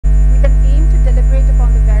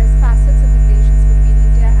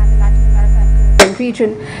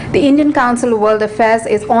region, the Indian Council of World Affairs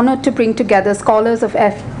is honored to bring together scholars of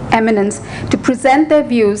eminence to present their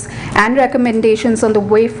views and recommendations on the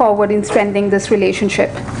way forward in strengthening this relationship.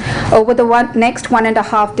 Over the next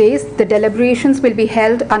 1.5 days, the deliberations will be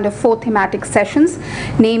held under 4 thematic sessions,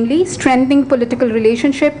 namely strengthening political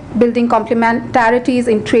relationship, building complementarities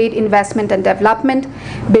in trade, investment and development,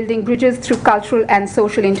 building bridges through cultural and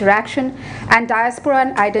social interaction, and diaspora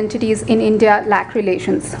and identities in India-LAC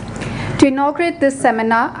relations. To inaugurate this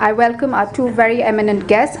seminar, I welcome our 2 very eminent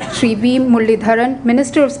guests, Shri V. Muraleedharan,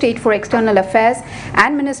 Minister of State for External Affairs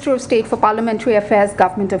and Minister of State for Parliamentary Affairs,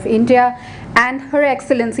 Government of India, and Her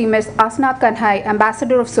Excellency Ms. Ashna Kanhai,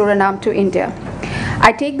 Ambassador of Suriname to India.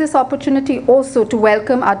 I take this opportunity also to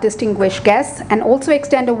welcome our distinguished guests and also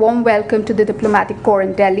extend a warm welcome to the diplomatic corps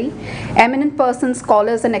in Delhi, eminent persons,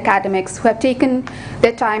 scholars and academics who have taken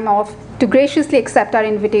their time off to graciously accept our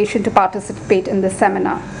invitation to participate in this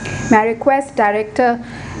seminar. May I request Director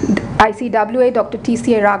ICWA, Dr.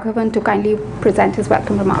 T.C.A. Raghavan, to kindly present his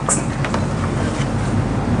welcome remarks.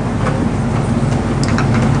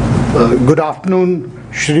 Good afternoon,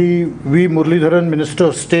 Shri V. Muraleedharan, Minister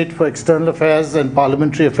of State for External Affairs and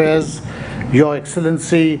Parliamentary Affairs, Your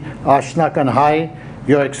Excellency Ashna Kanhai,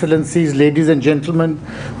 Your Excellencies, ladies and gentlemen.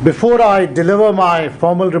 Before I deliver my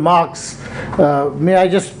formal remarks, may I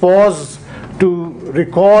just pause to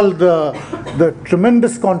recall the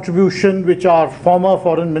tremendous contribution which our former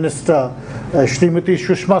Foreign Minister, Srimati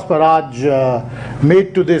Sushma Swaraj,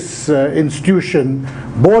 made to this institution,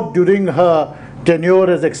 both during her tenure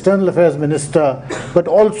as External Affairs Minister, but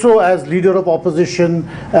also as Leader of Opposition,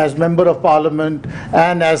 as Member of Parliament,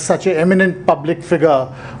 and as such an eminent public figure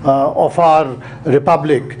of our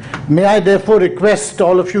Republic. May I therefore request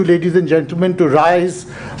all of you, ladies and gentlemen, to rise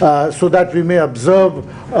so that we may observe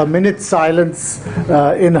a minute's silence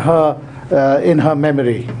in her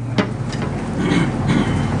memory.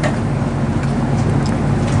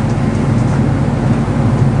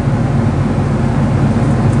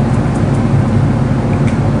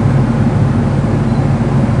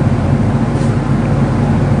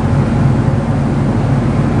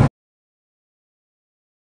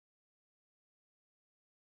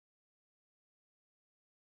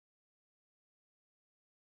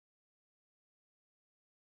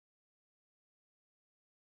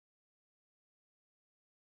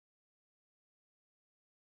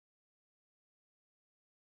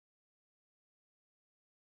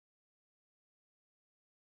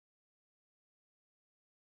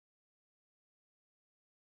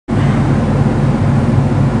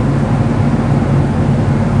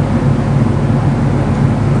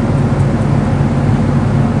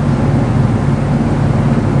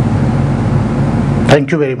 Thank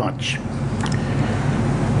you very much.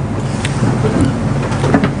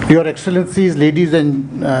 Your Excellencies, ladies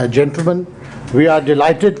and gentlemen, we are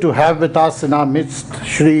delighted to have with us in our midst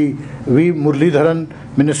Shri V. Muraleedharan,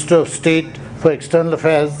 Minister of State for External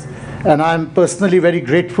Affairs, and I am personally very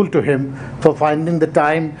grateful to him for finding the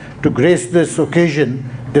time to grace this occasion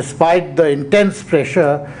despite the intense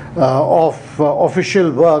pressure of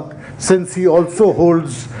official work, since he also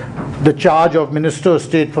holds the charge of Minister of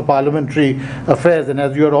State for Parliamentary Affairs. And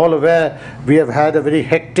as you are all aware, we have had a very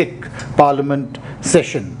hectic Parliament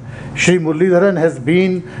session. Shri Muraleedharan has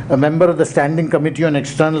been a member of the Standing Committee on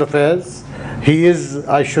External Affairs. He is,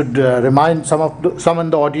 I should remind some in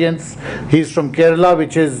the audience, he is from Kerala,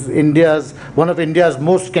 which is one of India's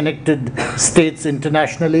most connected states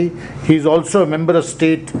internationally. He is also a member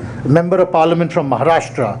of Parliament from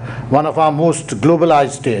Maharashtra, one of our most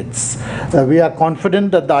globalized states. We are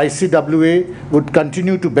confident that the ICWA would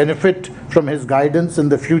continue to benefit from his guidance in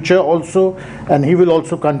the future also, and he will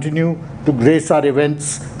also continue to grace our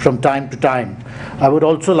events from time to time. I would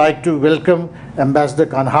also like to welcome Ambassador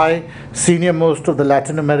Kanhai, senior most of the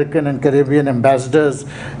Latin American and Caribbean ambassadors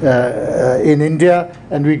in India,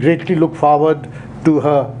 and we greatly look forward to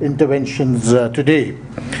her interventions today.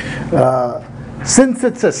 Since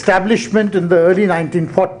its establishment in the early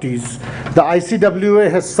 1940s, the ICWA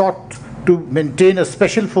has sought to maintain a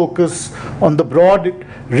special focus on the broad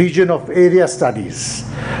region of area studies.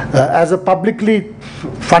 As a publicly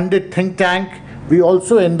funded think tank, we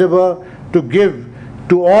also endeavor to give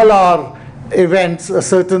to all our events a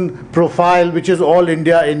certain profile which is all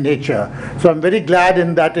India in nature. So I'm very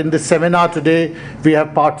glad that in this seminar today we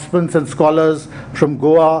have participants and scholars from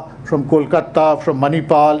Goa, from Kolkata, from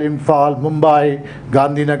Manipal, Imphal, Mumbai,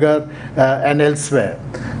 Gandhinagar and elsewhere.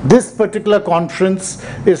 This particular conference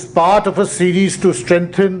is part of a series to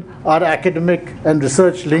strengthen our academic and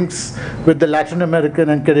research links with the Latin American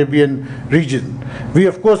and Caribbean region. We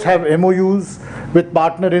of course have MOUs with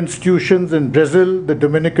partner institutions in Brazil, the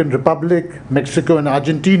Dominican Republic, Mexico, and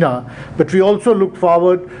Argentina, but we also look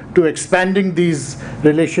forward to expanding these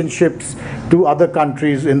relationships to other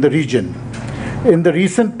countries in the region. In the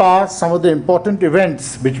recent past, some of the important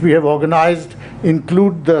events which we have organized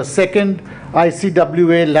include the second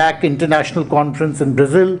ICWA-LAC International Conference in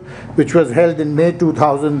Brazil, which was held in May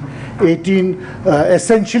 2018,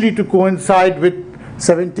 essentially to coincide with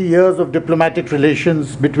 70 years of diplomatic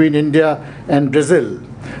relations between India and Brazil.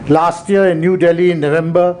 Last year in New Delhi in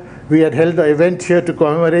November, we had held an event here to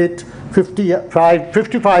commemorate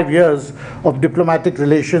 55 years of diplomatic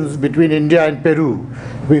relations between India and Peru.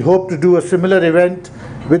 We hope to do a similar event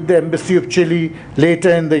with the Embassy of Chile later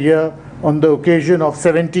in the year on the occasion of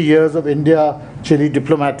 70 years of India-Chile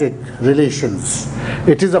diplomatic relations.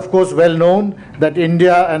 It is, of course, well known that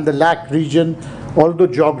India and the LAC region, although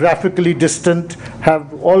geographically distant,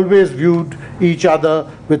 have always viewed each other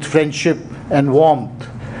with friendship and warmth.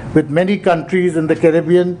 With many countries in the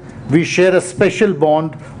Caribbean, we share a special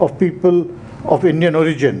bond of people of Indian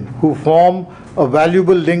origin who form a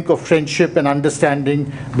valuable link of friendship and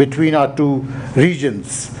understanding between our two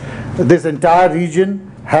regions. This entire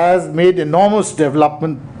region has made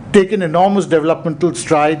taken enormous developmental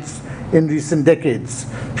strides in recent decades,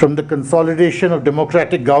 from the consolidation of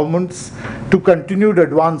democratic governments to continued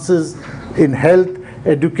advances in health,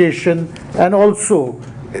 education, and also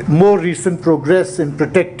more recent progress in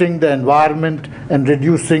protecting the environment and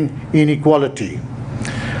reducing inequality.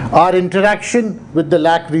 Our interaction with the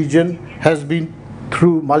LAC region has been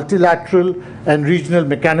through multilateral and regional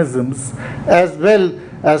mechanisms, as well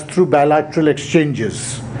as through bilateral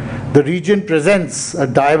exchanges. The region presents a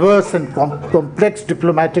diverse and complex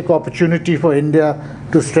diplomatic opportunity for India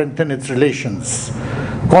to strengthen its relations.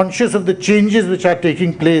 Conscious of the changes which are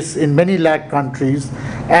taking place in many LAC countries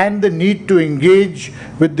and the need to engage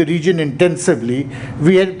with the region intensively,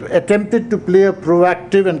 we have attempted to play a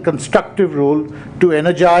proactive and constructive role to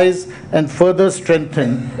energize and further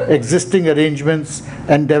strengthen existing arrangements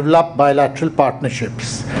and develop bilateral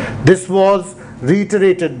partnerships. This was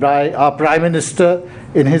reiterated by our Prime Minister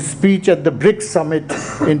in his speech at the BRICS Summit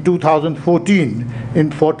in 2014 in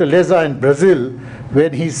Fortaleza in Brazil,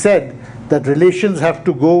 when he said that relations have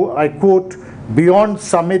to go, I quote, beyond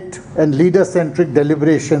summit and leader-centric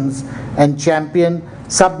deliberations and champion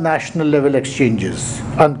sub-national level exchanges,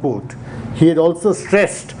 unquote. He had also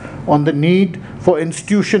stressed on the need for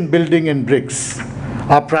institution building in BRICS.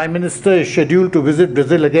 Our Prime Minister is scheduled to visit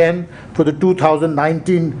Brazil again for the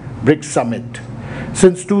 2019 BRICS Summit.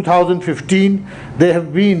 Since 2015, there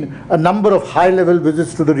have been a number of high-level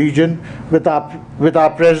visits to the region, with our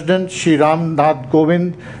President, Shri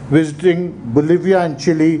Kovind, visiting Bolivia and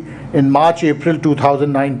Chile in March-April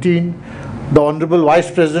 2019. The Honorable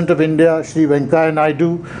Vice President of India, Shri Venkaiah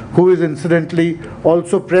Naidu, who is incidentally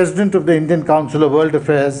also President of the Indian Council of World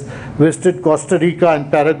Affairs, visited Costa Rica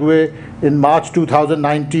and Paraguay in March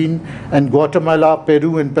 2019 and Guatemala,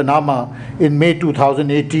 Peru, and Panama in May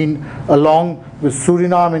 2018, along with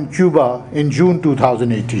Suriname and Cuba in June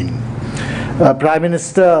 2018. Prime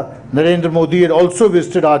Minister Narendra Modi had also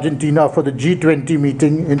visited Argentina for the G20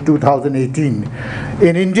 meeting in 2018.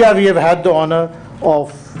 In India, we have had the honor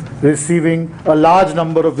of receiving a large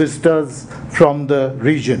number of visitors from the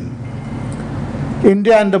region.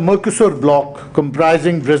 India and the Mercosur bloc,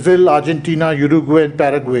 comprising Brazil, Argentina, Uruguay, and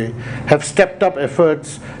Paraguay, have stepped up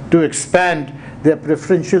efforts to expand their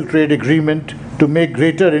preferential trade agreement to make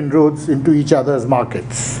greater inroads into each other's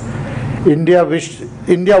markets. India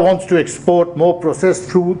wants to export more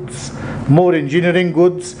processed foods, more engineering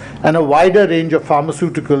goods, and a wider range of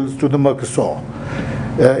pharmaceuticals to the Mercosur.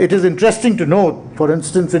 It is interesting to note, for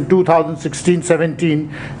instance, in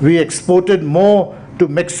 2016-17, we exported more to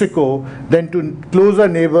Mexico than to closer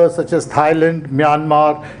neighbors such as Thailand,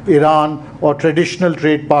 Myanmar, Iran, or traditional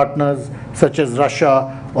trade partners such as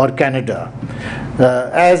Russia or Canada.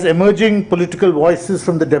 As emerging political voices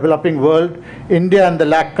from the developing world, India and the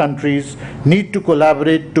LAC countries need to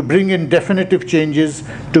collaborate to bring in definitive changes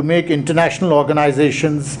to make international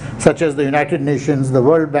organizations such as the United Nations, the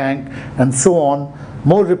World Bank, and so on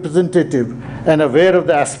more representative and aware of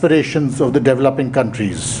the aspirations of the developing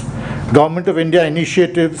countries. Government of India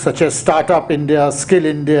initiatives such as Startup India, Skill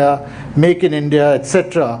India, Make in India,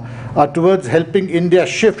 etc. are towards helping India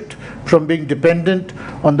shift from being dependent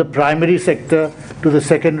on the primary sector to the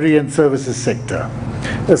secondary and services sector.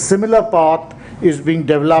 A similar path is being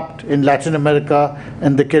developed in Latin America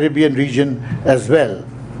and the Caribbean region as well.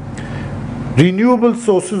 Renewable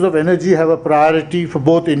sources of energy have a priority for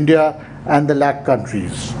both India and the LAC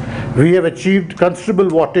countries. We have achieved considerable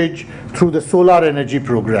wattage through the solar energy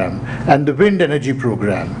program and the wind energy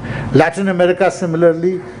program. Latin America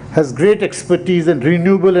similarly has great expertise in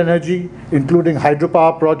renewable energy, including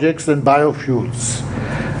hydropower projects and biofuels.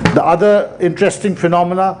 The other interesting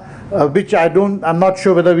phenomena, which I'm not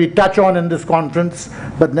sure whether we touch on in this conference,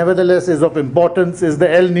 but nevertheless is of importance, is the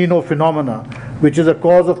El Nino phenomena, which is a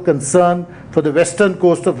cause of concern for the western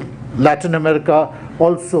coast of Latin America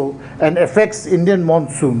also, and affects Indian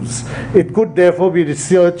monsoons. It could therefore be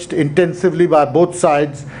researched intensively by both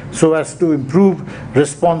sides so as to improve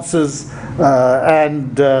responses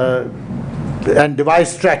and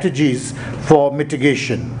devise strategies for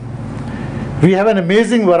mitigation. We have an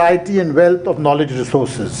amazing variety and wealth of knowledge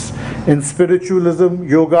resources in spiritualism,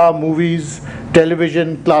 yoga, movies,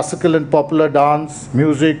 television, classical and popular dance,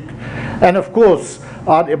 music, and of course,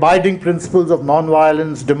 our abiding principles of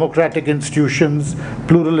nonviolence, democratic institutions,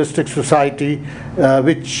 pluralistic society,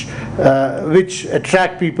 which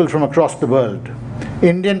attract people from across the world.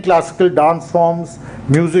 Indian classical dance forms,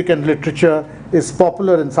 music and literature is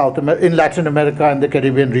popular in Latin America and the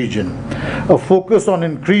Caribbean region. A focus on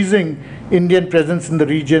increasing Indian presence in the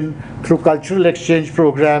region through cultural exchange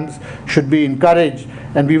programs should be encouraged,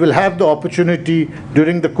 and we will have the opportunity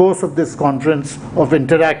during the course of this conference of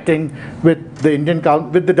interacting with the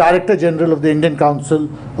Director General of the Indian Council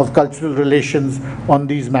of Cultural Relations on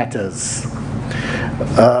these matters.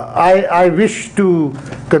 I wish to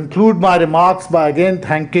conclude my remarks by again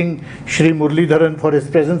thanking Shri Muraleedharan for his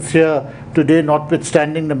presence here today,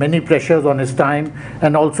 notwithstanding the many pressures on his time,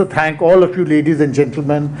 and also thank all of you ladies and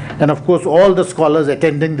gentlemen, and of course all the scholars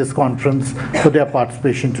attending this conference for their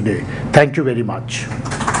participation today. Thank you very much.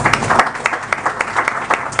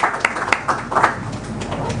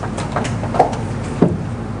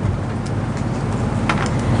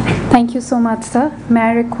 Thank you so much, sir. May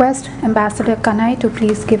I request Ambassador Kanai to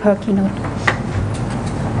please give her keynote.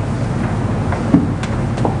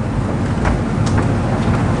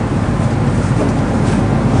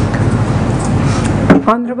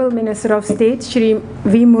 Honorable Minister of State, Shri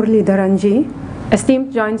V. Muraleedharan ji,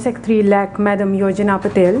 esteemed Joint Secretary LAC, Madam Yojana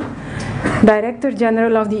Patel, Director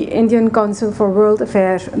General of the Indian Council for World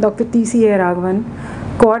Affairs, Dr. T.C.A. Raghavan,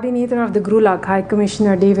 Coordinator of the GRULAC, High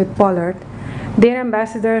Commissioner David Pollard, dear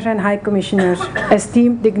ambassadors and high commissioners,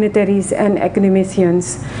 esteemed dignitaries and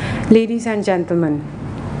academicians, ladies and gentlemen.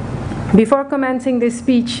 Before commencing this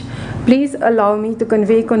speech, please allow me to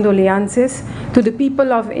convey condolences to the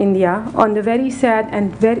people of India on the very sad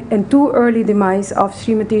and too early demise of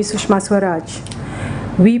Srimati Sushma Swaraj.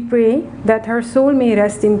 We pray that her soul may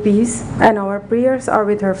rest in peace, and our prayers are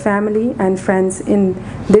with her family and friends in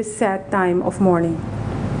this sad time of mourning.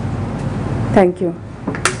 Thank you.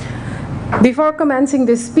 Before commencing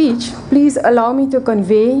this speech, please allow me to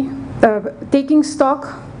convey taking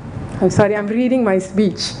stock. I'm sorry, I'm reading my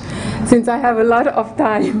speech since I have a lot of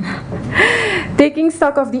time. Taking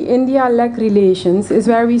stock of the India-LAC relations is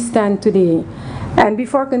where we stand today. And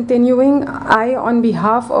before continuing, I, on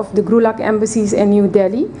behalf of the GRULAC embassies in New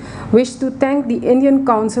Delhi, wish to thank the Indian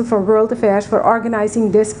Council for World Affairs for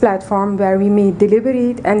organizing this platform where we may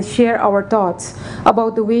deliberate and share our thoughts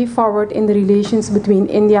about the way forward in the relations between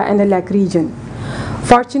India and the LAC region.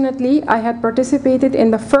 Fortunately, I had participated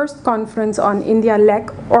in the first conference on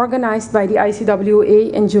India-LAC organized by the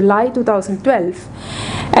ICWA in July 2012,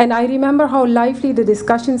 and I remember how lively the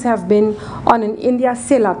discussions have been on an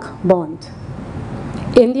India-CELAC bond.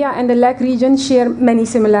 India and the LAC region share many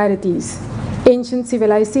similarities: ancient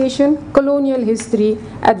civilization, colonial history,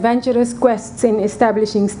 adventurous quests in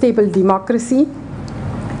establishing stable democracy,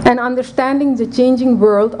 and understanding the changing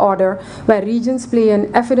world order where regions play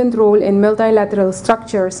an efficient role in multilateral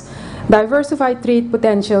structures, diversified trade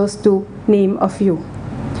potentials, to name a few.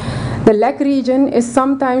 The LAC region is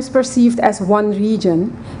sometimes perceived as one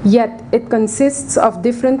region, yet it consists of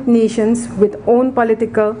different nations with own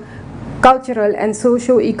political, cultural, and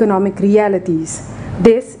socio-economic realities.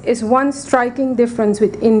 This is one striking difference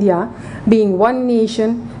with India being one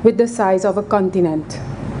nation with the size of a continent.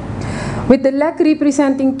 With the LAC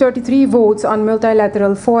representing 33 votes on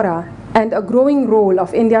multilateral fora and a growing role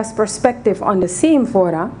of India's perspective on the same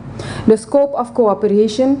fora, the scope of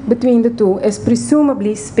cooperation between the two is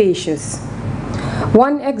presumably spacious.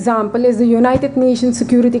 One example is the United Nations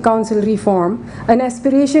Security Council reform, an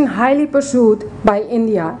aspiration highly pursued by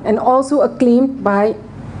India and also acclaimed by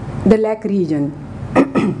the LAC region.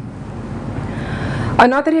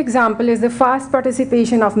 Another example is the fast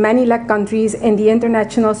participation of many LAC countries in the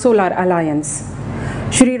International Solar Alliance.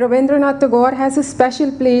 Shri Rabindranath Tagore has a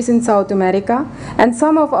special place in South America, and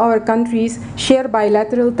some of our countries share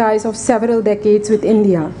bilateral ties of several decades with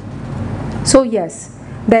India. So yes,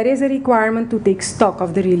 there is a requirement to take stock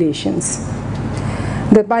of the relations.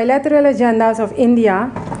 The bilateral agendas of India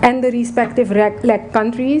and the respective LAC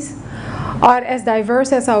countries are as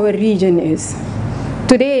diverse as our region is.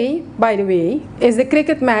 Today, by the way, is the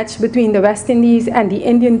cricket match between the West Indies and the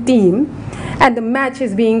Indian team, and the match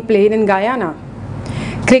is being played in Guyana.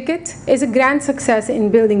 Cricket is a grand success in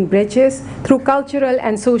building bridges through cultural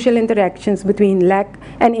and social interactions between LAC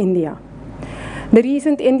and India. The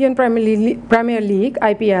recent Indian Premier League,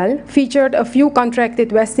 IPL, featured a few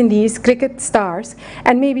contracted West Indies cricket stars,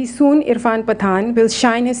 and maybe soon Irfan Pathan will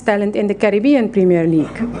shine his talent in the Caribbean Premier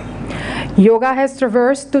League. Yoga has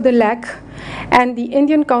traversed to the LAC, and the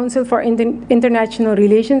Indian Council for International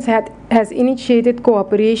Relations has initiated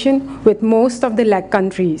cooperation with most of the LAC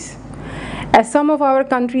countries. As some of our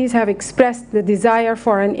countries have expressed the desire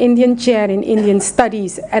for an Indian chair in Indian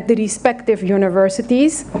studies at the respective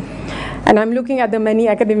universities, and I'm looking at the many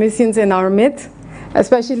academicians in our midst,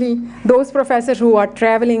 especially those professors who are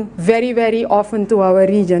traveling very, very often to our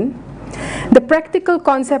region, the practical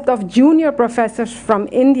concept of junior professors from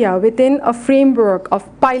India within a framework of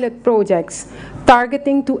pilot projects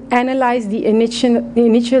targeting to analyze the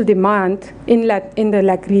initial demand in the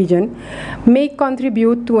LAC region may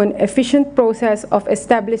contribute to an efficient process of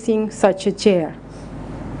establishing such a chair.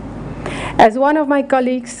 As one of my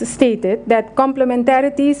colleagues stated, that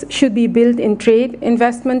complementarities should be built in trade,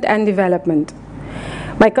 investment, and development.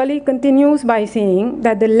 My colleague continues by saying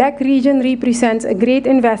that the LAC region represents a great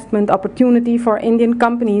investment opportunity for Indian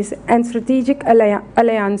companies, and strategic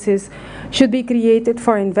alliances should be created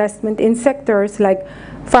for investment in sectors like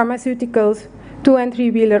pharmaceuticals, 2- and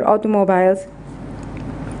 3-wheeler automobiles,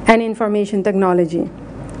 and information technology.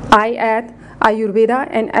 I add Ayurveda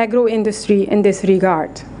and agro-industry in this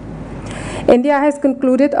regard. India has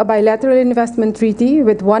concluded a bilateral investment treaty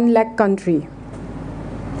with one LAC country.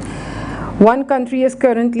 One country is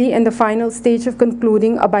currently in the final stage of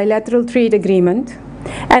concluding a bilateral trade agreement,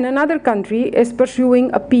 and another country is pursuing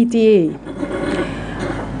a PTA.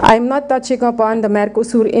 I'm not touching upon the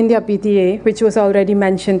Mercosur-India PTA, which was already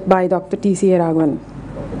mentioned by Dr. T.C. Raghavan.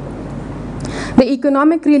 The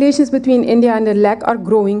economic relations between India and the LAC are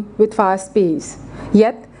growing with fast pace.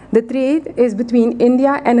 Yet, the trade is between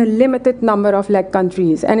India and a limited number of LAC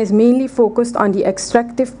countries and is mainly focused on the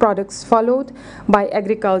extractive products, followed by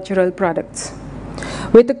agricultural products.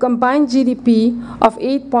 With a combined GDP of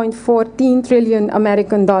 8.14 trillion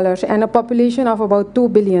American dollars and a population of about 2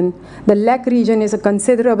 billion, the LAC region is a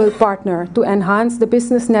considerable partner to enhance the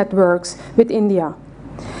business networks with India.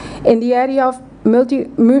 In the area of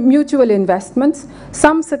mutual investments,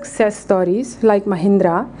 some success stories like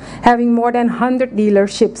Mahindra, having more than 100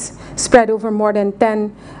 dealerships spread over more than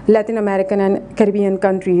 10 Latin American and Caribbean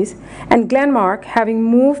countries, and Glenmark, having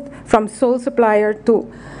moved from sole supplier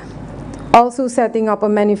to also setting up a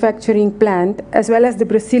manufacturing plant, as well as the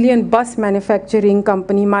Brazilian bus manufacturing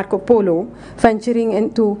company Marco Polo venturing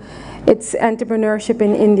into its entrepreneurship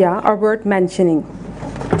in India, are worth mentioning.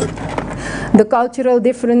 The cultural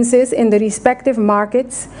differences in the respective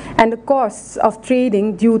markets and the costs of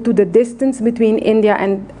trading due to the distance between India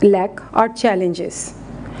and LAC are challenges.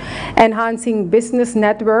 Enhancing business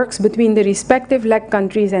networks between the respective LAC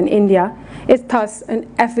countries and India is thus an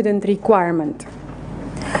evident requirement.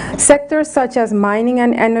 Sectors such as mining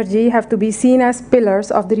and energy have to be seen as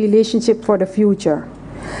pillars of the relationship for the future.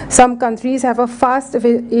 Some countries have a fast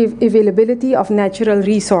availability of natural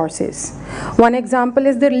resources. One example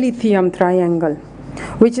is the lithium triangle,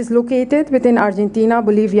 which is located within Argentina,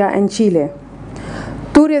 Bolivia, and Chile.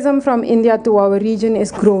 Tourism from India to our region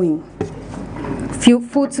is growing.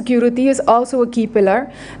 Food security is also a key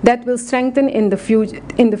pillar that will strengthen in the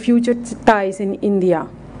future ties in India.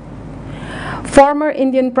 Former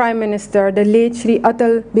Indian Prime Minister, the late Shri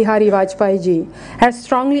Atal Bihari Vajpayee ji, has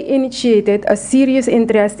strongly initiated a serious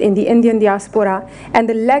interest in the Indian diaspora, and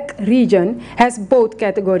the LAC region has both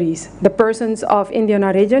categories, the persons of Indian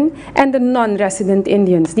origin and the non-resident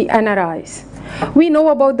Indians, the NRIs. We know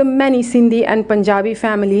about the many Sindhi and Punjabi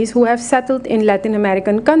families who have settled in Latin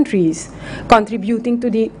American countries, contributing to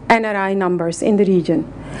the NRI numbers in the region.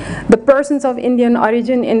 The persons of Indian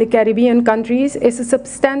origin in the Caribbean countries is a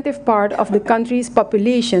substantive part of the country's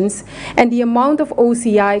populations, and the amount of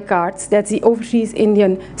OCI cards, that's the Overseas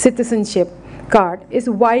Indian Citizenship card, is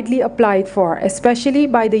widely applied for, especially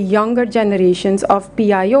by the younger generations of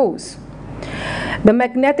PIOs. The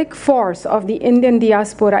magnetic force of the Indian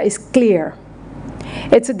diaspora is clear.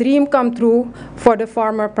 It's a dream come true for the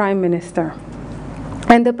former Prime Minister.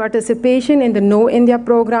 And the participation in the Know India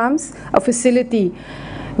programs, a facility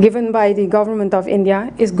given by the government of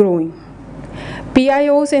India, is growing.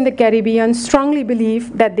 PIOs in the Caribbean strongly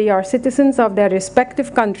believe that they are citizens of their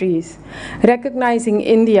respective countries, recognizing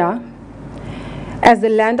India as the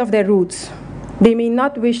land of their roots. They may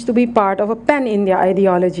not wish to be part of a pan-India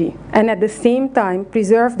ideology and at the same time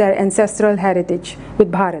preserve their ancestral heritage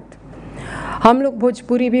with Bharat. हम लोग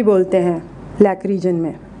भोजपुरी भी बोलते हैं LAC region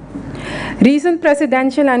में. Recent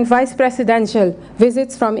presidential and vice presidential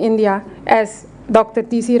visits from India, as Dr.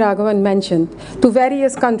 T.C. Raghavan mentioned, to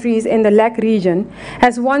various countries in the LAC region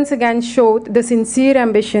has once again showed the sincere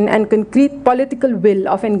ambition and concrete political will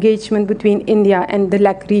of engagement between India and the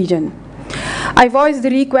LAC region. I voiced the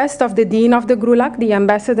request of the Dean of the GRULAC, the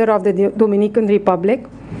Ambassador of the Dominican Republic,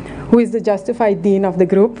 who is the justified Dean of the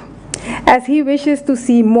group, as he wishes to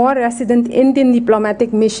see more resident Indian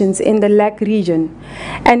diplomatic missions in the LAC region.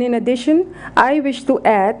 And in addition, I wish to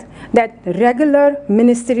add that regular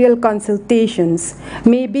ministerial consultations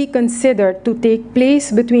may be considered to take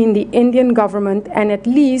place between the Indian government and at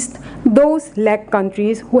least those LAC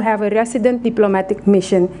countries who have a resident diplomatic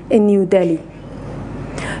mission in New Delhi.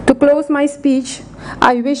 To close my speech,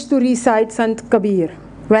 I wish to recite Sant Kabir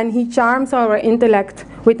when he charms our intellect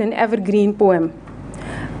with an evergreen poem.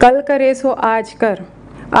 कल करे सो आज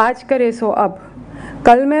करे सो अब,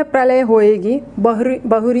 कल में प्रलय होएगी,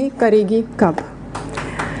 बहुरी करेगी कब.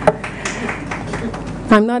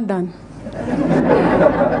 I'm not done.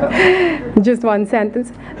 Just one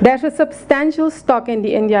sentence. There's a substantial stock in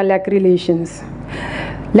the India-LAC relations.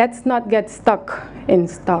 Let's not get stuck in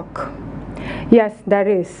stock. Yes, there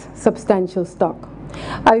is substantial stock.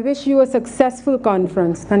 I wish you a successful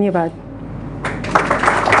conference. Dhanyavad.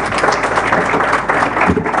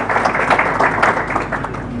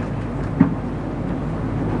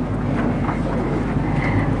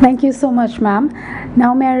 Thank you so much, ma'am.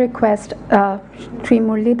 Now may I request Shri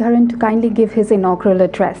Muraleedharan to kindly give his inaugural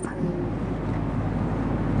address.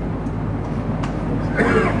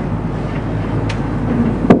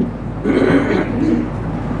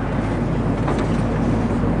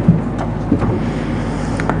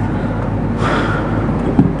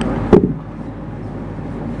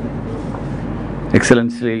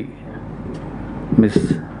 Excellency Ms.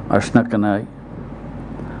 Ashna Kanai,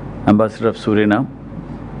 Ambassador of Suriname,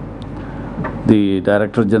 the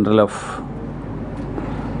Director General of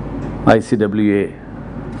ICWA,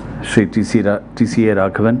 Shri TCA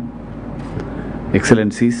Raghavan,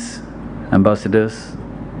 Excellencies, Ambassadors,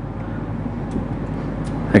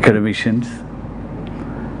 academicians,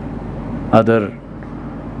 other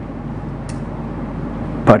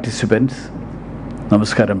participants,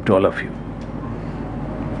 Namaskaram to all of you.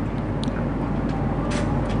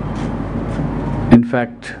 In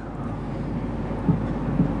fact,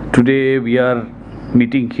 today we are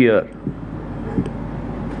meeting here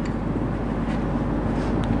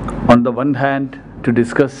on the one hand to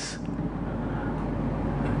discuss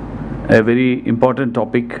a very important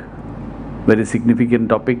topic, very significant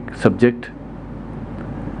topic, subject,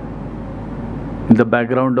 in the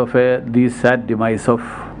background of the sad demise of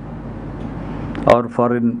our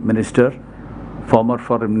Foreign Minister, former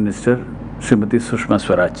Foreign Minister, Srimati Sushma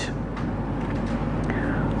Swaraj.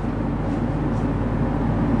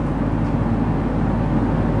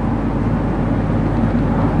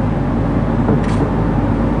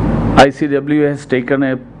 ICW has taken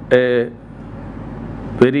a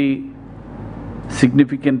very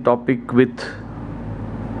significant topic with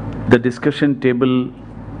the discussion table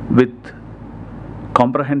with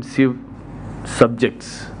comprehensive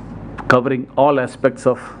subjects covering all aspects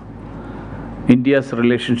of India's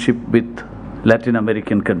relationship with Latin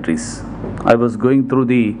American countries. I was going through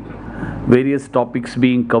the various topics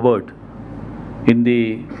being covered in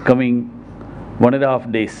the coming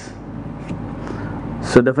 1.5 days.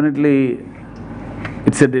 So definitely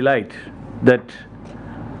it's a delight that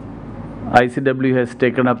ICW has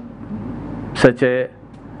taken up such a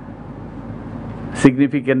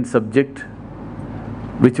significant subject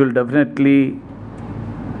which will definitely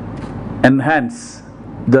enhance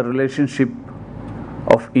the relationship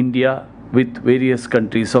of India with various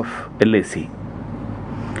countries of LAC.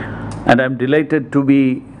 And I'm delighted to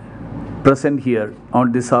be present here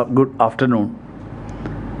on this good afternoon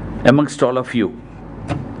amongst all of you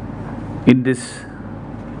in this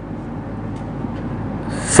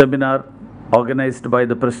seminar organized by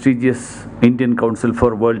the prestigious Indian Council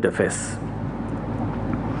for World Affairs.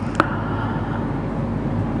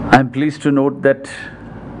 I am pleased to note that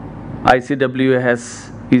ICWA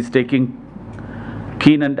is taking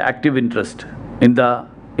keen and active interest in the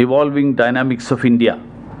evolving dynamics of India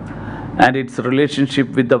and its relationship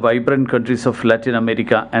with the vibrant countries of Latin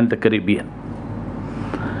America and the Caribbean.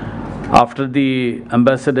 After the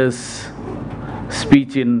ambassador's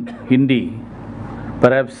speech in Hindi,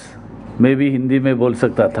 perhaps maybe Hindi में बोल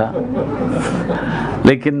सकता था,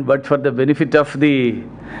 लेकिन but for the benefit of the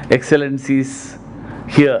excellencies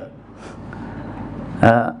here,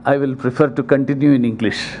 I will prefer to continue in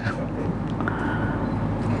English.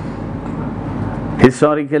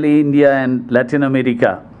 Historically, India and Latin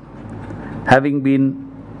America, having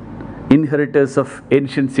been inheritors of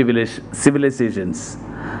ancient civilizations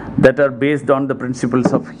that are based on the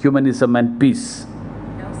principles of humanism and peace,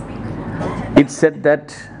 it's said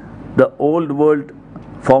that the old world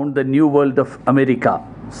found the new world of America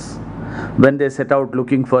when they set out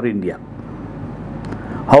looking for India.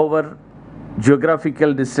 However,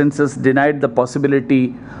 geographical distances denied the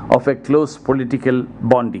possibility of a close political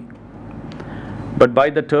bonding. But by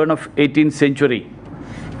the turn of 18th century,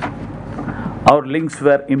 our links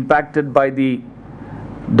were impacted by the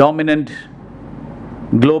dominant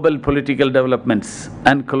global political developments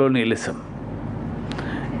and colonialism.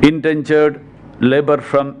 Indentured labor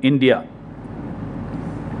from India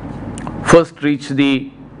first reached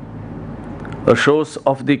the shores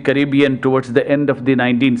of the Caribbean towards the end of the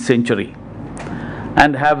 19th century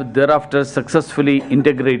and have thereafter successfully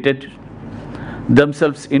integrated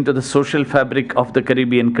themselves into the social fabric of the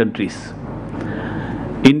Caribbean countries.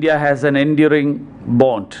 India has an enduring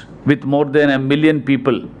bond with more than 1 million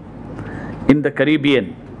people in the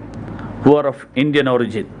Caribbean who are of Indian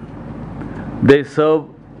origin. They serve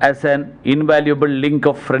as an invaluable link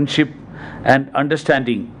of friendship and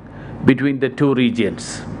understanding between the two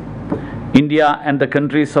regions. India and the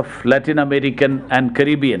countries of Latin American and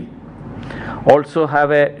Caribbean also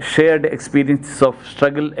have a shared experience of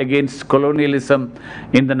struggle against colonialism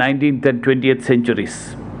in the 19th and 20th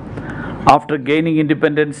centuries. After gaining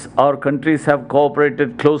independence, our countries have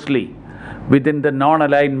cooperated closely within the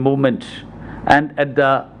non-aligned movement and at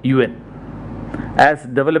the UN. As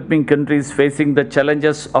developing countries facing the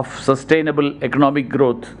challenges of sustainable economic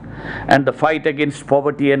growth and the fight against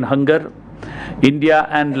poverty and hunger, India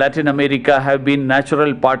and Latin America have been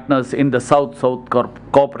natural partners in the South-South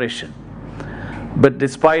cooperation. But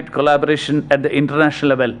despite collaboration at the international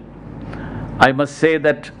level, I must say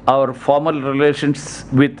that our formal relations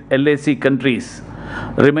with LAC countries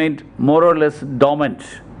remained more or less dormant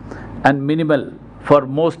and minimal for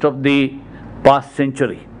most of the past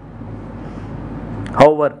century.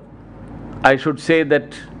 However, I should say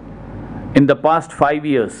that in the past 5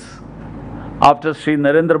 years, after Shri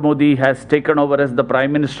Narendra Modi has taken over as the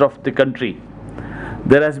Prime Minister of the country,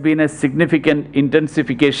 there has been a significant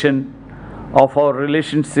intensification of our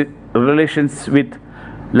relations with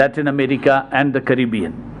Latin America and the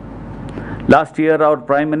Caribbean. Last year, our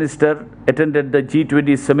Prime Minister attended the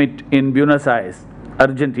G20 summit in Buenos Aires,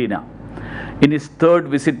 Argentina, in his third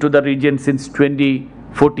visit to the region since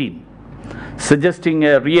 2014, suggesting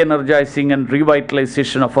a re-energizing and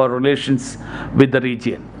revitalization of our relations with the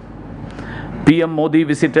region. PM Modi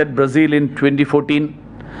visited Brazil in 2014,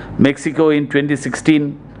 Mexico in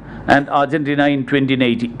 2016, and Argentina in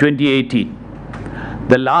 2018.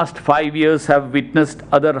 The last 5 years have witnessed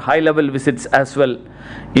other high-level visits as well,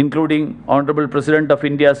 including Honorable President of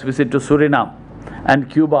India's visit to Suriname and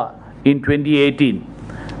Cuba in 2018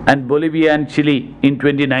 and Bolivia and Chile in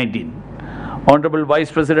 2019. Honorable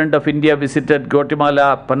Vice President of India visited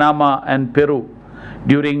Guatemala, Panama and Peru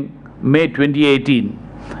during May 2018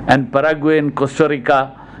 and Paraguay and Costa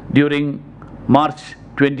Rica during March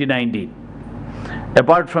 2019.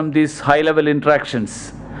 Apart from these high-level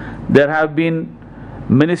interactions, there have been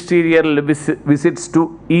ministerial visits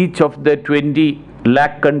to each of the 20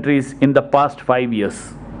 LAC countries in the past 5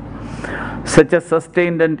 years. Such a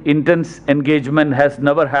sustained and intense engagement has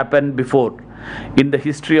never happened before in the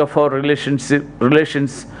history of our relations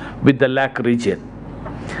with the LAC region.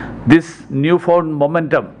 This newfound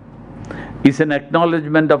momentum is an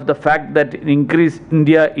acknowledgement of the fact that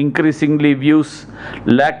India increasingly views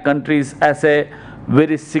LAC countries as a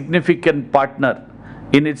very significant partner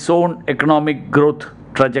in its own economic growth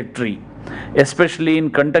trajectory, especially in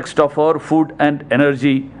context of our food and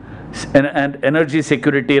energy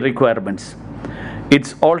security requirements.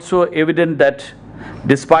 It's also evident that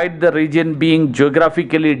despite the region being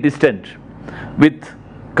geographically distant with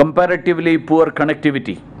comparatively poor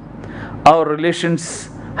connectivity, our relations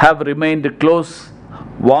have remained close,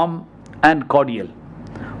 warm and cordial.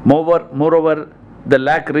 Moreover, the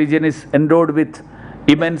LAC region is endowed with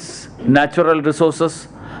immense natural resources,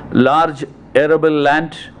 large arable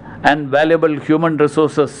land and valuable human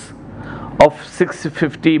resources of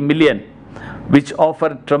 650 million, which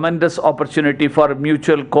offer tremendous opportunity for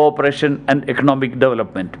mutual cooperation and economic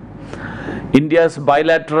development. India's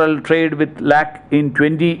bilateral trade with LAC in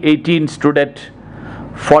 2018 stood at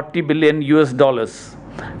 $40 billion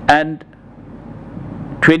and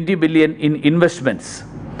 20 billion in investments.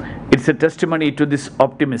 It's a testimony to this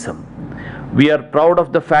optimism. We are proud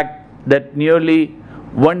of the fact that nearly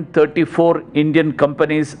 134 Indian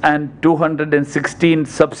companies and 216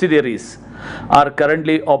 subsidiaries are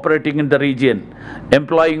currently operating in the region,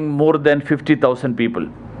 employing more than 50,000 people.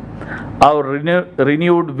 Our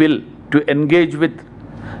renewed will to engage with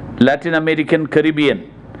Latin American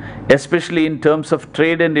Caribbean, especially in terms of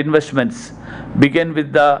trade and investments, began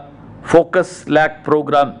with the Focus-LAC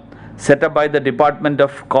program set up by the Department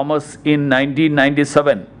of Commerce in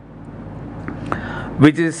 1997,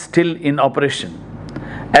 which is still in operation.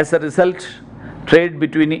 As a result, trade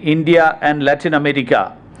between India and Latin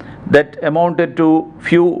America that amounted to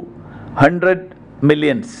few hundred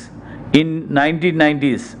millions in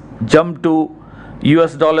 1990s jumped to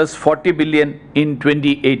 $40 billion in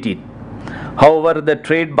 2018. However, the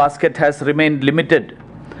trade basket has remained limited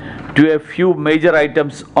to a few major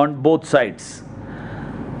items on both sides.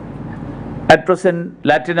 At present,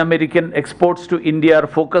 Latin American exports to India are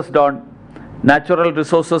focused on natural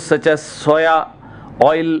resources such as soya,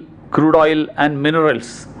 oil, crude oil and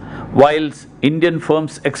minerals, whilst Indian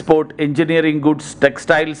firms export engineering goods,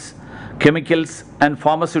 textiles, chemicals and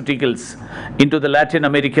pharmaceuticals into the Latin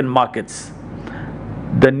American markets.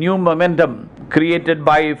 The new momentum created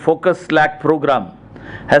by Focus-LAC program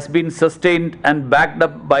has been sustained and backed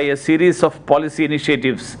up by a series of policy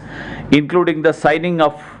initiatives, including the signing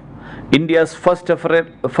of India's first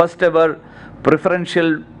ever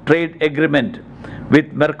preferential trade agreement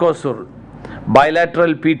with Mercosur,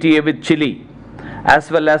 bilateral PTA with Chile,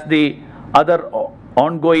 as well as the other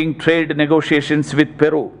ongoing trade negotiations with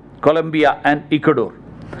Peru, Colombia and Ecuador.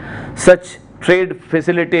 Such trade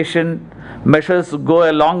facilitation measures go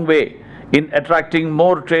a long way in attracting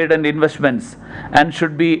more trade and investments and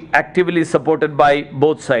should be actively supported by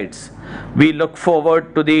both sides. We look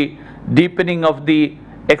forward to the deepening of the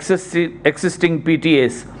existing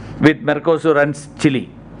PTAs with Mercosur and Chile.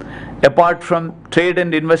 Apart from trade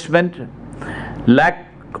and investment, LAC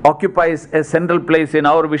occupies a central place in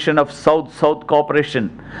our vision of South-South cooperation,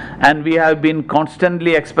 and we have been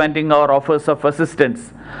constantly expanding our offers of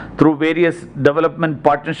assistance through various development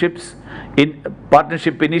partnership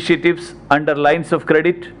initiatives under lines of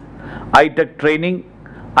credit, iTech training,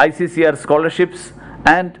 ICCR scholarships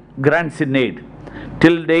and grants in aid.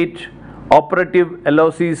 Till date, operative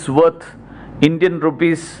LOCs worth Indian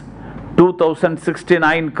rupees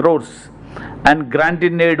 2,069 crores and grant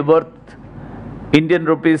in aid worth Indian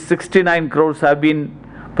rupees 69 crores have been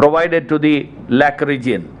provided to the LAC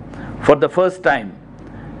region. For the first time,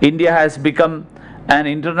 India has become an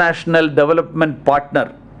international development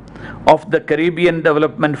partner of the Caribbean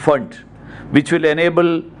Development Fund, which will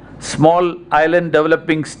enable small island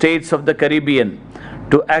developing states of the Caribbean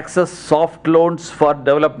to access soft loans for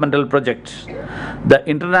developmental projects. The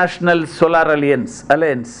International Solar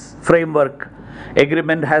Alliance Framework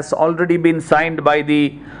Agreement has already been signed by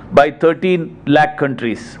 13 LAC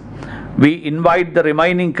countries. We invite the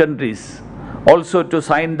remaining countries also to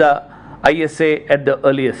sign the ISA at the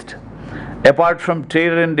earliest. Apart from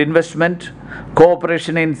trade and investment,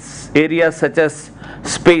 cooperation in areas such as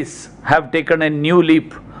space have taken a new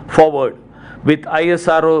leap forward, with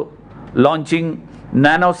ISRO launching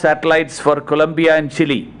nano satellites for Colombia and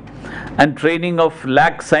Chile and training of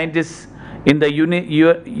LAC scientists in the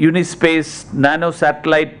Unispace nano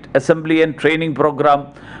satellite assembly and training program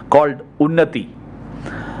called Unnati.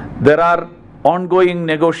 There are ongoing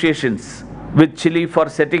negotiations with Chile for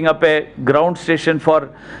setting up a ground station for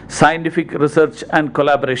scientific research and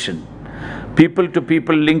collaboration.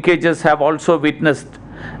 People-to-people linkages have also witnessed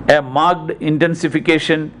a marked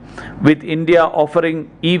intensification, with India offering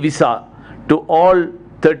e-visa to all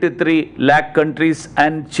 33 LAC countries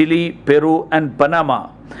and Chile, Peru and Panama,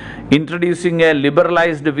 introducing a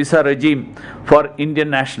liberalized visa regime for Indian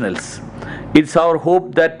nationals. It's our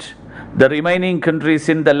hope that the remaining countries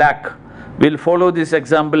in the LAC will follow this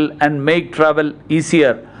example and make travel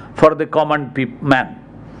easier for the common man.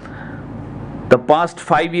 The past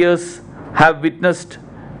 5 years have witnessed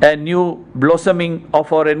a new blossoming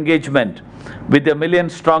of our engagement with the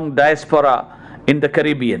million-strong diaspora in the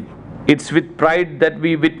Caribbean. It's with pride that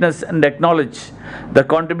we witness and acknowledge the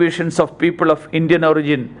contributions of people of Indian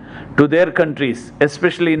origin to their countries,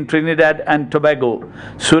 especially in Trinidad and Tobago,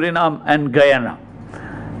 Suriname and Guyana.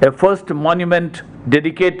 A first monument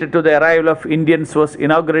dedicated to the arrival of Indians was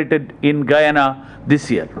inaugurated in Guyana this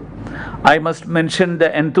year. I must mention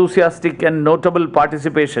the enthusiastic and notable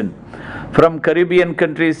participation from Caribbean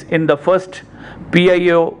countries in the first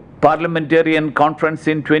PIO Parliamentarian Conference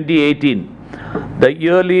in 2018, the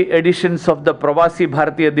yearly editions of the Pravasi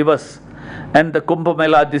Bharatiya Divas and the Kumbh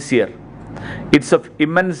Mela this year. It's of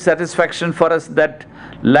immense satisfaction for us that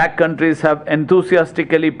LAC countries have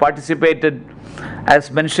enthusiastically participated,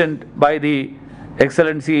 as mentioned by Her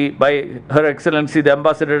Excellency, the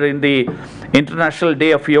Ambassador, in the International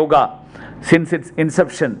Day of Yoga since its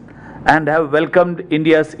inception, and have welcomed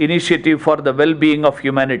India's initiative for the well-being of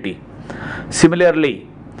humanity. Similarly,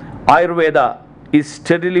 Ayurveda is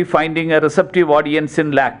steadily finding a receptive audience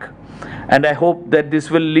in LAC, and I hope that this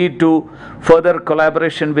will lead to further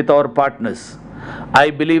collaboration with our partners. I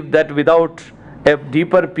believe that without a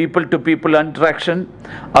deeper people-to-people interaction,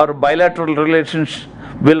 our bilateral relations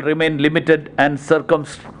will remain limited and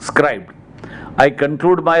circumscribed. I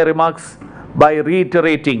conclude my remarks by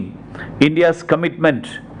reiterating India's commitment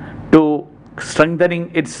to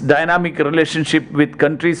strengthening its dynamic relationship with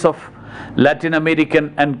countries of Latin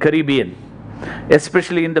American and Caribbean,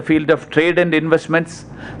 especially in the field of trade and investments,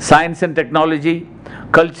 science and technology,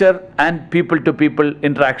 culture and people-to-people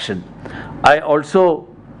interaction. I also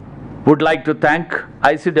would like to thank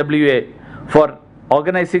ICWA for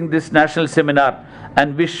organizing this national seminar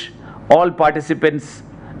and wish all participants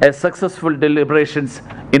a successful deliberations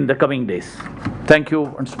in the coming days. Thank you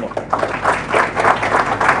once more.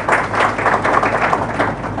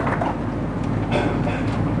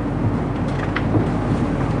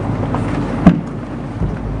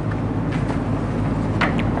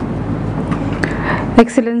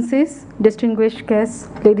 Excellencies, distinguished guests,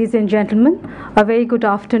 ladies and gentlemen, a very good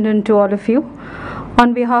afternoon to all of you.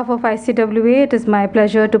 On behalf of ICWA, it is my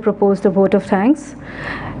pleasure to propose the vote of thanks.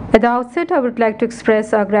 At the outset, I would like to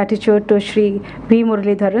express our gratitude to Shri V.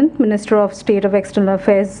 Muraleedharan, Minister of State of External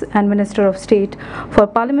Affairs and Minister of State for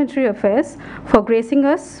Parliamentary Affairs, for gracing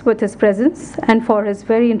us with his presence and for his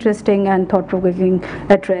very interesting and thought-provoking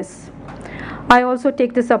address. I also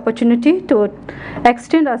take this opportunity to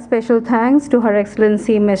extend our special thanks to Her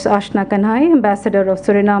Excellency Ms. Ashna Kanhai, Ambassador of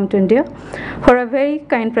Suriname to India, for a very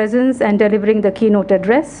kind presence and delivering the keynote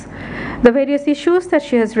address. The various issues that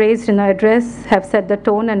she has raised in her address have set the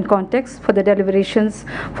tone and context for the deliberations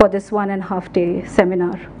for this 1.5-day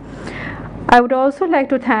seminar. I would also like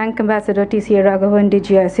to thank Ambassador T.C.A. Raghavan, DG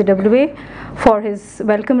ICWA, for his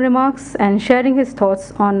welcome remarks and sharing his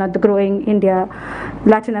thoughts on the growing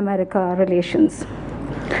India-Latin America relations.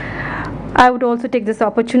 I would also take this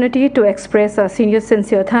opportunity to express our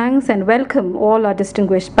sincere thanks and welcome all our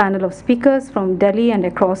distinguished panel of speakers from Delhi and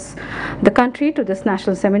across the country to this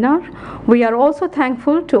national seminar. We are also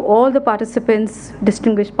thankful to all the participants,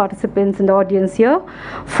 distinguished participants in the audience here,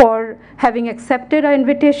 for having accepted our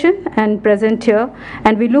invitation and present here,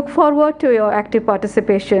 and we look forward to your active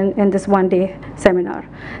participation in this one-day seminar.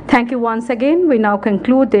 Thank you once again. We now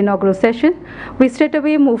conclude the inaugural session. We straight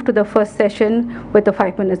away move to the first session with a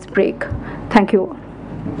 5 minutes break. Thank you all.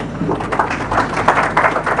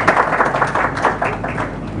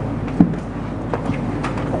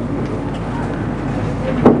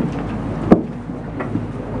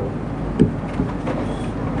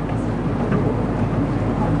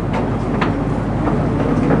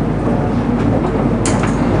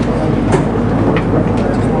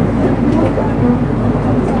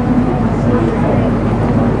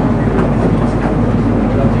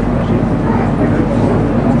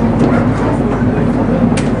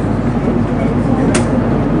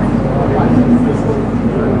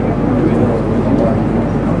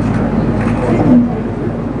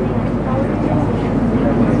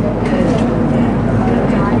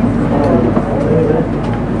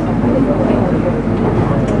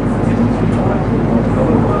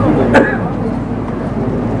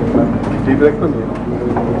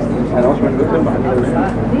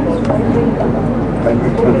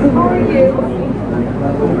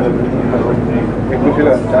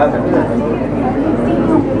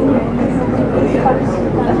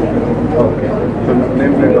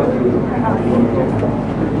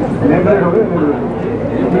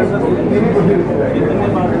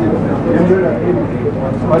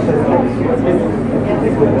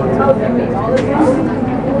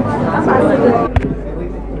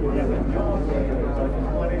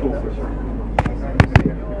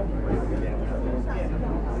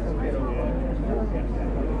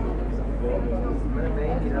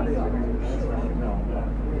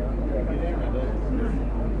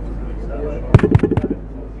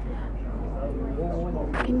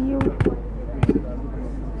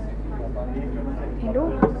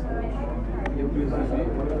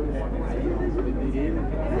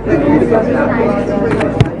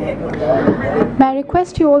 May I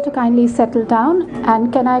request you all to kindly settle down,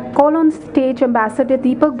 and can I call on stage Ambassador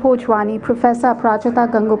Deepak Bhojwani, Professor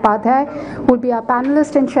Aprajita Gangopadhyay, who will be our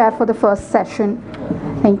panelist and chair for the first session.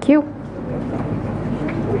 Thank you.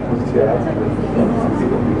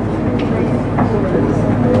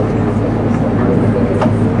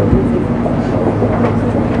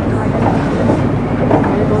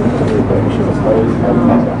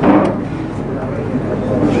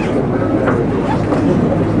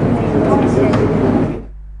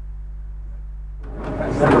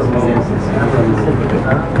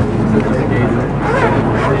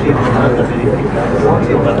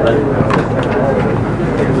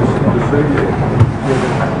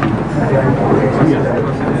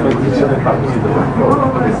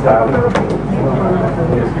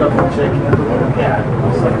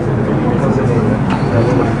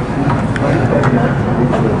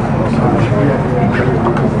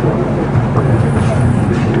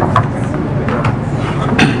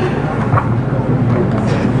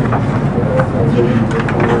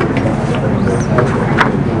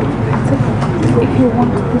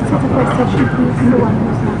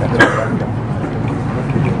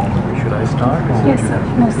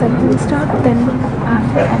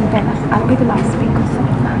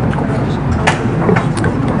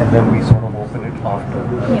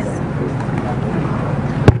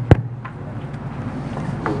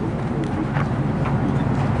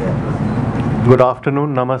 Good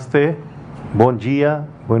afternoon, namaste, bon dia,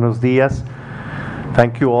 buenos dias.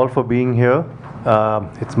 Thank you all for being here.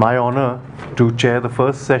 It's my honor to chair the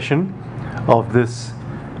first session of this,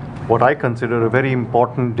 what I consider a very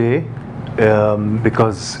important day,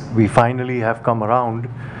 because we finally have come around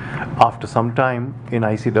after some time in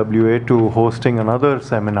ICWA to hosting another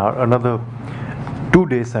seminar, another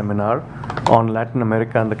two-day seminar on Latin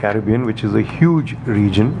America and the Caribbean, which is a huge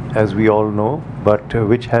region, as we all know, but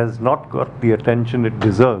which has not got the attention it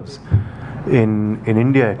deserves in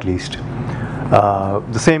India at least.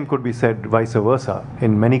 The same could be said vice versa.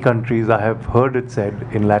 In many countries, I have heard it said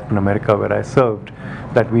in Latin America where I served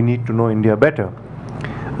that we need to know India better.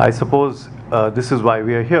 I suppose this is why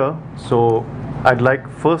we are here. So I'd like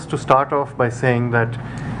first to start off by saying that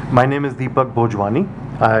my name is Deepak Bhojwani.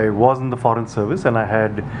 I was in the Foreign Service and I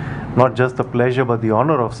had not just the pleasure but the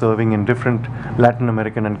honor of serving in different Latin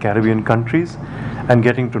American and Caribbean countries and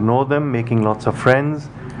getting to know them, making lots of friends.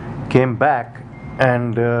 Came back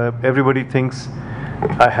and everybody thinks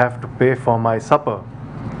I have to pay for my supper.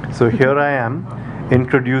 So here I am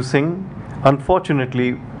introducing,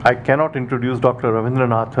 unfortunately I cannot introduce Dr.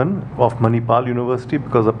 Ravindranathan of Manipal University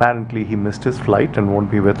because apparently he missed his flight and won't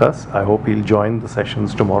be with us. I hope he'll join the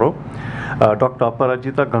sessions tomorrow. Dr.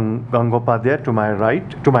 Aparajita Gangopadhyay to my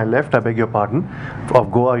right, to my left, I beg your pardon,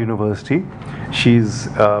 of Goa University. She's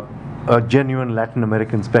a genuine Latin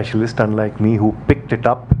American specialist, unlike me, who picked it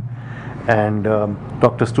up. And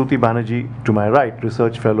Dr. Stuti Banerjee to my right,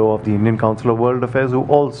 research fellow of the Indian Council of World Affairs, who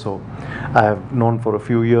also I have known for a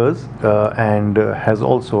few years and has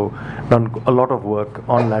also done a lot of work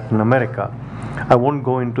on Latin America. I won't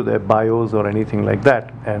go into their bios or anything like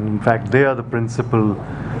that, and in fact they are the principal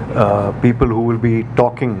people who will be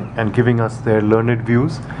talking and giving us their learned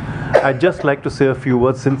views. I'd just like to say a few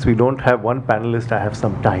words. Since we don't have one panelist, I have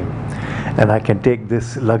some time and I can take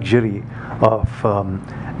this luxury of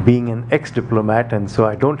being an ex-diplomat, and so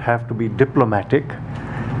I don't have to be diplomatic,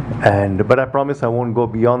 but I promise I won't go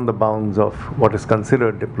beyond the bounds of what is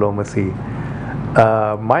considered diplomacy.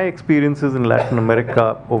 My experiences in Latin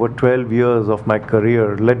America over 12 years of my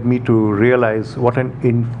career led me to realize what an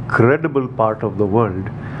incredible part of the world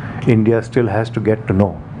India still has to get to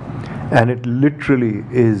know. And it literally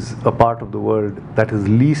is a part of the world that is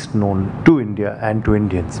least known to India and to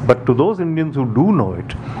Indians. But to those Indians who do know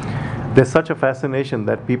it, there's such a fascination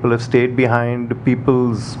that people have stayed behind.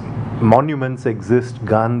 People's monuments exist,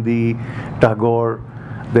 Gandhi, Tagore.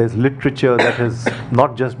 There's literature that has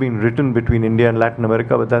not just been written between India and Latin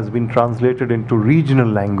America, but has been translated into regional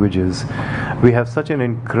languages. We have such an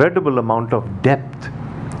incredible amount of depth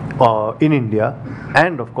in India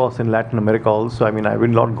and of course in Latin America also. I mean, I will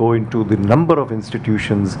not go into the number of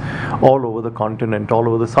institutions all over the continent, all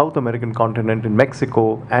over the South American continent, in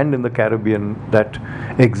Mexico and in the Caribbean, that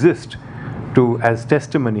exist as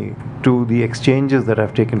testimony to the exchanges that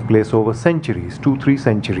have taken place over centuries, 2-3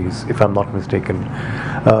 centuries if I'm not mistaken.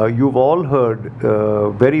 You've all heard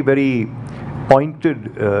very, very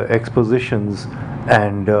pointed expositions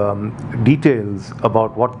and details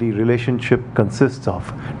about what the relationship consists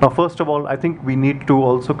of. Now, first of all, I think we need to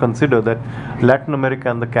also consider that Latin America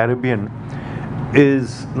and the Caribbean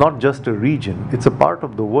is not just a region, it's a part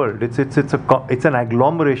of the world. It's an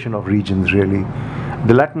agglomeration of regions, really.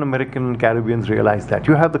 The Latin American and Caribbeans realize that.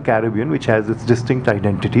 You have the Caribbean, which has its distinct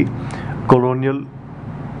identity, colonial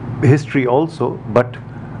history also, but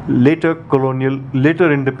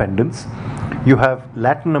later independence. You have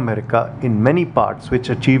Latin America in many parts which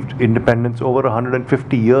achieved independence over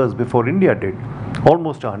 150 years before India did,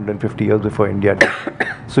 almost 150 years before India did.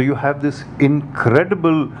 So you have this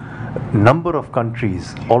incredible number of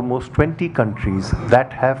countries, almost 20 countries,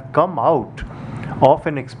 that have come out of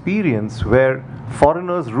an experience where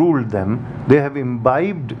foreigners ruled them. They have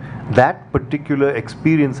imbibed that particular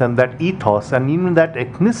experience and that ethos and even that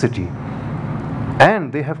ethnicity.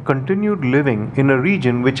 And they have continued living in a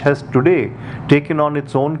region which has today taken on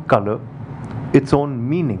its own color, its own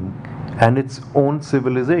meaning, and its own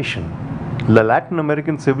civilization. The Latin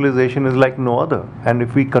American civilization is like no other. And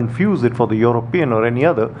if we confuse it for the European or any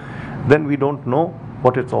other, then we don't know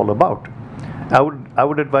what it's all about. I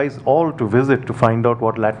would advise all to visit to find out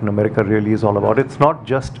what Latin America really is all about. It's not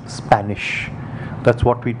just Spanish. That's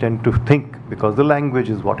what we tend to think, because the language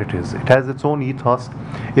is what it is. It has its own ethos.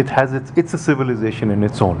 It's a civilization in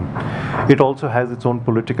its own. It also has its own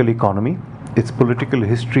political economy. Its political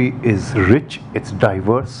history is rich, it's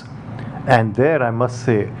diverse. And there, I must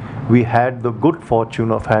say, we had the good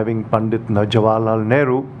fortune of having Pandit Jawaharlal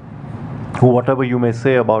Nehru, who, whatever you may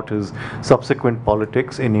say about his subsequent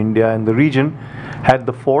politics in India and the region, had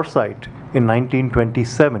the foresight in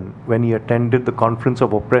 1927 when he attended the Conference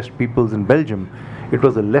of Oppressed Peoples in Belgium. It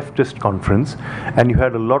was a leftist conference, and you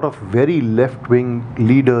had a lot of very left-wing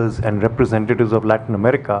leaders and representatives of Latin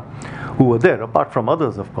America who were there, apart from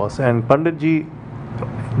others, of course. And Panditji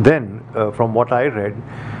then, from what I read,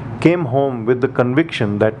 came home with the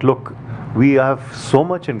conviction that, look, we have so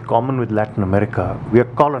much in common with Latin America. We are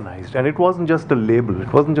colonized. And it wasn't just a label,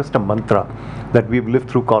 it wasn't just a mantra that we've lived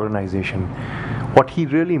through colonization. What he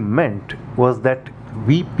really meant was that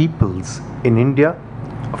we peoples in India,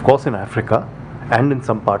 of course in Africa, and in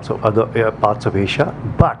some parts of other parts of Asia,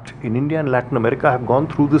 but in India and Latin America have gone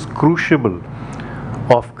through this crucible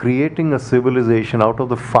of creating a civilization out of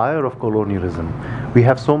the fire of colonialism. We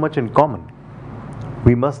have so much in common.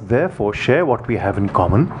 We must therefore share what we have in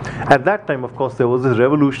common. At that time, of course, there was this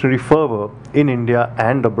revolutionary fervor in India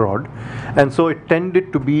and abroad, and so it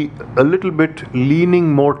tended to be a little bit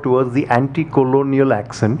leaning more towards the anti-colonial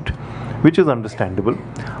accent, which is understandable.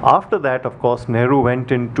 After that, of course, Nehru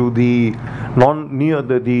went into the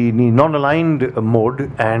non-aligned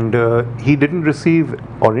mode, and he didn't receive,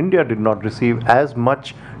 or India did not receive, as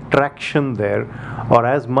much traction there, or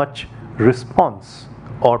as much response,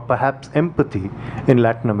 or perhaps empathy in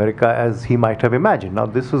Latin America as he might have imagined. Now,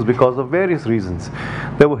 this was because of various reasons.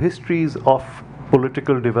 There were histories of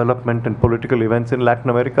political development and political events in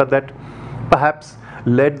Latin America that perhaps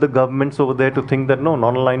led the governments over there to think that no,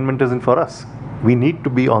 non-alignment isn't for us. We need to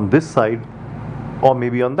be on this side or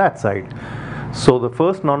maybe on that side. So the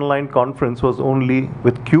first non-aligned conference was only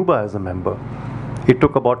with Cuba as a member. It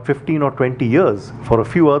took about 15 or 20 years for a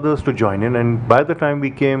few others to join in, and by the time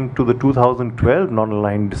we came to the 2012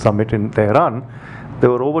 non-aligned summit in Tehran,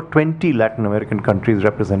 there were over 20 Latin American countries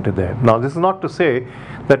represented there. Now, this is not to say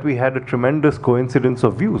that we had a tremendous coincidence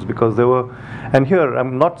of views, because there were, and here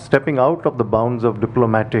I'm not stepping out of the bounds of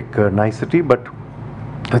diplomatic nicety, but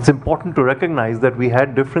it's important to recognize that we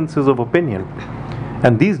had differences of opinion.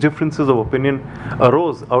 And these differences of opinion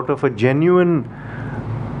arose out of a genuine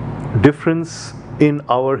difference in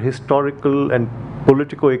our historical and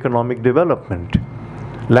politico-economic development.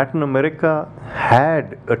 Latin America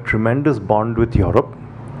had a tremendous bond with Europe,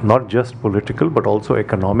 not just political, but also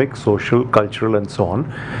economic, social, cultural, and so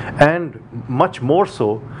on, and much more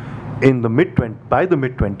so in the by the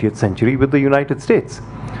mid-20th century with the United States.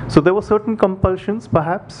 So there were certain compulsions,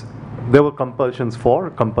 perhaps. There were compulsions for,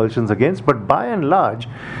 compulsions against, but by and large,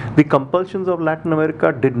 the compulsions of Latin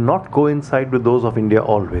America did not coincide with those of India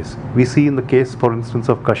always. We see in the case, for instance,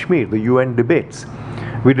 of Kashmir, the UN debates.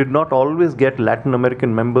 We did not always get Latin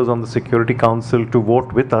American members on the Security Council to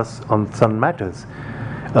vote with us on some matters.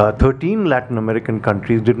 13 Latin American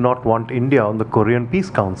countries did not want India on the Korean Peace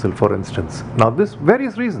Council, for instance. Now, there's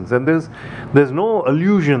various reasons, and there's no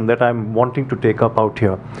illusion that I'm wanting to take up out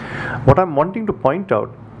here. What I'm wanting to point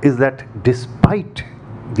out is that despite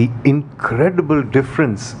the incredible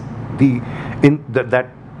difference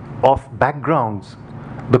of backgrounds,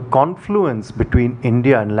 the confluence between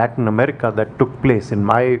India and Latin America that took place, in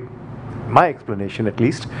my explanation at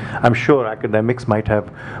least, I'm sure academics might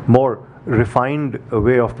have more refined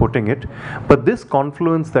way of putting it, but this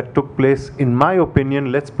confluence that took place, in my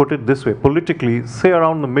opinion, let's put it this way, politically, say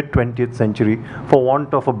around the mid-20th century, for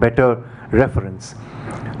want of a better reference,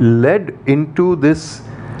 led into this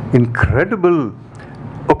incredible.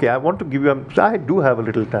 Okay, I want to give you, I do have a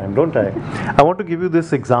little time, don't I? I want to give you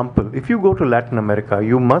this example. If you go to Latin America,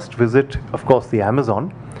 you must visit, of course, the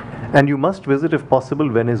Amazon, and you must visit, if possible,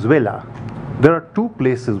 Venezuela. There are two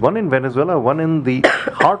places, one in Venezuela, one in the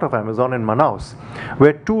heart of Amazon in Manaus,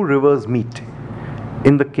 where two rivers meet.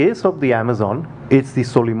 In the case of the Amazon, it's the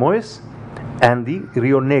Solimões and the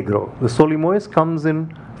Rio Negro. The Solimões comes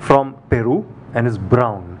in from Peru and is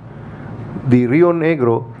brown. The Rio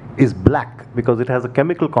Negro is black because it has a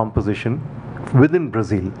chemical composition within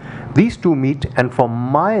Brazil. These two meet, and for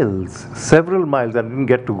miles, several miles, I didn't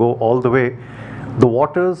get to go all the way, the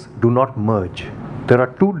waters do not merge. There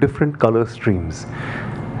are two different color streams.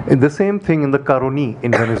 In the same thing in the Caroni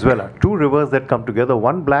in Venezuela, two rivers that come together,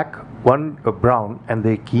 one black, one brown, and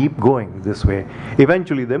they keep going this way.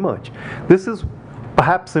 Eventually they merge. This is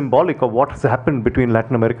perhaps symbolic of what has happened between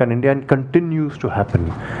Latin America and India and continues to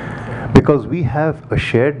happen, because we have a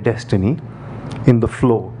shared destiny in the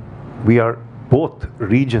flow. We are both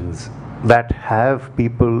regions that have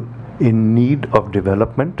people in need of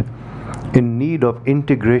development, in need of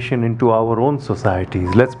integration into our own societies.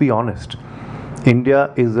 Let's be honest.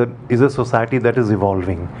 India is a society that is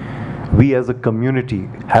evolving. We as a community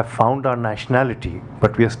have found our nationality,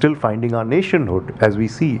 but we are still finding our nationhood, as we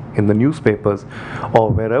see in the newspapers or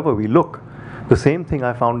wherever we look. The same thing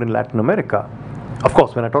I found in Latin America. Of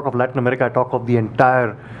course, when I talk of Latin America, I talk of the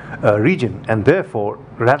entire region, and therefore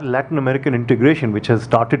Latin American integration, which has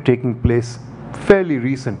started taking place fairly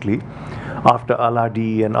recently, after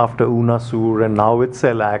Aladi and after UNASUR and now with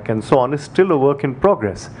CELAC and so on, is still a work in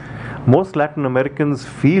progress. Most Latin Americans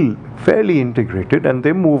feel fairly integrated and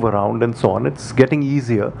they move around and so on. It's getting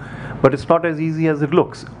easier, but it's not as easy as it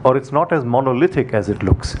looks, or it's not as monolithic as it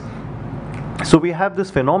looks. So we have this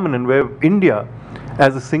phenomenon where India,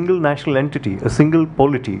 as a single national entity, a single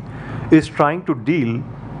polity, is trying to deal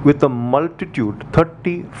with a multitude,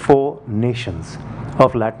 34 nations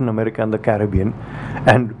of Latin America and the Caribbean,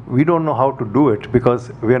 and we don't know how to do it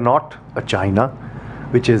because we are not a China,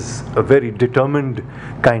 which is a very determined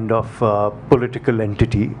kind of political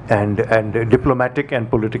entity and diplomatic and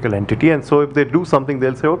political entity. And so if they do something,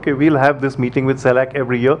 they'll say, okay, we'll have this meeting with CELAC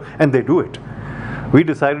every year, and they do it. We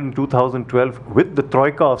decided in 2012 with the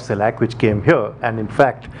Troika of CELAC, which came here, and in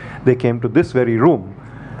fact they came to this very room,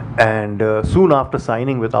 and soon after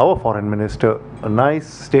signing with our foreign minister a nice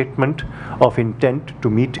statement of intent to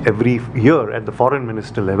meet every year at the foreign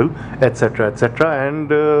minister level, etc., etc., and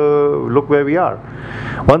look where we are.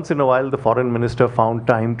 Once in a while the foreign minister found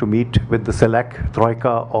time to meet with the CELAC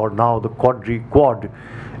Troika, or now the Quad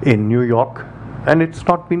in New York, and it's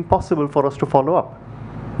not been possible for us to follow up.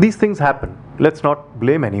 These things happen. Let's not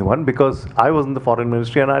blame anyone, because I was in the foreign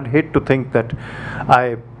ministry and I'd hate to think that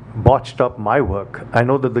I botched up my work. I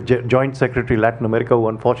know that the Joint Secretary Latin America, who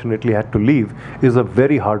unfortunately had to leave, is a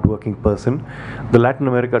very hard-working person. The Latin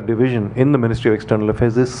America division in the Ministry of External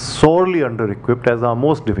Affairs is sorely under-equipped, as are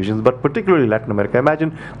most divisions, but particularly Latin America.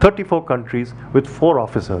 Imagine 34 countries with 4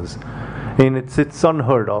 officers. And it's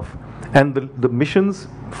unheard of. And the missions,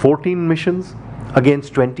 14 missions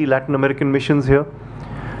against 20 Latin American missions here.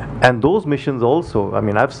 And those missions also, I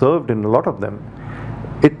mean, I've served in a lot of them.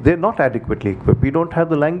 They're not adequately equipped. We don't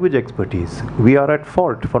have the language expertise. We are at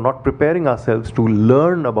fault for not preparing ourselves to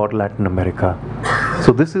learn about Latin America.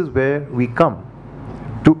 So this is where we come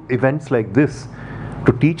to events like this,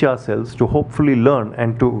 to teach ourselves, to hopefully learn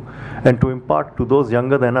and to impart to those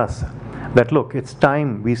younger than us that look, it's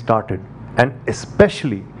time we started, and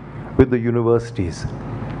especially with the universities,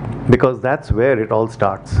 because that's where it all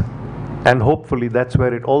starts. And hopefully that's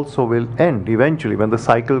where it also will end eventually, when the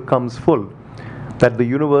cycle comes full. That the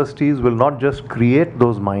universities will not just create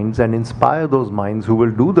those minds and inspire those minds who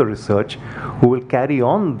will do the research, who will carry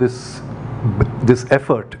on this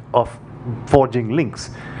effort of forging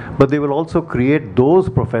links, but they will also create those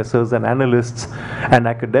professors and analysts and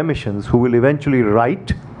academicians who will eventually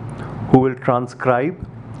write, who will transcribe,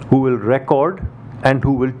 who will record, and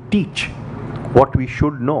who will teach what we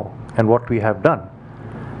should know and what we have done.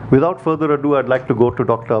 Without further ado, I'd like to go to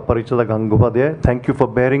Dr. Aparichita Gangopadhyay. Thank you for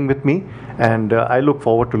bearing with me, and I look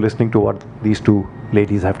forward to listening to what these two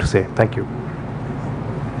ladies have to say. Thank you.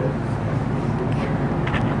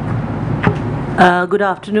 Good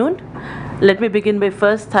afternoon. Let me begin by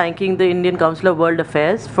first thanking the Indian Council of World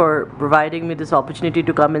Affairs for providing me this opportunity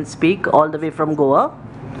to come and speak all the way from Goa,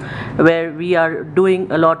 where we are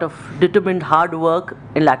doing a lot of determined hard work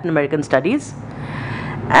in Latin American studies.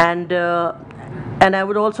 And I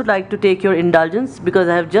would also like to take your indulgence, because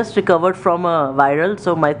I have just recovered from a viral,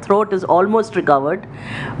 so my throat is almost recovered,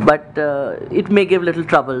 but it may give little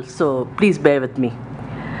trouble, so please bear with me.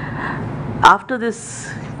 After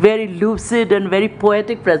this very lucid and very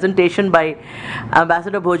poetic presentation by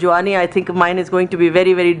Ambassador Bhojwani, I think mine is going to be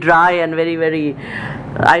very, very dry and very, very,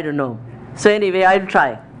 I don't know. So anyway, I'll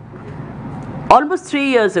try. Almost 3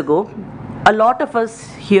 years ago, a lot of us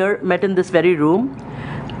here met in this very room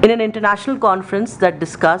in an international conference that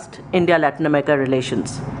discussed India-Latin America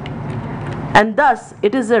relations. And thus,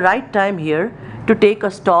 it is the right time here to take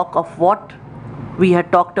a stock of what we had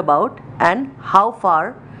talked about and how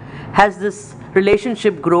far has this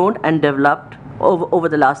relationship grown and developed over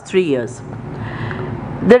the last 3 years.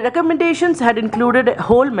 The recommendations had included a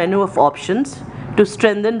whole menu of options to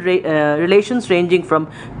strengthen relations ranging from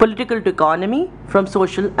political to economy, from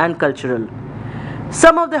social and cultural.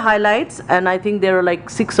 Some of the highlights, and I think there are like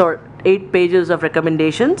 6 or 8 pages of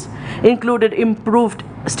recommendations, included improved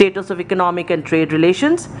status of economic and trade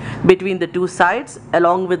relations between the two sides,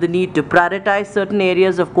 along with the need to prioritize certain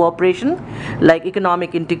areas of cooperation like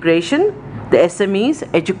economic integration, the SMEs,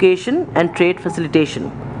 education, and trade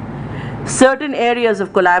facilitation. Certain areas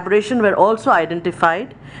of collaboration were also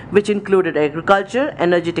identified, which included agriculture,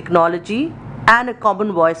 energy technology, and a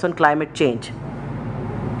common voice on climate change.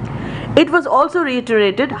 It was also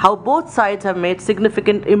reiterated how both sides have made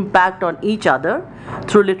significant impact on each other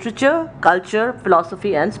through literature, culture,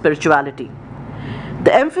 philosophy, and spirituality.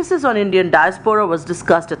 The emphasis on Indian diaspora was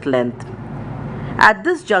discussed at length. At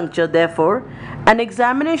this juncture, therefore, an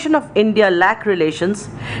examination of India-LAC relations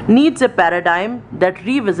needs a paradigm that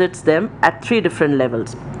revisits them at 3 different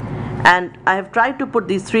levels. And I have tried to put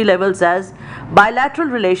these 3 levels as bilateral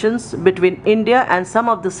relations between India and some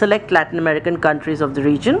of the select Latin American countries of the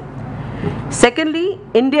region. Secondly,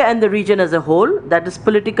 India and the region as a whole, that is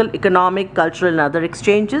political, economic, cultural, and other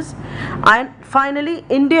exchanges. And finally,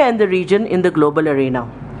 India and the region in the global arena.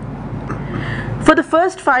 For the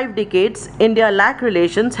first 5 decades, India-LAC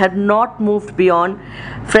relations had not moved beyond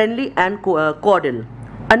friendly and cordial.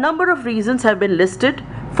 A number of reasons have been listed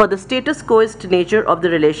for the status quoist nature of the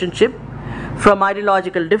relationship, from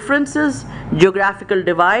ideological differences, geographical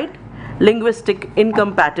divide, linguistic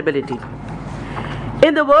incompatibility.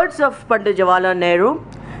 In the words of Pandit Jawaharlal Nehru,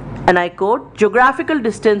 and I quote, "Geographical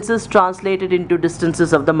distances translated into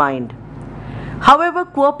distances of the mind." However,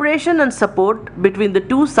 cooperation and support between the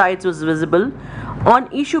two sides was visible on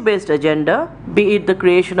issue-based agenda, be it the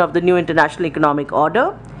creation of the new international economic order,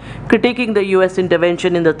 critiquing the US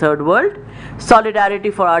intervention in the Third World,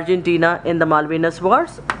 solidarity for Argentina in the Malvinas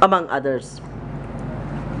Wars, among others.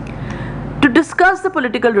 To discuss the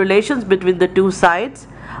political relations between the two sides,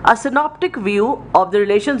 a synoptic view of the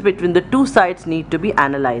relations between the two sides need to be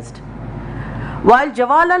analyzed. While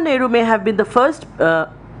Jawaharlal Nehru may have been the first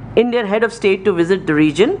Indian head of state to visit the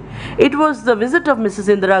region, it was the visit of Mrs.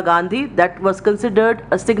 Indira Gandhi that was considered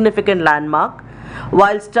a significant landmark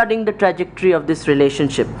while studying the trajectory of this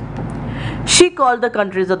relationship. She called the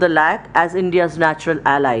countries of the LAC as India's natural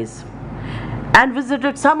allies and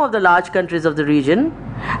visited some of the large countries of the region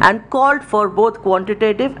and called for both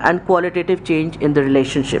quantitative and qualitative change in the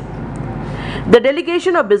relationship. The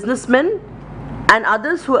delegation of businessmen and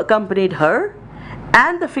others who accompanied her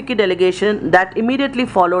and the FICCI delegation that immediately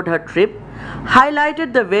followed her trip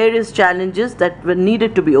highlighted the various challenges that were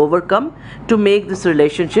needed to be overcome to make this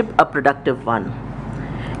relationship a productive one.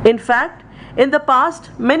 In fact, in the past,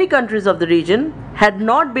 many countries of the region had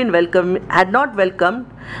not welcomed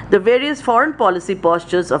the various foreign policy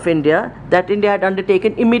postures of India that India had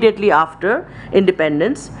undertaken immediately after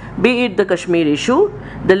independence, be it the Kashmir issue,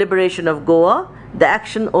 the liberation of Goa, the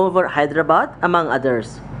action over Hyderabad, among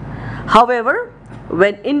others. However,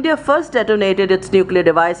 when India first detonated its nuclear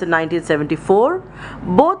device in 1974,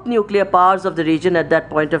 both nuclear powers of the region at that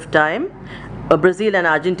point of time, Brazil and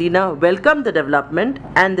Argentina, welcomed the development,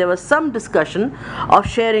 and there was some discussion of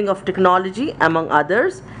sharing of technology among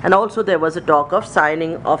others, and also there was a talk of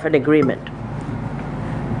signing of an agreement.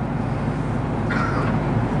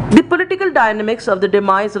 The political dynamics of the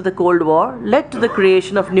demise of the Cold War led to the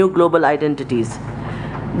creation of new global identities.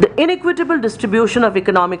 The inequitable distribution of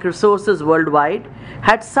economic resources worldwide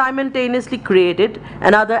had simultaneously created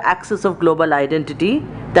another axis of global identity,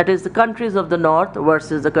 that is the countries of the North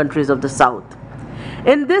versus the countries of the South.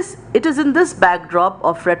 It is in this backdrop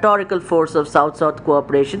of rhetorical force of South-South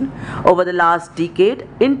cooperation over the last decade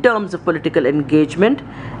in terms of political engagement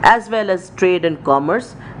as well as trade and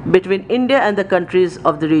commerce between India and the countries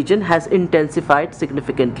of the region has intensified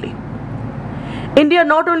significantly. India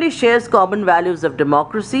not only shares common values of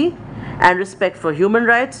democracy and respect for human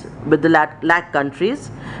rights with the LAC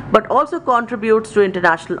countries, but also contributes to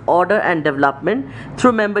international order and development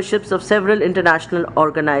through memberships of several international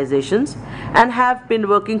organizations and have been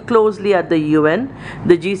working closely at the UN,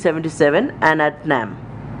 the G77 and at NAM.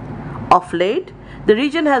 Of late, The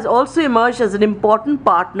region has also emerged as an important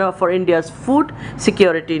partner for India's food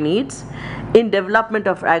security needs in development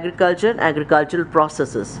of agriculture and agricultural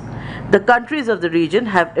processes. The countries of the region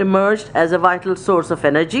have emerged as a vital source of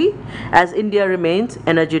energy as India remains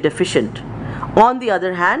energy deficient. On the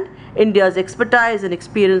other hand, India's expertise and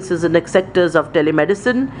experiences in the sectors of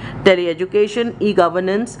telemedicine, teleeducation,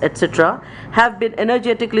 e-governance, etc. have been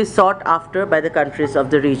energetically sought after by the countries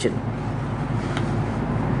of the region.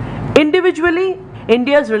 Individually,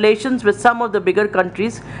 India's relations with some of the bigger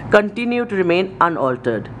countries continue to remain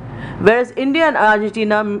unaltered. Whereas India and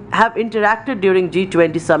Argentina have interacted during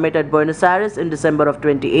G20 summit at Buenos Aires in December of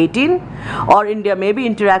 2018, or India may be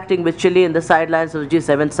interacting with Chile in the sidelines of the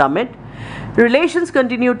G7 summit, relations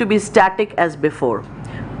continue to be static as before.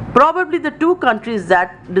 Probably the two countries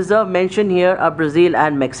that deserve mention here are Brazil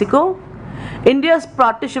and Mexico. India's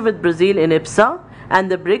partnership with Brazil in IPSA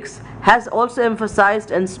and the BRICS has also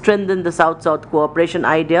emphasized and strengthened the South-South cooperation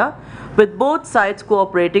idea, with both sides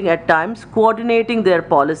cooperating at times, coordinating their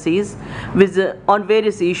policies on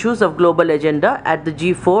various issues of global agenda at the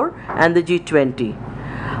G4 and the G20.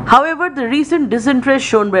 However, the recent disinterest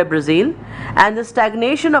shown by Brazil and the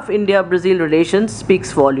stagnation of India-Brazil relations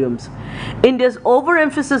speaks volumes. India's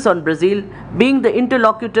overemphasis on Brazil being the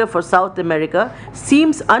interlocutor for South America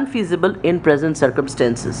seems unfeasible in present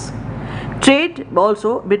circumstances. Trade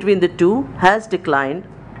also between the two has declined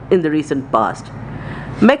in the recent past.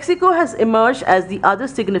 Mexico has emerged as the other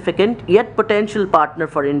significant yet potential partner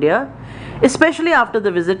for India, especially after the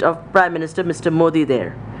visit of Prime Minister Mr. Modi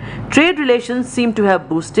there. Trade relations seem to have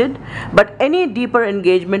boosted, but any deeper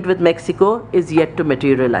engagement with Mexico is yet to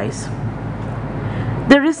materialize.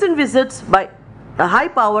 The recent visits by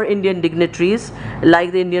high-power Indian dignitaries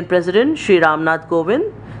like the Indian President Shri Ramnath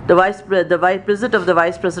Kovind, the visit of the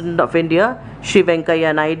Vice President of India, Shri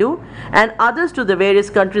Venkaiah Naidu, and others to the various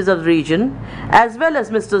countries of the region, as well as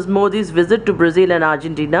Mr. Modi's visit to Brazil and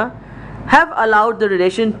Argentina, have allowed the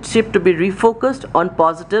relationship to be refocused on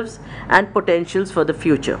positives and potentials for the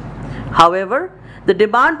future. However, the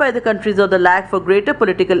demand by the countries of the LAC for greater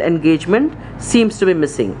political engagement seems to be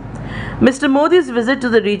missing. Mr. Modi's visit to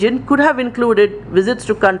the region could have included visits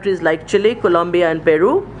to countries like Chile, Colombia, and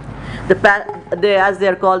Peru. As they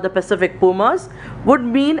are called, the Pacific Pumas, would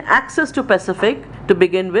mean access to Pacific to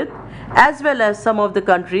begin with, as well as some of the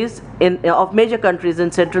countries of major countries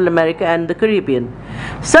in Central America and the Caribbean.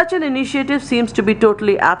 Such an initiative seems to be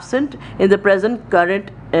totally absent in the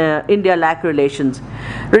current India-LAC relations.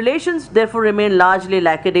 Relations therefore remain largely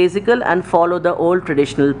lackadaisical and follow the old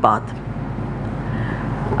traditional path.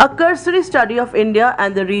 A cursory study of India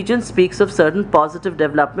and the region speaks of certain positive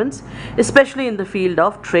developments, especially in the field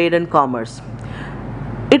of trade and commerce.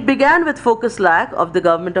 It began with Focus LAC of the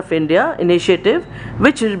Government of India initiative,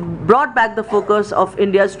 which brought back the focus of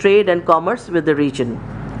India's trade and commerce with the region.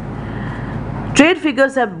 Trade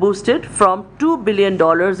figures have boosted from $2 billion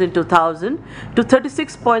in 2000 to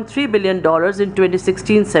 $36.3 billion in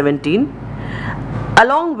 2016-17,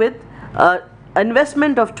 along with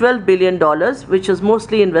investment of $12 billion, which was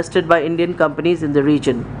mostly invested by Indian companies in the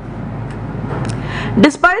region.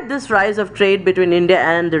 Despite this rise of trade between India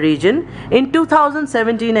and the region, in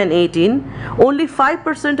 2017 and 18, only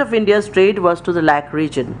 5% of India's trade was to the LAC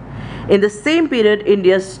region. In the same period,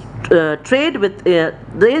 trade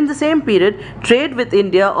with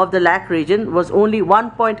India of the LAC region was only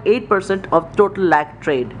 1.8% of total LAC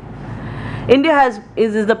trade. India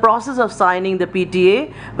is in the process of signing the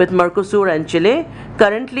PTA with Mercosur and Chile.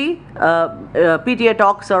 Currently, PTA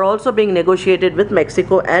talks are also being negotiated with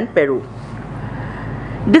Mexico and Peru.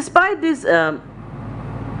 Despite this, and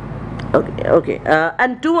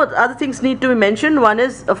two other things need to be mentioned. One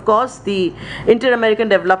is, of course, the Inter-American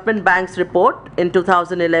Development Bank's report in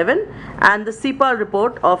 2011 and the CEPAL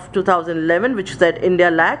report of 2011, which said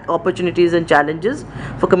India-LAC, Opportunities and Challenges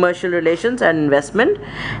for Commercial Relations and Investment,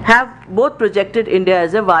 have both projected India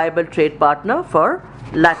as a viable trade partner for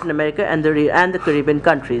Latin America and the Caribbean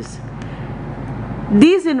countries.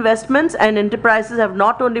 These investments and enterprises have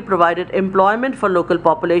not only provided employment for local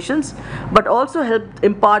populations, but also helped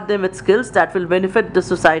impart them with skills that will benefit the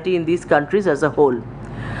society in these countries as a whole.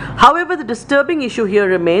 However, the disturbing issue here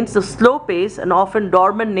remains the slow pace and often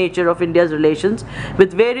dormant nature of India's relations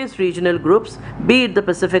with various regional groups, be it the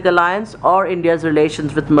Pacific Alliance or India's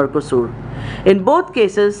relations with Mercosur. In both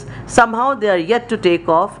cases, somehow they are yet to take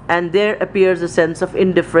off, and there appears a sense of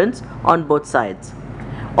indifference on both sides.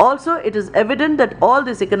 Also, it is evident that all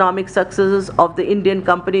these economic successes of Indian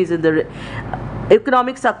companies in the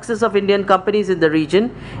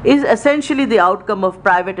region is essentially the outcome of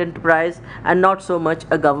private enterprise and not so much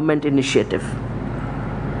a government initiative.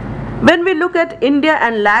 When we look at India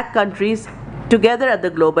and LAC countries together at the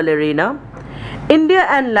global arena. India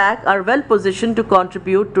and LAC are well positioned to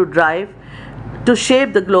contribute to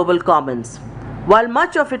shape the global commons. While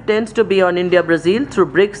much of it tends to be on India-Brazil through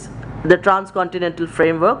BRICS, the transcontinental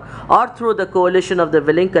framework, or through the coalition of the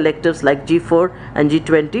willing collectives like G4 and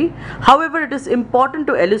G20. However, it is important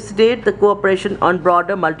to elucidate the cooperation on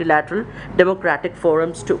broader multilateral democratic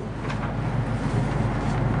forums too.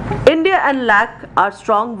 India and LAC are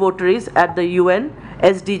strong votaries at the UN,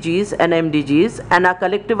 SDGs and MDGs and are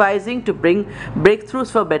collectivizing to bring breakthroughs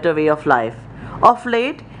for a better way of life. Of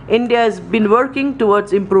late, India has been working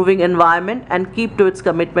towards improving environment and keep to its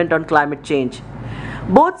commitment on climate change.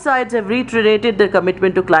 Both sides have reiterated their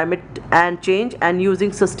commitment to climate and change and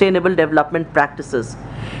using sustainable development practices.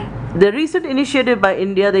 The recent initiative by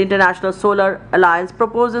India, the International Solar Alliance,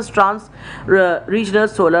 proposes trans-regional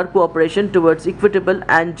solar cooperation towards equitable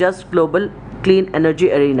and just global clean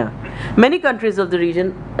energy arena. Many countries of the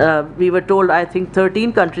region, we were told I think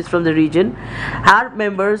 13 countries from the region are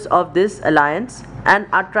members of this alliance and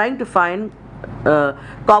are trying to find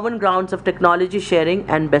common grounds of technology sharing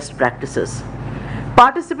and best practices.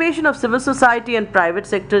 Participation of civil society and private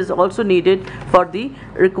sector is also needed for the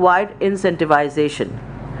required incentivization.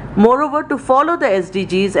 Moreover, to follow the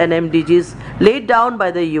SDGs and MDGs laid down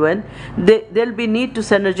by the UN, there will be need to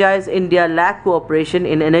synergize India-LAC cooperation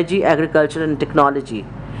in energy, agriculture and technology.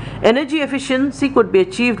 Energy efficiency could be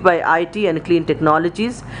achieved by IT and clean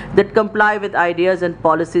technologies that comply with ideas and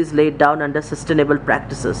policies laid down under sustainable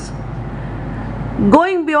practices.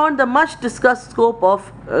 Going beyond the much discussed scope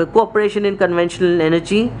of cooperation in conventional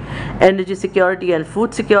energy, energy security and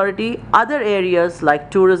food security, other areas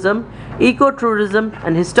like tourism, eco-tourism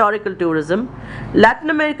and historical tourism,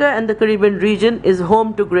 Latin America and the Caribbean region is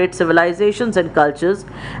home to great civilizations and cultures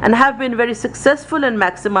and have been very successful in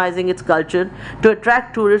maximizing its culture to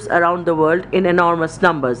attract tourists around the world in enormous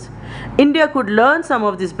numbers. India could learn some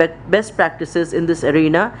of these best practices in this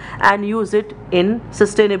arena and use it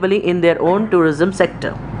sustainably in their own tourism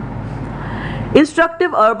sector.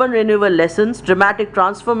 Instructive urban renewal lessons, dramatic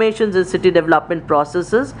transformations in city development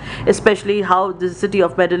processes, especially how the city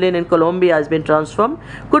of Medellin in Colombia has been transformed,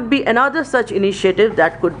 could be another such initiative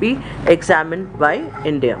that could be examined by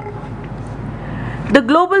India. The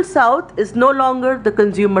global south is no longer the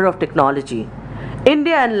consumer of technology.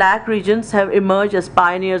 India and LAC regions have emerged as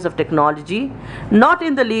pioneers of technology, not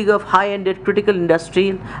in the league of high-ended critical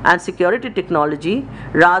industrial and security technology.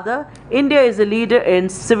 Rather, India is a leader in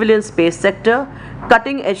civilian space sector,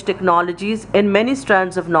 cutting-edge technologies in many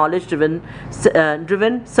strands of knowledge-driven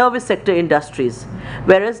service sector industries,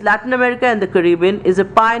 whereas Latin America and the Caribbean is a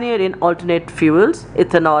pioneer in alternate fuels,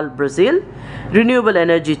 ethanol Brazil, renewable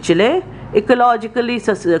energy Chile, ecologically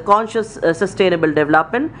conscious sustainable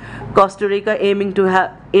development, Costa Rica aiming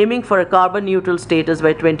for a carbon neutral status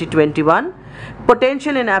by 2021,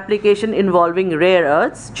 potential in application involving rare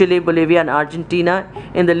earths, Chile, Bolivia and Argentina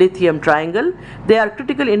in the lithium triangle. They are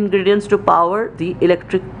critical ingredients to power the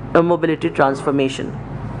electric mobility transformation.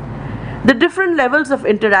 The different levels of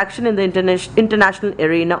interaction in the international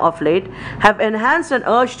arena of late have enhanced an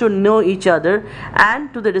urge to know each other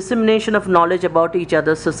and to the dissemination of knowledge about each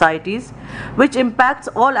other's societies, which impacts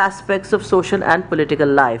all aspects of social and political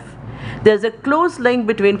life. There is a close link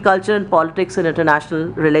between culture and politics in international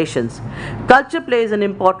relations. Culture plays an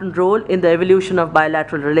important role in the evolution of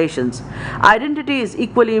bilateral relations. Identity is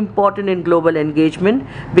equally important in global engagement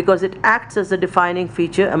because it acts as a defining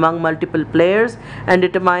feature among multiple players and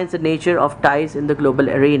determines the nature of ties in the global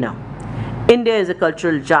arena. India is a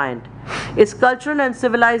cultural giant. Its cultural and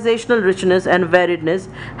civilizational richness and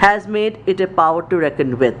variedness has made it a power to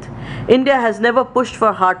reckon with. India has never pushed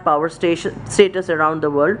for hard power status around the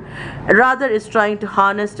world, rather is trying to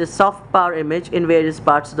harness its soft power image in various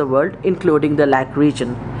parts of the world, including the LAC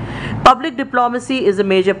region. Public diplomacy is a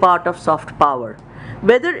major part of soft power.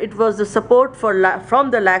 Whether it was the support from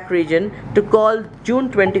the LAC region to call June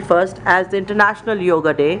 21st as the International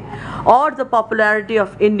Yoga Day, or the popularity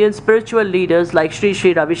of Indian spiritual leaders like Shri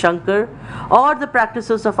Ravi Shankar, or the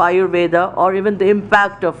practices of Ayurveda, or even the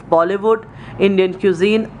impact of Bollywood, Indian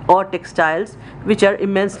cuisine or textiles, which are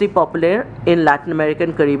immensely popular in Latin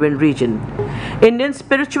American Caribbean region. Indian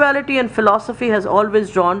spirituality and philosophy has always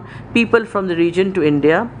drawn people from the region to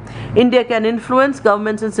India. India can influence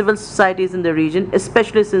governments and civil societies in the region,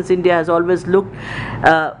 especially since India has always looked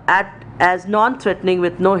as non-threatening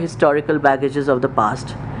with no historical baggages of the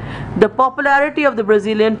past. The popularity of the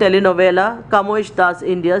Brazilian telenovela Camões das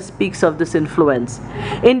Indias speaks of this influence.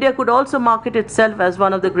 India could also market itself as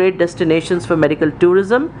one of the great destinations for medical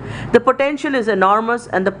tourism. The potential is enormous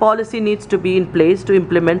and the policy needs to be in place to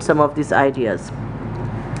implement some of these ideas.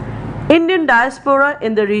 Indian diaspora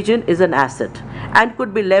in the region is an asset and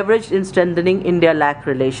could be leveraged in strengthening India-LAC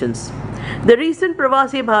relations. The recent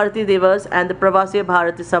Pravasi Bharati Divas and the Pravasi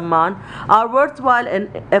Bharati Samman are worthwhile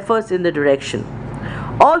efforts in the direction.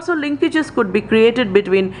 Also, linkages could be created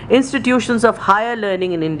between institutions of higher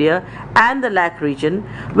learning in India and the LAC region,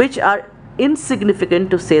 which are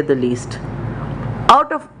insignificant to say the least.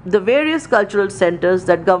 Out of the various cultural centers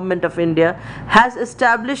that Government of India has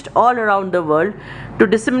established all around the world to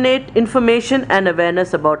disseminate information and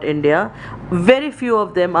awareness about India, very few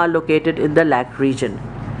of them are located in the LAC region.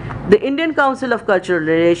 The Indian Council of Cultural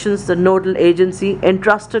Relations, the nodal agency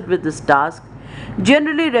entrusted with this task,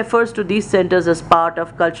 generally refers to these centers as part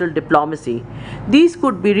of cultural diplomacy. These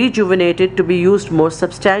could be rejuvenated to be used more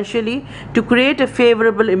substantially to create a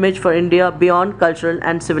favorable image for India beyond cultural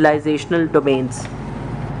and civilizational domains.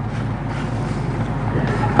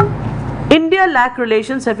 India-LAC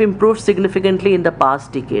relations have improved significantly in the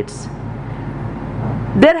past decades.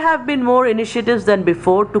 There have been more initiatives than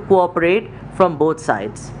before to cooperate from both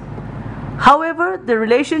sides. However, the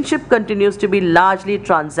relationship continues to be largely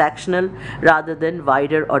transactional rather than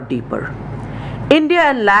wider or deeper. India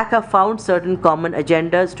and LAC have found certain common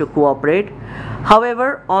agendas to cooperate.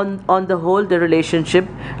 However, on the whole, the relationship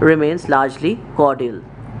remains largely cordial.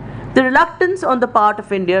 The reluctance on the part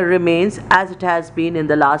of India remains as it has been in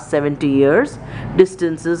the last 70 years.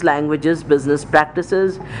 Distances, languages, business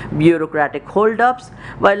practices, bureaucratic holdups,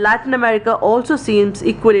 while Latin America also seems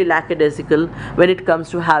equally lackadaisical when it comes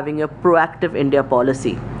to having a proactive India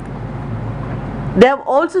policy. They have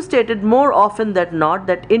also stated more often than not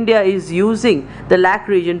that India is using the LAC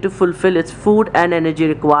region to fulfill its food and energy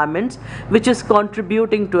requirements, which is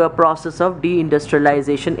contributing to a process of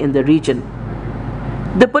deindustrialization in the region.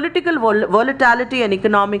 The political volatility and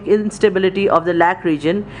economic instability of the LAC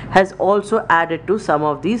region has also added to some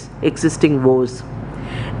of these existing woes.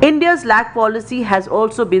 India's LAC policy has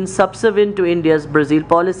also been subservient to India's Brazil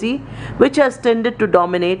policy, which has tended to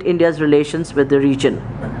dominate India's relations with the region.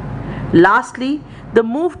 Lastly, the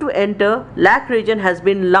move to enter LAC region has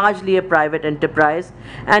been largely a private enterprise,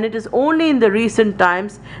 and it is only in the recent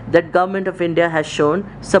times that Government of India has shown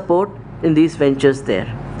support in these ventures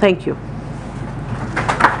there. Thank you.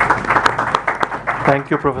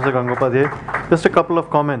 Thank you, Professor Gangopadhyay. Just a couple of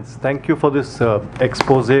comments. Thank you for this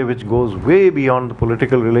expose, which goes way beyond the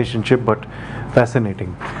political relationship, but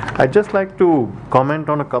fascinating. I'd just like to comment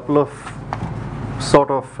on a couple of sort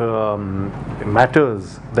of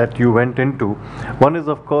matters that you went into. One is,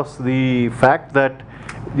 of course, the fact that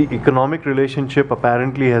the economic relationship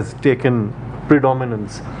apparently has taken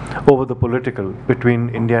predominance over the political between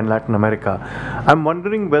India and Latin America. I'm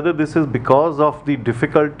wondering whether this is because of the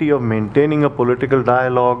difficulty of maintaining a political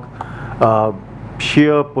dialogue,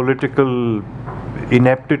 sheer political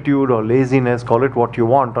ineptitude or laziness, call it what you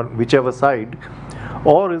want, on whichever side,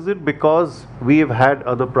 or is it because we have had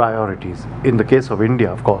other priorities? In the case of India,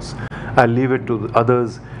 of course, I'll leave it to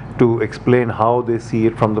others to explain how they see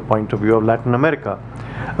it from the point of view of Latin America.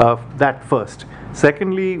 That first.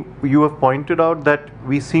 Secondly, you have pointed out that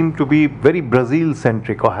we seem to be very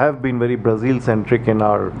Brazil-centric, or have been very Brazil-centric in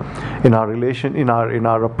our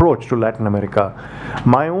approach to Latin America.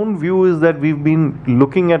 My own view is that we've been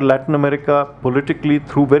looking at Latin America politically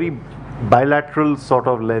through very bilateral sort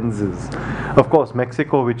of lenses. Of course,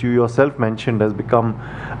 Mexico, which you yourself mentioned, has become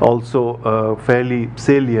also fairly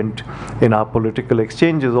salient in our political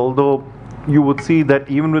exchanges, although you would see that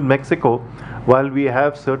even with Mexico, while we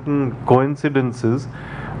have certain coincidences,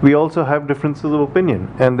 we also have differences of opinion,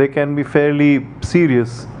 and they can be fairly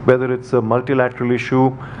serious, whether it's a multilateral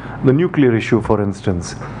issue, the nuclear issue, for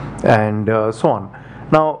instance, and so on.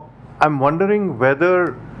 Now, I'm wondering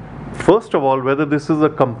whether, first of all, whether this is a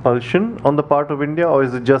compulsion on the part of India, or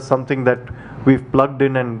is it just something that we've plugged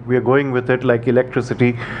in and we're going with it like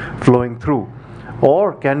electricity flowing through?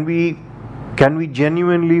 Or can we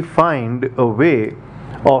genuinely find a way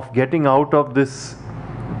of getting out of this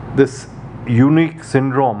unique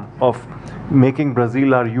syndrome of making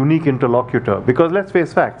Brazil our unique interlocutor? Because let's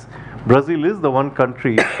face facts, Brazil is the one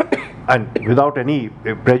country, and without any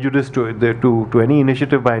prejudice to any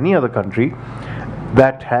initiative by any other country,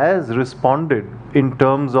 that has responded in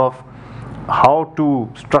terms of how to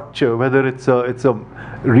structure, whether it's a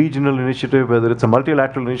regional initiative, whether it's a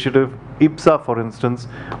multilateral initiative. IPSA, for instance,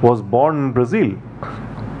 was born in Brazil.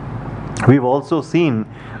 We've also seen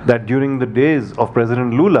that during the days of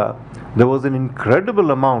President Lula, there was an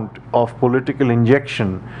incredible amount of political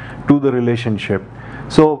injection to the relationship.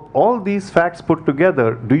 So all these facts put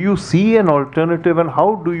together, do you see an alternative, and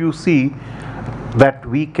how do you see that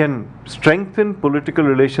we can strengthen political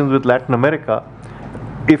relations with Latin America,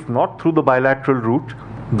 if not through the bilateral route,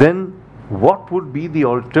 then what would be the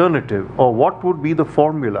alternative, or what would be the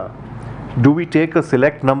formula? Do we take a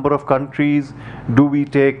select number of countries? Do we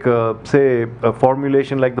take, say, a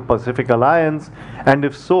formulation like the Pacific Alliance? And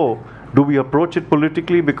if so, do we approach it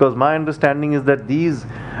politically? Because my understanding is that these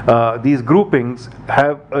groupings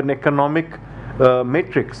have an economic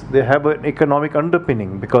matrix. They have an economic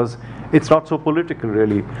underpinning, because it's not so political,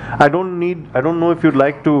 really. I don't know if you'd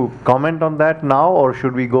like to comment on that now, or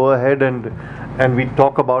should we go ahead and we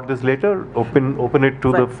talk about this later? Open it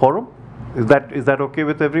to the forum. Is that okay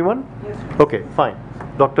with everyone? Yes. Okay, fine.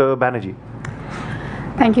 Dr. Banerjee.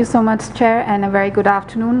 Thank you so much, Chair, and a very good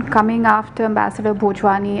afternoon. Coming after Ambassador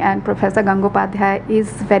Bhojwani and Professor Gangopadhyay is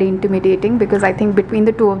very intimidating, because I think between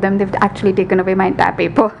the two of them, they've actually taken away my entire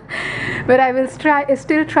paper. But I will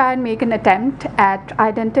still try and make an attempt at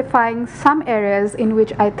identifying some areas in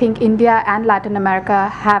which I think India and Latin America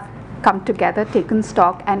have come together, taken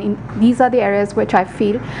stock, and these are the areas which I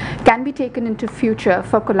feel can be taken into future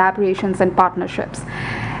for collaborations and partnerships.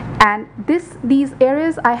 And these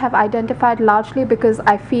areas I have identified largely because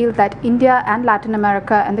I feel that India and Latin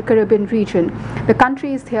America and the Caribbean region, the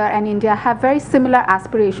countries here and India, have very similar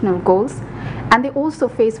aspirational goals, and they also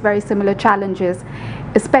face very similar challenges,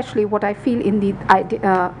 especially what I feel in the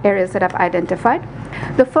areas that I've identified.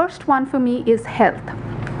 The first one for me is health.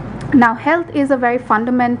 Now, health is a very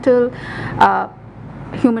fundamental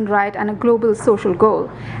human right and a global social goal,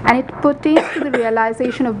 and it pertains to the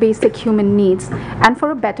realization of basic human needs and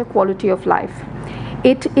for a better quality of life.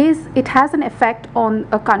 It has an effect on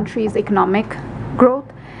a country's economic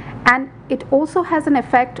growth, and it also has an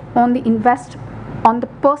effect on the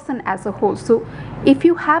person as a whole. So if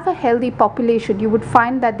you have a healthy population, you would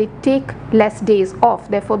find that they take less days off,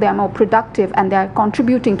 therefore they are more productive and they are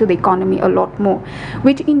contributing to the economy a lot more,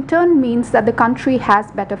 which in turn means that the country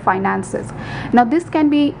has better finances. Now, this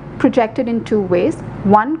can be projected in two ways.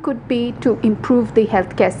 One could be to improve the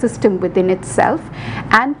healthcare system within itself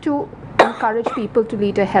and to encourage people to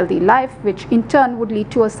lead a healthy life, which in turn would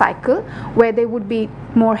lead to a cycle where they would be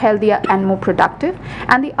more healthier and more productive.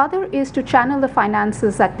 And the other is to channel the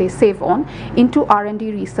finances that they save on into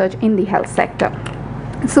R&D research in the health sector.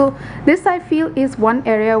 So this, I feel, is one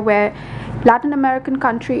area where Latin American,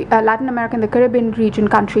 the Caribbean region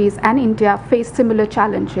countries and India face similar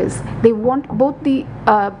challenges. They want, both the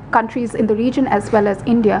countries in the region as well as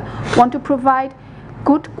India want to provide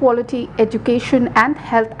good quality education and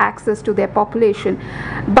health access to their population,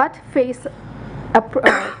 but face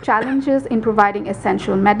challenges in providing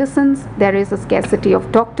essential medicines. There is a scarcity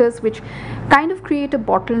of doctors, which kind of create a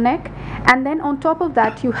bottleneck. And then on top of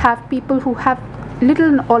that, you have people who have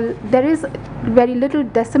there is very little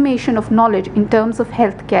dissemination of knowledge in terms of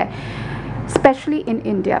healthcare, especially in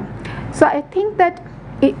India. So I think that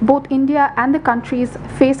both India and the countries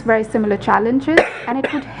face very similar challenges, and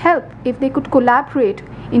it would help if they could collaborate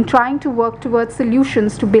in trying to work towards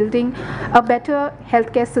solutions to building a better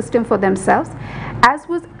healthcare system for themselves. As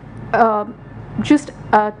was just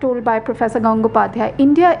told by Professor Gangopadhyay,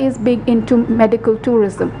 India is big into medical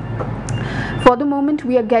tourism. For the moment,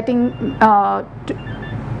 we are getting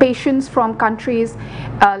patients from countries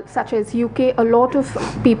such as UK. A lot of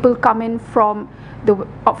people come in from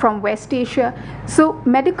West Asia. So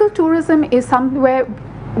medical tourism is somewhere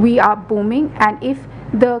we are booming, and if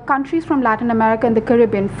the countries from Latin America and the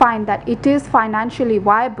Caribbean find that it is financially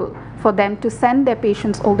viable for them to send their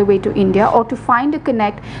patients all the way to India, or to find a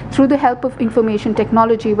connect through the help of information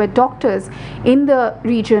technology where doctors in the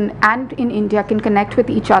region and in India can connect with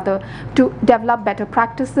each other to develop better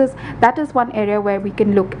practices, that is one area where we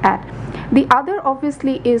can look at. The other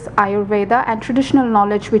obviously is Ayurveda and traditional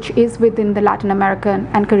knowledge, which is within the Latin American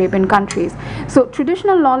and Caribbean countries. So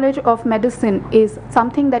traditional knowledge of medicine is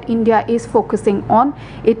something that India is focusing on.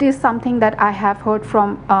 It is something that I have heard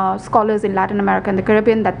from scholars in Latin America and the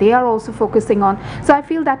Caribbean that they are also focusing on. So I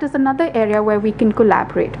feel that is another area where we can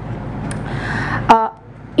collaborate.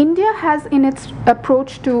 India has, in its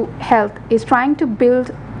approach to health, is trying to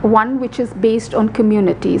build one which is based on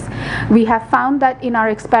communities. We have found that in our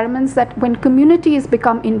experiments that when communities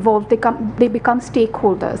become involved, they become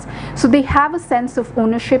stakeholders. So they have a sense of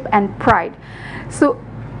ownership and pride. So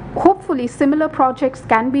hopefully similar projects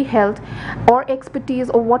can be held, or expertise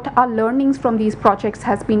or what our learnings from these projects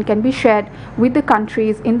has been can be shared with the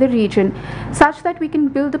countries in the region, such that we can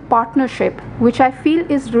build a partnership, which I feel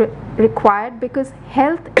is required, because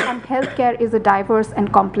health and healthcare is a diverse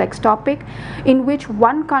and complex topic in which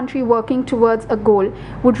one country working towards a goal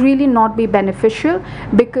would really not be beneficial,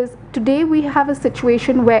 because today we have a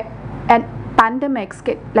situation where pandemics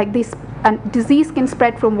like this and disease can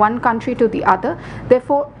spread from one country to the other.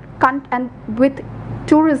 Therefore,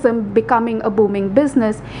 tourism becoming a booming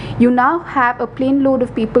business, you now have a plane load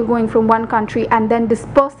of people going from one country and then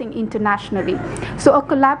dispersing internationally. So a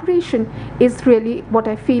collaboration is really what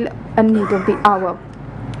I feel a need of the hour.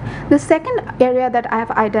 The second area that I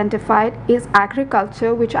have identified is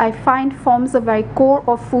agriculture, which I find forms a very core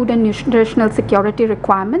of food and nutritional security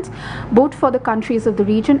requirements, both for the countries of the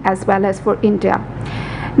region as well as for India.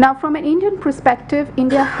 Now, from an Indian perspective,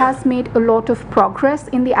 India has made a lot of progress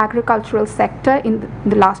in the agricultural sector in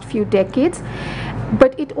the last few decades,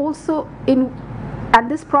 but it also and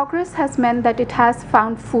this progress has meant that it has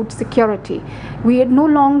found food security. We are no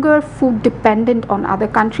longer food dependent on other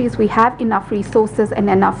countries. We have enough resources and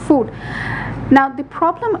enough food. Now, the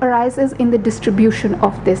problem arises in the distribution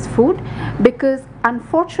of this food, because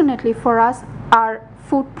unfortunately for us, our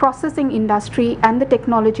food processing industry and the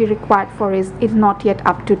technology required for it is not yet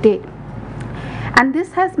up to date. And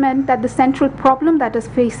this has meant that the central problem that is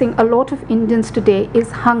facing a lot of Indians today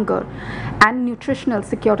is hunger and nutritional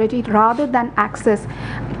security, rather than access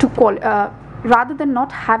to rather than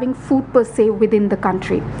not having food per se within the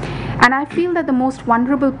country. And I feel that the most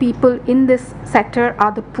vulnerable people in this sector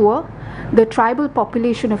are the poor, the tribal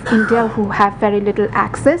population of India who have very little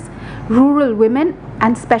access, rural women,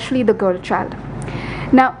 and especially the girl child.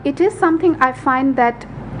 Now, it is something I find that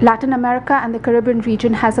Latin America and the Caribbean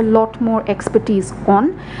region has a lot more expertise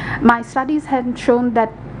on. My studies have shown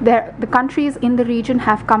that the countries in the region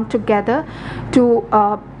have come together to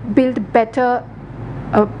build better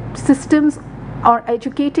systems or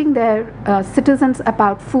educating their citizens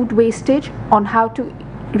about food wastage, on how to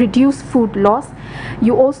reduce food loss.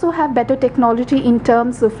 You also have better technology in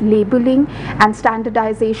terms of labeling and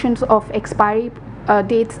standardizations of expiry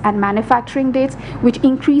dates and manufacturing dates, which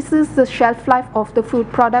increases the shelf life of the food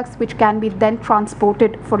products, which can be then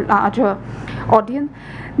transported for larger audience.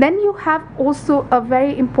 Then you have also a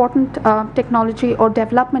very important technology or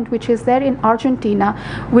development which is there in Argentina,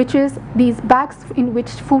 which is these bags in which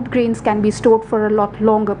food grains can be stored for a lot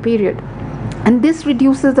longer period. And this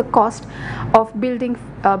reduces the cost of building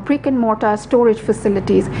brick and mortar storage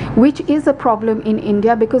facilities, which is a problem in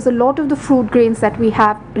India because a lot of the food grains that we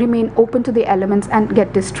have remain open to the elements and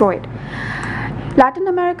get destroyed. Latin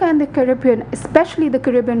America and the Caribbean, especially the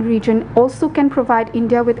Caribbean region, also can provide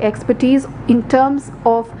India with expertise in terms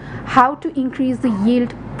of how to increase the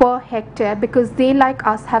yield per hectare, because they, like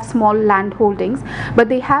us, have small land holdings, but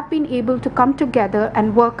they have been able to come together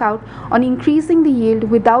and work out on increasing the yield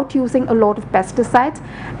without using a lot of pesticides,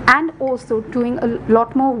 and also doing a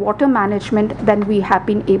lot more water management than we have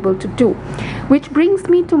been able to do. Which brings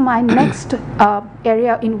me to my next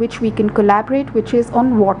area in which we can collaborate, which is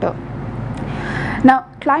on water. Now,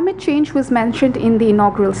 climate change was mentioned in the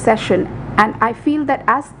inaugural session, and I feel that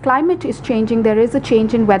as climate is changing, there is a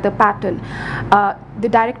change in weather pattern. The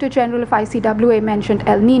Director General of ICWA mentioned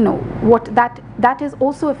El Nino. That is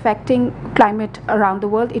also affecting climate around the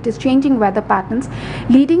world. It is changing weather patterns,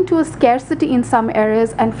 leading to a scarcity in some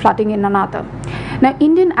areas and flooding in another. Now,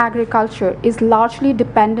 Indian agriculture is largely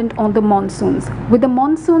dependent on the monsoons. With the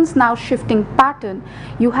monsoons now shifting pattern,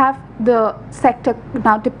 you have the sector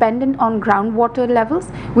now dependent on groundwater levels,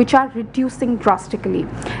 which are reducing drastically.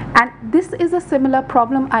 And this is a similar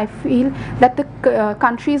problem I feel that the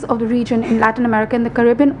countries of the region in Latin America and the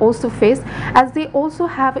Caribbean also face, as they also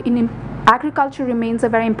have agriculture remains a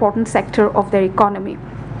very important sector of their economy.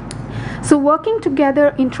 So working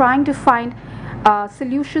together in trying to find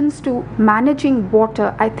solutions to managing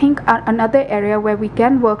water, I think, are another area where we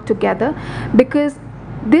can work together, because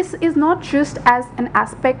this is not just as an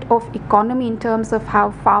aspect of economy in terms of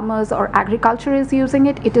how farmers or agriculture is using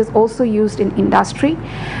it, it is also used in industry.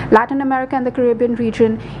 Latin America and the Caribbean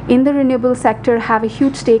region in the renewable sector have a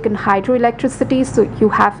huge stake in hydroelectricity, so you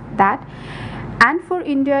have that. And for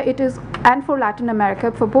India, it is, and for Latin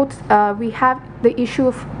America, for both, we have the issue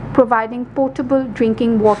of providing potable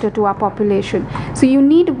drinking water to our population. So you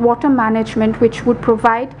need water management which would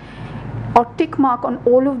provide or tick mark on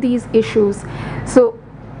all of these issues. So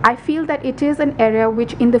I feel that it is an area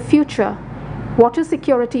which in the future, water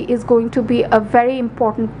security is going to be a very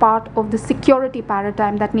important part of the security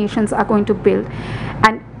paradigm that nations are going to build.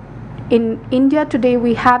 And in India today,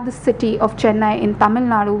 we have the city of Chennai in Tamil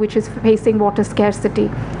Nadu, which is facing water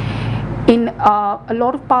scarcity. In a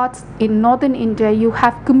lot of parts in northern India, you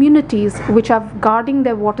have communities which are guarding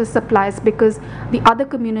their water supplies because the other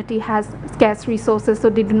community has scarce resources, so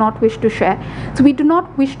they do not wish to share. So we do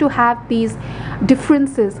not wish to have these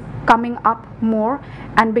differences coming up more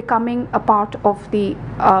and becoming a part of the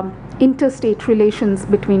interstate relations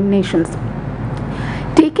between nations.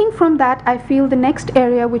 Taking from that, I feel the next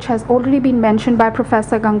area, which has already been mentioned by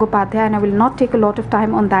Professor Gangopadhyay, and I will not take a lot of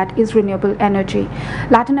time on that, is renewable energy.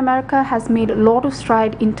 Latin America has made a lot of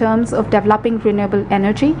stride in terms of developing renewable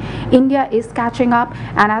energy. India is catching up,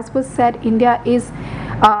 and as was said, India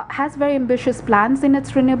has very ambitious plans in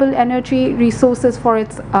its renewable energy resources for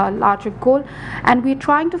its larger goal, and we're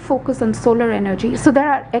trying to focus on solar energy. So there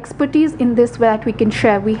are expertise in this that we can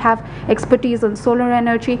share. We have expertise on solar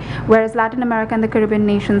energy, whereas Latin America and the Caribbean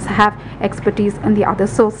nations have expertise in the other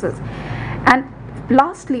sources. And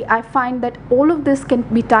lastly, I find that all of this can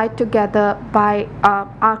be tied together by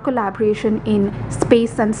our collaboration in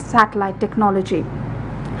space and satellite technology.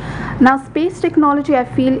 Now, space technology, I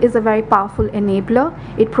feel, is a very powerful enabler.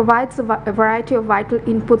 It provides a variety of vital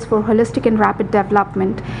inputs for holistic and rapid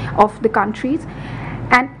development of the countries.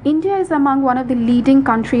 And India is among one of the leading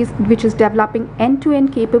countries which is developing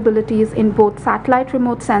end-to-end capabilities in both satellite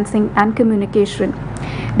remote sensing and communication.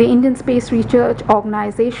 The Indian Space Research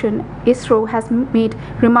Organization, ISRO, has made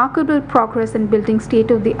remarkable progress in building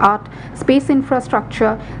state-of-the-art space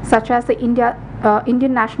infrastructure, such as the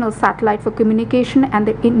Indian National Satellite for Communication and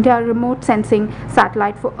the India Remote Sensing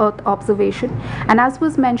Satellite for Earth Observation. And as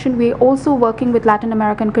was mentioned, we are also working with Latin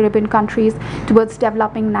American Caribbean countries towards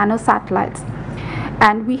developing nano-satellites.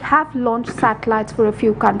 And we have launched satellites for a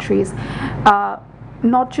few countries,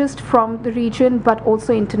 not just from the region, but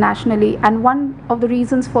also internationally. And one of the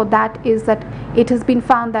reasons for that is that it has been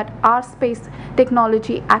found that our space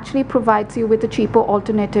technology actually provides you with a cheaper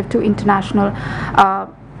alternative to international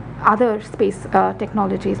other space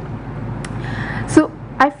technologies. So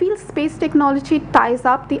I feel space technology ties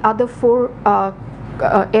up the other four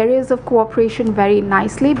areas of cooperation very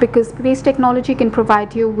nicely, because space technology can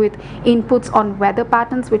provide you with inputs on weather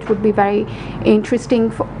patterns, which would be very interesting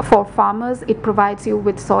for farmers. It provides you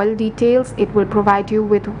with soil details. It will provide you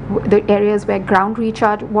with the areas where ground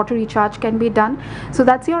recharge, water recharge can be done. So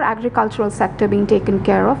that's your agricultural sector being taken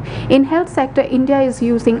care of. In health sector, India is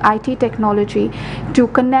using IT technology to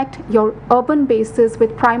connect your urban bases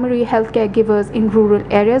with primary healthcare givers in rural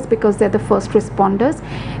areas, because they're the first responders.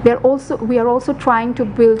 We are also trying to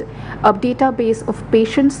build a database of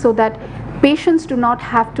patients, so that patients do not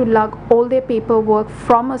have to lug all their paperwork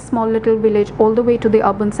from a small little village all the way to the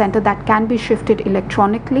urban center. That can be shifted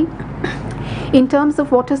electronically. In terms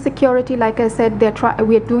of water security, like I said,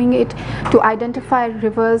 we are doing it to identify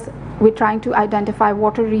rivers. We're trying to identify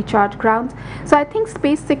water recharge grounds. So I think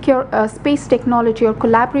space technology or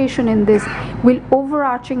collaboration in this will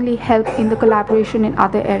overarchingly help in the collaboration in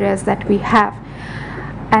other areas that we have.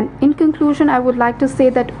 And in conclusion, I would like to say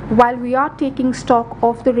that while we are taking stock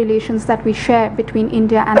of the relations that we share between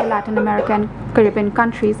India and the Latin American Caribbean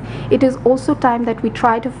countries, it is also time that we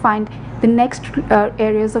try to find the next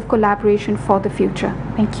areas of collaboration for the future.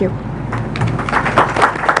 Thank you.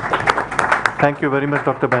 Thank you very much,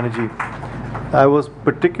 Dr. Banerjee. I was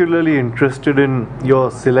particularly interested in your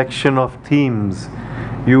selection of themes.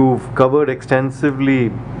 You've covered extensively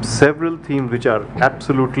several themes which are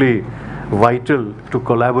absolutely vital to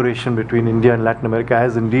collaboration between India and Latin America,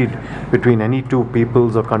 as indeed between any two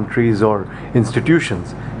peoples or countries or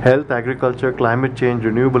institutions. Health, agriculture, climate change,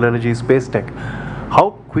 renewable energy, space tech.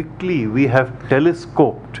 How quickly we have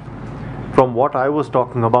telescoped from what I was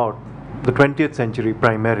talking about, the 20th century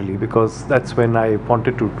primarily, because that's when I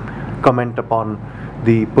wanted to comment upon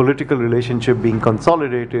the political relationship being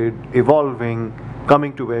consolidated, evolving,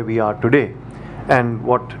 coming to where we are today. And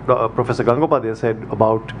what Professor Gangopadhyay said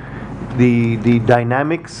about the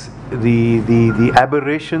dynamics, the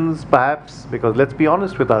aberrations perhaps, because let's be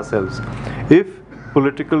honest with ourselves, if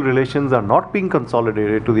political relations are not being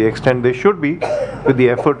consolidated to the extent they should be with the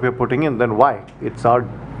effort we're putting in, then why? It's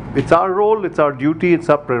our role, it's our duty, it's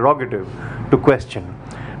our prerogative to question.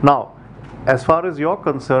 Now, as far as you're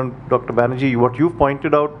concerned, Dr. Banerjee, what you've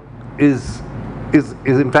pointed out is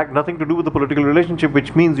in fact nothing to do with the political relationship,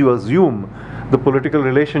 which means you assume the political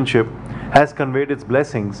relationship has conveyed its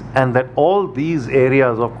blessings and that all these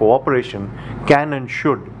areas of cooperation can and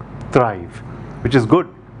should thrive, which is good,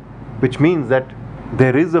 which means that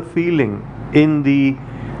there is a feeling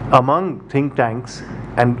among think tanks,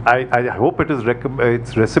 and I hope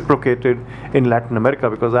it's reciprocated in Latin America,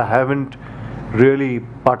 because I haven't really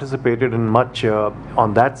participated in much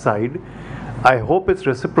on that side. I hope it's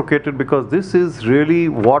reciprocated, because this is really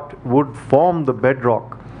what would form the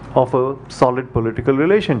bedrock of a solid political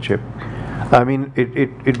relationship. I mean,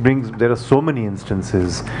 it brings, there are so many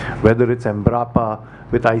instances, whether it's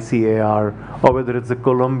Embrapa with ICAR, or whether it's the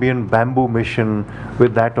Colombian bamboo mission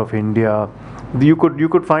with that of India. You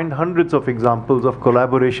could find hundreds of examples of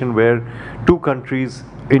collaboration where two countries,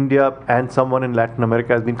 India and someone in Latin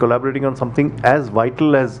America, has been collaborating on something as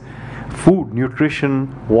vital as food,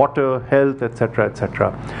 nutrition, water, health, etc.,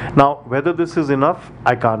 etc. Now, whether this is enough,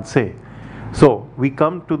 I can't say. So, we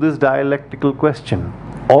come to this dialectical question.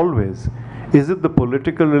 Always, is it the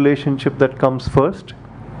political relationship that comes first,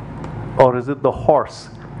 or is it the horse,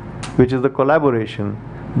 which is the collaboration,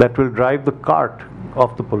 that will drive the cart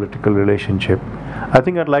of the political relationship? I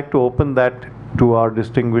think I'd like to open that to our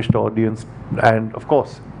distinguished audience and, of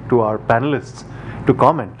course, to our panelists to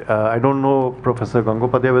comment. I don't know, Professor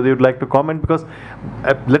Gangopadhyay, whether you'd like to comment, because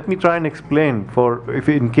let me try and explain, for if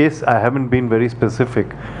in case I haven't been very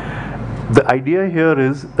specific. The idea here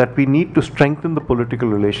is that we need to strengthen the political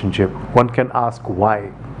relationship. One can ask why.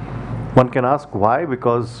 One can ask why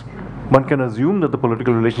because one can assume that the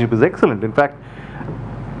political relationship is excellent. In fact,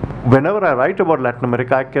 whenever I write about Latin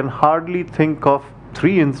America, I can hardly think of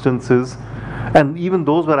 3 instances, and even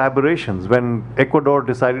those were aberrations. When Ecuador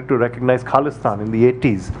decided to recognize Khalistan in the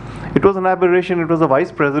 80s, it was an aberration. It was a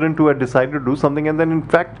vice president who had decided to do something, and then in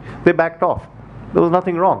fact they backed off. There was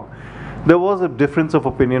nothing wrong. There was a difference of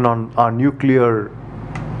opinion on our nuclear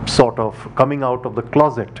sort of coming out of the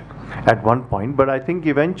closet at one point, but I think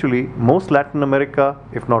eventually most Latin America,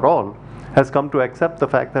 if not all, has come to accept the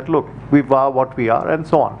fact that, look, we are what we are, and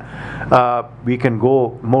so on. We can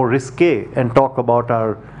go more risque and talk about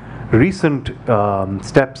our recent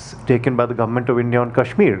steps taken by the government of India on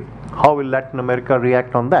Kashmir. How will Latin America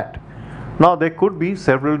react on that? Now, there could be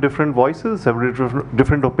several different voices, several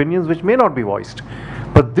different opinions which may not be voiced.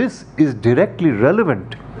 But this is directly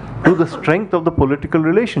relevant to the strength of the political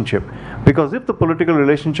relationship. Because if the political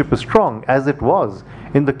relationship is strong, as it was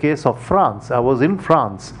in the case of France, I was in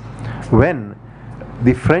France when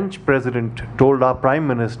the French president told our prime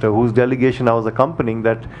minister, whose delegation I was accompanying,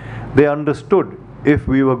 that they understood if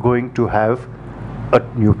we were going to have a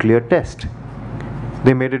nuclear test.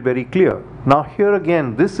 They made it very clear. Now here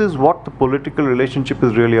again, this is what the political relationship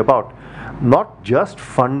is really about. Not just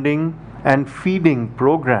funding and feeding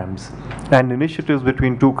programs and initiatives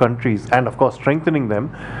between two countries, and of course strengthening them,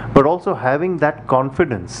 but also having that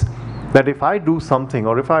confidence that if I do something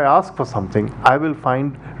or if I ask for something, I will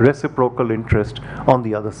find reciprocal interest on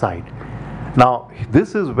the other side. Now,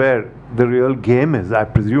 this is where the real game is, I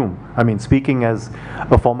presume. I mean, speaking as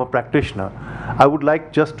a former practitioner, I would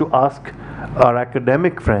like just to ask our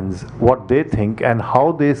academic friends what they think and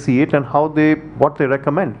how they see it and what they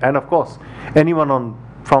recommend. And of course, anyone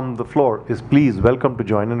from the floor is please welcome to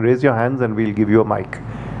join and raise your hands, and we'll give you a mic.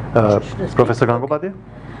 Professor Gangopadhyay?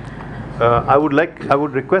 I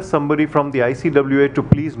would request somebody from the ICWA to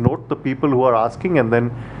please note the people who are asking, and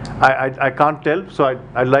then I can't tell, so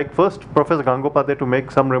I'd like first Professor Gangopadhyay to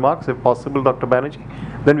make some remarks, if possible, Dr.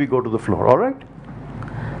 Banerjee. Then we go to the floor, all right?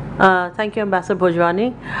 Thank you, Ambassador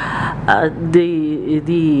Bhojwani.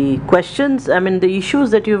 The questions, I mean, the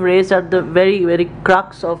issues that you've raised are the very, very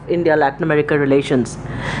crux of India-Latin America relations.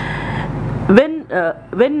 When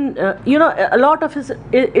you know, a lot of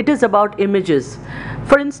it is about images.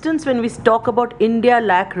 For instance, when we talk about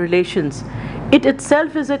India-LAC relations, it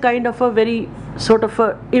itself is a kind of a very sort of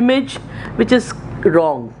a image which is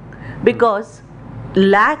wrong, because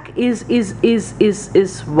LAC is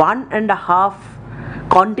 1.5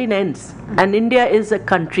 continents and India is a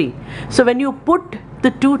country. So when you put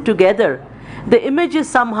the two together, the image is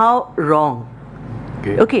somehow wrong.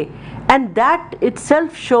 Okay. And that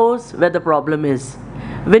itself shows where the problem is.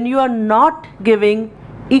 When you are not giving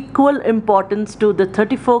equal importance to the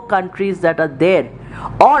 34 countries that are there,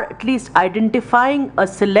 or at least identifying a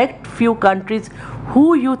select few countries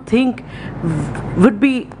who you think would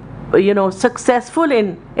be, you know, successful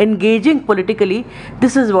in engaging politically,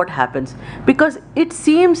 this is what happens. Because it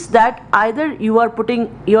seems that either you are putting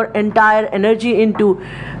your entire energy into,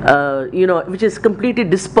 you know, which is completely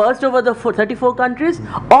dispersed over the 34 countries,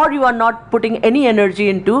 or you are not putting any energy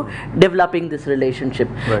into developing this relationship.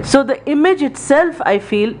 Right. So the image itself, I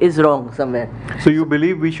feel, is wrong somewhere. So you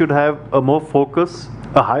believe we should have a more focus,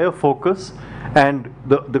 a higher focus, and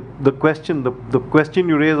the question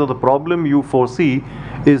you raise, or the problem you foresee,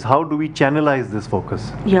 is how do we channelize this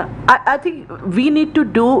focus? Yeah, I think we need to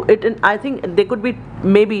do it, and I think there could be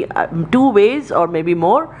maybe 2 ways or maybe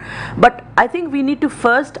more, but I think we need to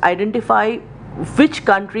first identify which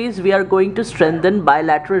countries we are going to strengthen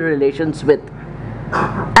bilateral relations with.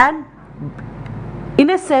 And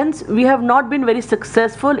in a sense, we have not been very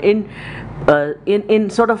successful in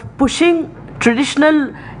sort of pushing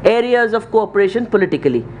traditional areas of cooperation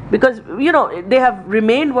politically, because they have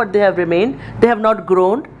remained what they have remained. They have not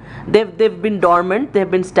grown. They've been dormant,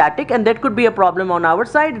 they've been static, and that could be a problem on our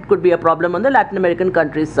side, it could be a problem on the Latin American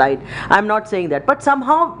countries' side. I'm not saying that, but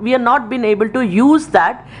somehow we have not been able to use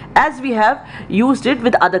that as we have used it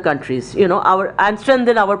with other countries, and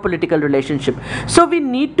strengthen our political relationship. So we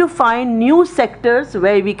need to find new sectors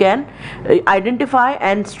where we can identify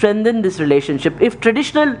and strengthen this relationship if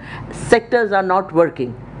traditional sectors are not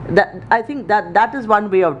working. I think that is one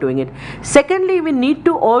way of doing it. Secondly, we need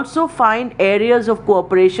to also find areas of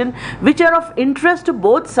cooperation which are of interest to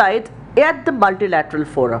both sides at the multilateral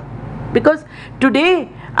fora. Because today,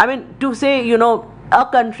 to say, a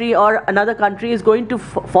country or another country is going to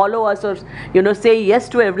follow us or say yes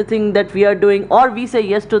to everything that we are doing, or we say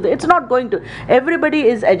yes to it's not going to. Everybody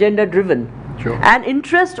is agenda driven. Sure. And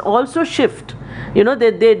interest also shift.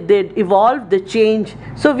 They evolve, they change.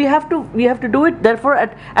 So we have to do it therefore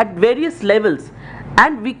at various levels.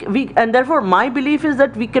 And and therefore my belief is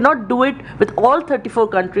that we cannot do it with all 34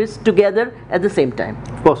 countries together at the same time.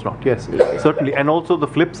 Of course not, yes, certainly. And also the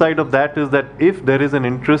flip side of that is that if there is an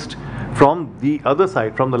interest from the other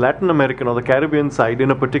side, from the Latin American or the Caribbean side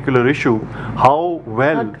in a particular issue, how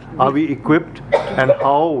well are we equipped and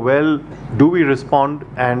how well do we respond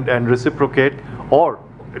and reciprocate or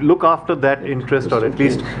look after that interest, or at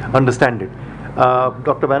least understand it.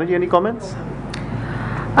 Dr. Banerjee, any comments?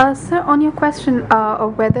 Sir, on your question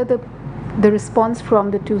of whether the response from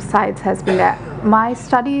the two sides has been there, my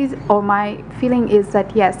studies or my feeling is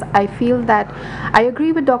that yes, I feel that I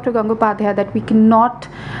agree with Dr. Gangopadhyay that we cannot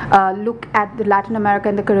look at the Latin America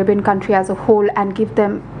and the Caribbean country as a whole and give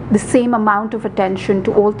them the same amount of attention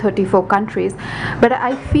to all 34 countries. But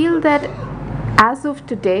I feel that as of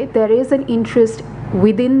today, there is an interest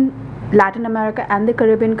within Latin America and the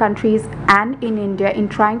Caribbean countries and in India in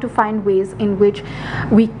trying to find ways in which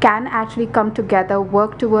we can actually come together,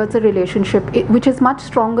 work towards a relationship which is much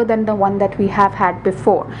stronger than the one that we have had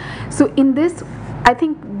before. So in this, I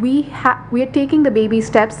think we are taking the baby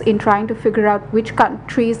steps in trying to figure out which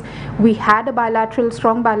countries we had a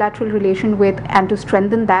strong bilateral relation with and to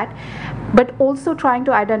strengthen that, but also trying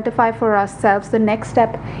to identify for ourselves the next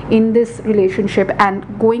step in this relationship and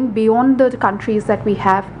going beyond the countries that we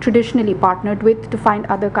have traditionally partnered with to find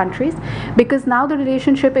other countries, because now the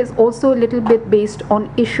relationship is also a little bit based on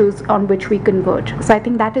issues on which we converge. So I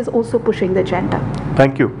think that is also pushing the agenda.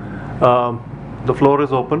 Thank you. The floor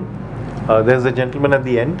is open. There's a gentleman at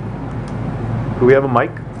the end. Do we have a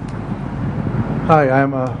mic? Hi, I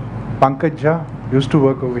am Pankaj Jha, used to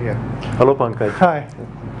work over here. Hello, Pankaj. Hi.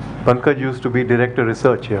 Pankaj used to be Director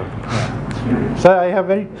Research here. Sir, I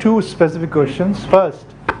have two specific questions. First,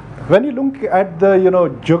 when you look at the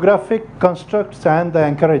geographic constructs and the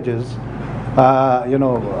anchorages,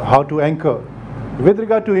 how to anchor. With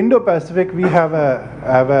regard to Indo-Pacific, we have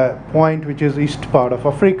a point which is east part of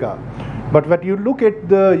Africa. But when you look at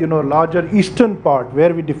the larger eastern part,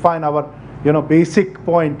 where we define our basic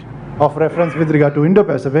point of reference with regard to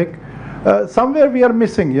Indo-Pacific, somewhere we are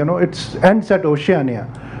missing. It ends at Oceania.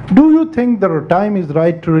 Do you think the time is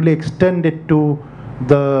right to really extend it to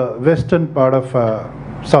the western part of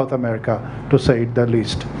South America, to say it the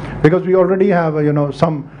least? Because we already have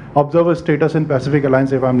some observer status in Pacific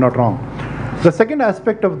Alliance, if I'm not wrong. The second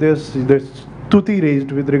aspect of this Tuti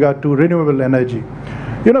raised with regard to renewable energy.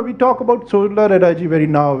 We talk about solar energy very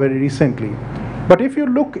recently. But if you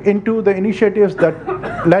look into the initiatives that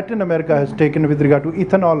Latin America has taken with regard to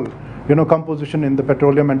ethanol, composition in the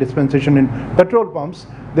petroleum and dispensation in petrol pumps,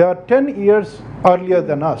 they are 10 years earlier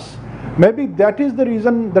than us. Maybe that is the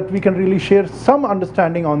reason that we can really share some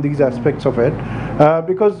understanding on these aspects of it,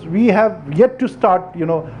 because we have yet to start,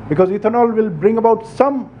 because ethanol will bring about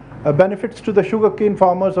some benefits to the sugarcane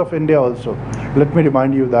farmers of India also. Let me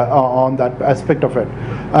remind you that on that aspect of it.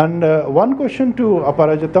 And one question to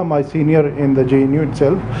Aparajita, my senior in the JNU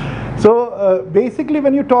itself. So basically,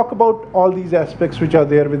 when you talk about all these aspects which are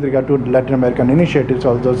there with regard to Latin American initiatives,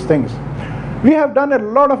 all those things, we have done a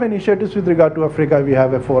lot of initiatives with regard to Africa. We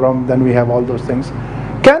have a forum, then we have all those things.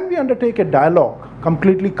 Can we undertake a dialogue,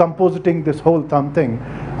 completely compositing this whole thing,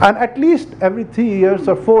 and at least every 3 years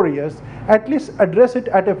or 4 years, at least address it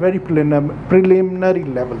at a very preliminary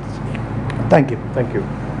levels? Thank you. Thank you.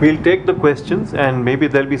 We'll take the questions and maybe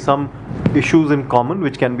there'll be some issues in common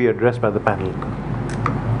which can be addressed by the panel.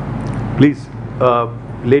 Please,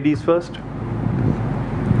 ladies first.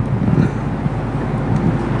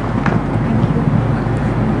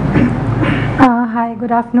 Hi,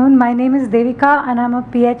 good afternoon. My name is Devika and I'm a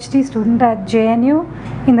PhD student at JNU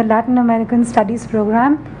in the Latin American Studies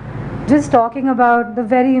program. just talking about the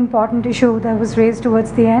very important issue that was raised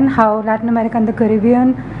towards the end, how Latin America and the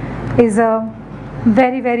Caribbean is a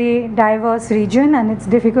very, very diverse region and it's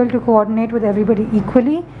difficult to coordinate with everybody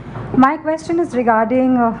equally. My question is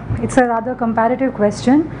regarding, it's a rather comparative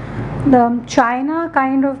question. China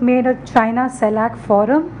kind of made a China-CELAC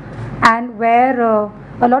forum, and where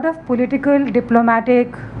a lot of political,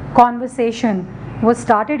 diplomatic conversation was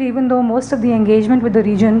started, even though most of the engagement with the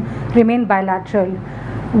region remained bilateral.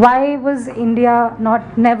 Why was India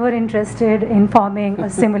never interested in forming a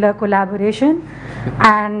similar collaboration?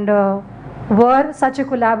 And were such a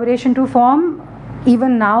collaboration to form,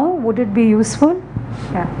 even now, would it be useful?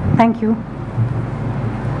 Yeah, thank you.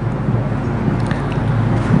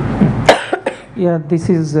 Yeah, this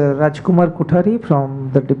is Rajkumar Kuthari from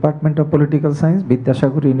the Department of Political Science,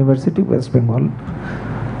 Vidyasagar University, West Bengal.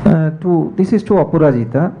 This is to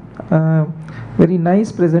Aparajita. Very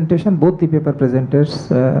nice presentation, both the paper presenters.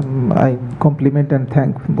 I compliment and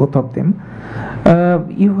thank both of them.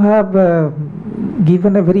 You have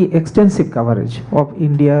given a very extensive coverage of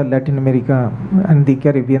India, Latin America and the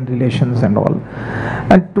Caribbean relations and all.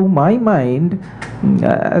 And to my mind,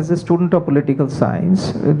 as a student of political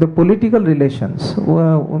science, the political relations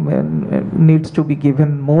needs to be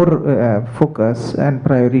given more focus and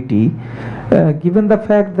priority, given the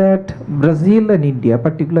fact that Brazil and India,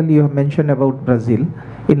 particularly you have mentioned about Brazil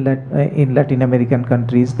in Latin American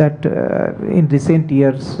countries, that in recent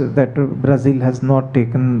years that Brazil has not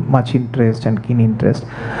taken much interest and keen interest.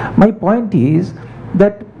 My point is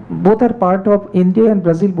that both are part of India and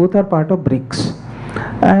Brazil, both are part of BRICS.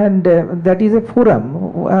 And that is a forum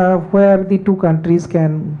where the two countries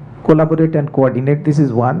can collaborate and coordinate. This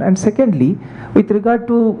is one. And secondly, with regard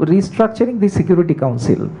to restructuring the Security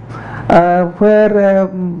Council, where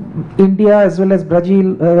India as well as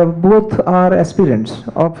Brazil both are aspirants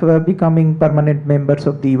of becoming permanent members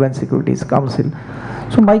of the UN Security Council.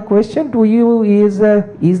 So my question to you is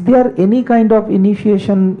there any kind of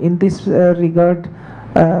initiation in this regard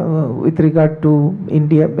with regard to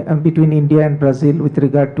India, between India and Brazil, with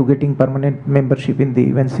regard to getting permanent membership in the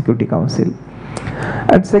UN Security Council?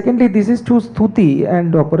 And secondly, this is to Stuti,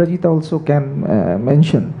 and Aparajita also can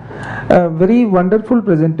mention. Very wonderful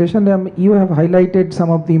presentation. You have highlighted some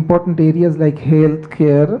of the important areas like health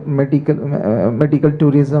care, medical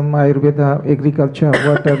tourism, Ayurveda, agriculture,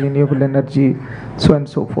 water, renewable energy, so on and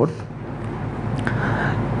so forth.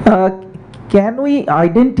 Can we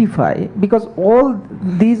identify, because all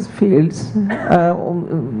these fields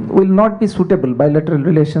will not be suitable bilateral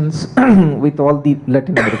relations with all the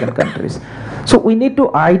Latin American countries. So we need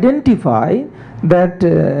to identify that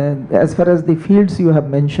as far as the fields you have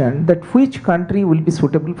mentioned, that which country will be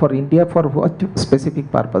suitable for India for what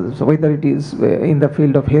specific purposes, so whether it is in the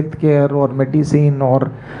field of healthcare or medicine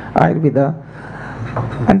or Ayurveda.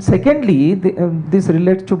 And secondly, this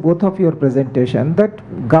relates to both of your presentation, that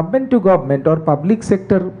government to government or public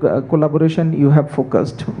sector collaboration you have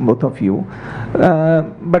focused, both of you.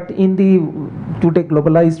 But in the today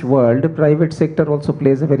globalized world, private sector also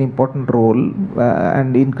plays a very important role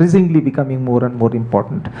and increasingly becoming more and more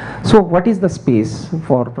important. So what is the space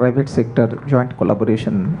for private sector joint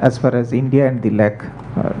collaboration as far as India and the LAC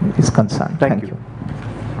is concerned? Thank you.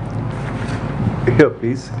 Here,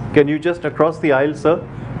 please. Can you just across the aisle, sir?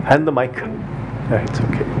 Hand the mic. Yeah, it's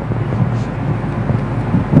okay.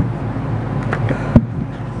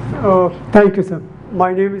 Thank you, sir.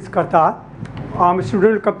 My name is Kartar. I'm a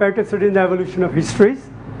student of comparative studies in the evolution of histories.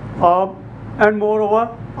 And moreover,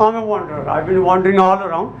 I'm a wanderer. I've been wandering all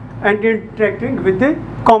around and interacting with the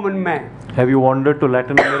common man. Have you wandered to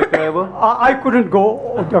Latin America ever? I couldn't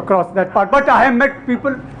go across that part, but I have met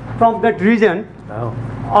people from that region. Oh.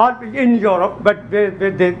 All in Europe, but they've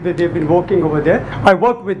been working over there. I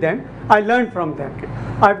work with them. I learn from them.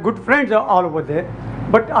 I have good friends all over there,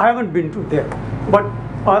 but I haven't been to there. But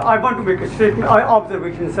I want to make a statement,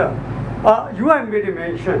 observation, sir. You have made a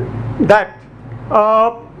mention that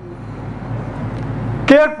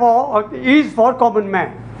care for is for common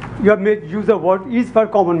man. You have made use the word is for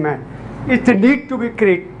common man. It's a need to be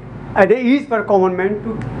created, and the is for common man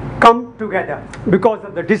to come together because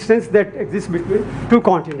of the distance that exists between two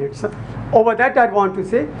continents. Over that, I want to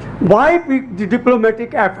say why the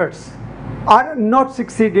diplomatic efforts are not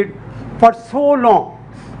succeeded for so long,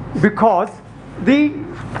 because the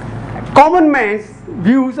common man's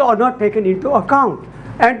views are not taken into account,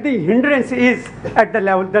 and the hindrance is at the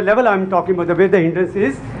level I'm talking about, the way the hindrance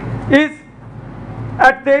is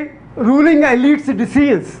at the ruling elite's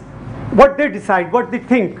decisions, what they decide, what they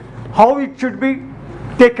think, how it should be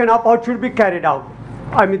taken up, how it should be carried out.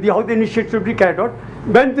 I mean, how the initiative should be carried out.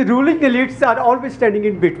 when the ruling elites are always standing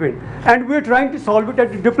in between. And we're trying to solve it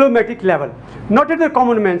at the diplomatic level, not at the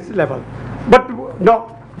common man's level. But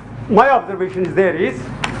now, my observation is there is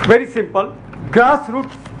very simple,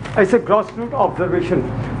 grassroots, I say grassroots observation.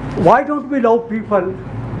 Why don't we allow people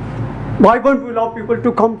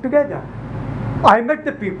to come together? I met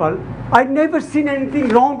the people, I never seen anything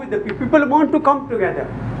wrong with the people. People want to come together.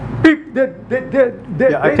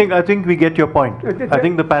 I think we get your point. I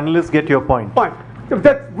think the panelists get your point.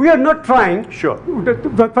 That we are not trying for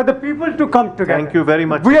the people to come together. Thank you very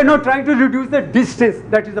much. We are not trying to reduce the distance.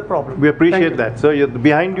 That is the problem. We appreciate that. So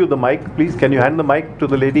behind you, the mic, please. Can you hand the mic to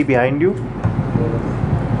the lady behind you?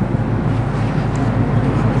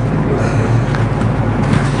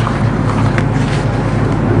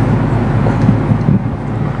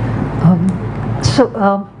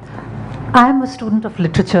 I am a student of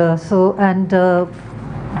literature, so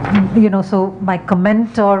my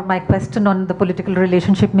comment or my question on the political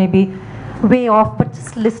relationship may be way off, but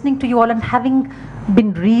just listening to you all and having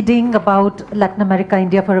been reading about Latin America,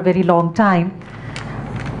 India for a very long time.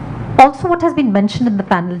 Also, what has been mentioned in the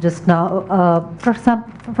panel just now,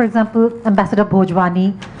 for example, Ambassador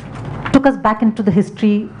Bhojwani took us back into the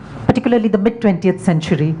history, particularly the mid-20th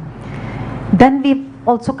century. Then we've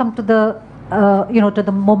also come to the to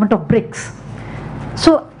the moment of BRICS.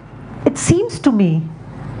 So it seems to me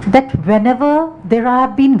that whenever there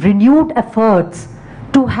have been renewed efforts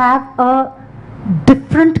to have a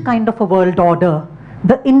different kind of a world order,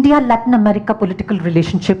 the India-Latin America political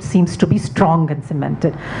relationship seems to be strong and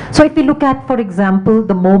cemented. So if we look at, for example,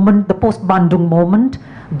 the post-Bandung moment,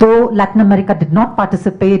 though Latin America did not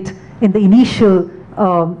participate in the initial,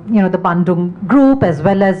 the Bandung group, as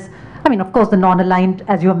well as, of course, the non-aligned,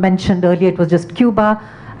 as you have mentioned earlier, it was just Cuba.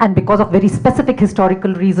 And because of very specific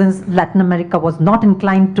historical reasons, Latin America was not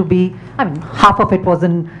inclined to be, half of it was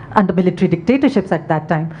under military dictatorships at that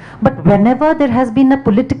time. But whenever there has been a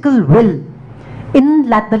political will in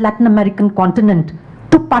the Latin American continent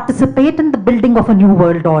to participate in the building of a new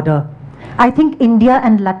world order, I think India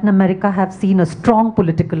and Latin America have seen a strong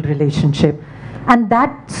political relationship. And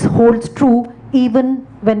that holds true even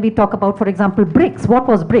when we talk about, for example, BRICS. What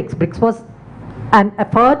was BRICS? BRICS was an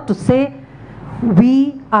effort to say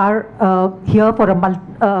we are here for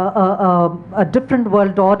a different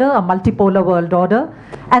world order, a multipolar world order,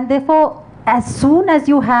 and therefore as soon as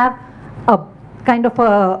you have a kind of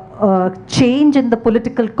a change in the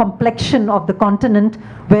political complexion of the continent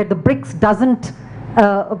where the BRICS doesn't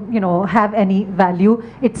have any value,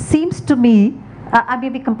 it seems to me, I may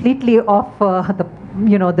be completely off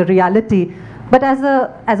the reality, but as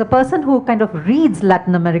a person who kind of reads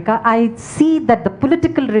Latin America, I see that the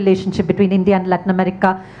political relationship between India and Latin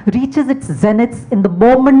America reaches its zenith in the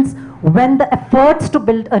moments when the efforts to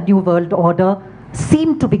build a new world order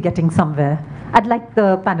seem to be getting somewhere. I'd like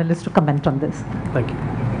the panelists to comment on this. Thank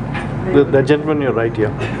you. The gentleman, you're right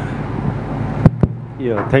here.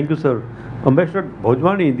 Yeah, thank you, sir. Ambassador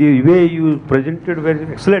Bhojwani, the way you presented very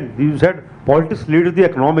excellent. You said politics leads the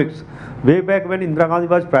economics. Way back when Indira Gandhi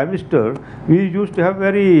was Prime Minister, we used to have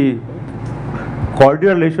very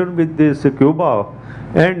cordial relation with this Cuba,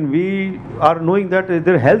 and we are knowing that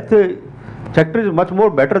their health sector is much more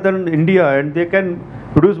better than India, and they can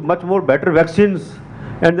produce much more better vaccines,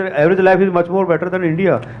 and their average life is much more better than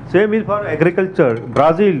India. Same is for agriculture.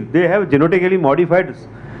 Brazil, they have genetically modified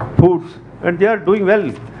foods, and they are doing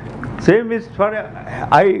well. Same is for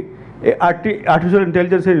artificial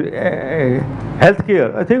intelligence in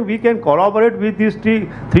healthcare. I think we can collaborate with these three,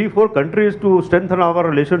 four countries to strengthen our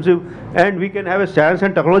relationship, and we can have a science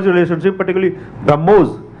and technology relationship, particularly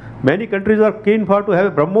BrahMos. Many countries are keen for to have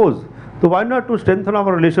a BrahMos. So why not to strengthen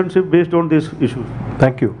our relationship based on these issues?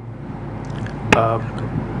 Thank you.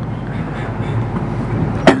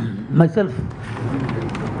 Myself,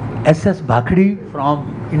 S.S. Bhakhri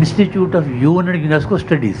from Institute of UN and UNESCO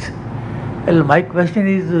Studies. Well, my question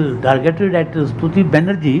is targeted at Stuti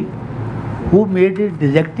Banerjee, who made a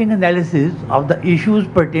dissecting analysis of the issues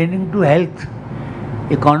pertaining to health,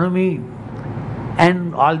 economy,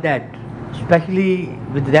 and all that, especially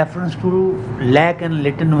with reference to LAC and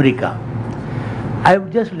Latin America. I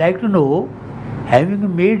would just like to know,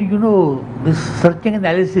 having made, this searching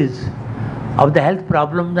analysis of the health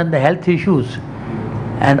problems and the health issues,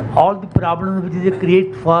 and all the problems which they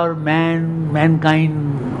create for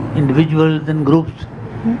mankind, individuals and groups.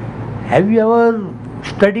 Have you ever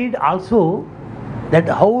studied also that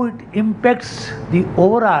how it impacts the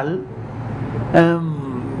overall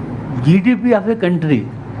GDP of a country,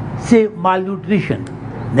 say malnutrition,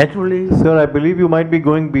 naturally. Sir, I believe you might be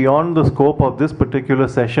going beyond the scope of this particular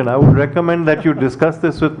session. I would recommend that you discuss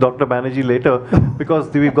this with Dr. Banerjee later, because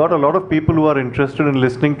we've got a lot of people who are interested in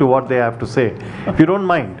listening to what they have to say. If you don't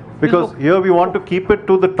mind, because here we want to keep it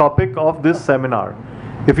to the topic of this seminar,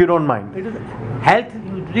 if you don't mind. It is health,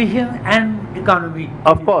 nutrition and economy.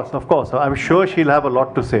 Of course. I'm sure she'll have a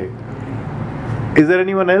lot to say. Is there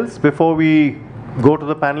anyone else before we go to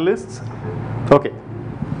the panelists? Okay.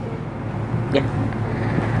 Yeah.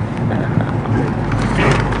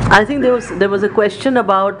 I think there was a question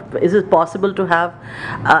about, is it possible to have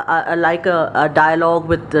a dialogue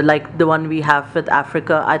with like the one we have with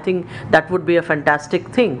Africa? I think that would be a fantastic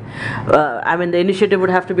thing. I mean, the initiative would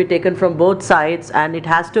have to be taken from both sides, and it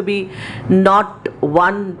has to be not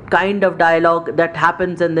one kind of dialogue that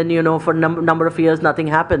happens and then, you know, for number of years nothing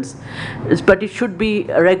happens. But it should be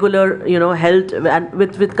regular, you know, held and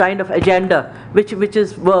with kind of agenda which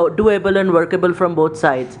is doable and workable from both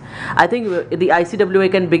sides. I think the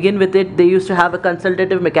ICWA can begin with it. They used to have a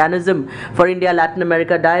consultative mechanism for India-Latin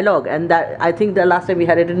America dialogue, and that, I think the last time we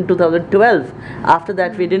had it in 2012. After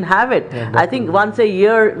that we didn't have it. Yeah, I think once a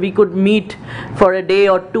year we could meet for a day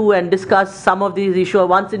or two and discuss some of these issues.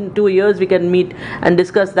 Once in 2 years we can meet and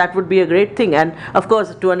discuss. That would be a great thing. And of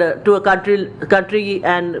course to a country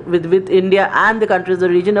and with India and the countries of the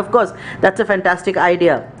region, of course that's a fantastic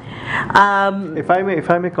idea. If I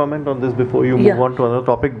may comment on this before you move on to another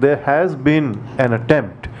topic, there has been an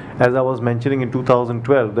attempt, as I was mentioning in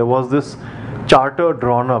 2012, there was this charter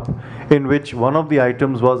drawn up in which one of the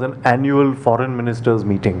items was an annual foreign ministers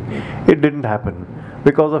meeting. It didn't happen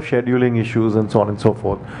because of scheduling issues and so on and so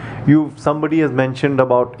forth. Somebody has mentioned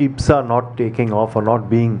about IPSA not taking off or not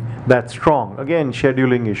being that strong. Again,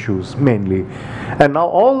 scheduling issues mainly. And now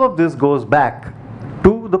all of this goes back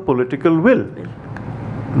to the political will.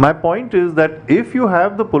 My point is that if you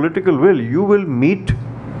have the political will, you will meet.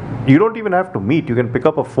 You don't even have to meet, you can pick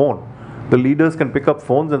up a phone. The leaders can pick up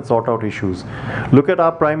phones and sort out issues. Look at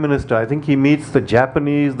our Prime Minister. I think he meets the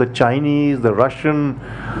Japanese, the Chinese, the Russian,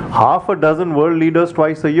 half a dozen world leaders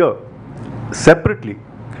twice a year, separately.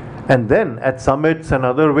 And then at summits and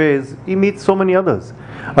other ways, he meets so many others.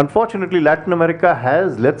 Unfortunately, Latin America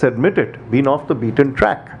has, let's admit it, been off the beaten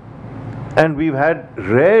track. And we've had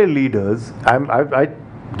rare leaders. I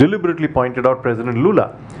deliberately pointed out President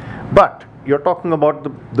Lula. But you're talking about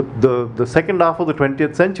the second half of the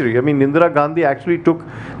 20th century. I mean, Indira Gandhi actually took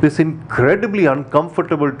this incredibly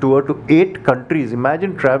uncomfortable tour to 8 countries.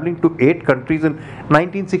 Imagine traveling to 8 countries in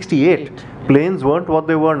 1968. Planes weren't what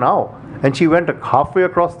they were now. And she went halfway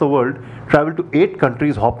across the world, traveled to 8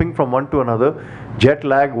 countries, hopping from one to another, jet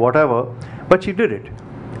lag, whatever. But she did it.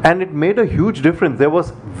 And it made a huge difference. There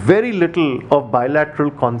was very little of bilateral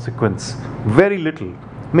consequence. Very little.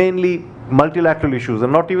 Mainly multilateral issues,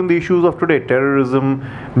 and not even the issues of today. Terrorism,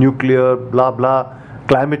 nuclear, blah blah,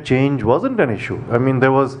 climate change wasn't an issue. I mean,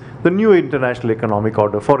 there was the new international economic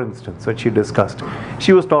order, for instance, that she discussed.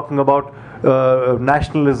 She was talking about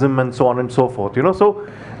nationalism and so on and so forth, you know. So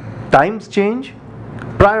times change,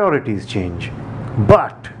 priorities change,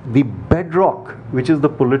 but the bedrock, which is the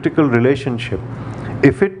political relationship,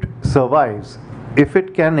 if it survives, if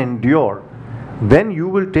it can endure, then you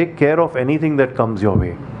will take care of anything that comes your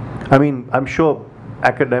way. I mean, I'm sure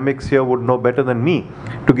academics here would know better than me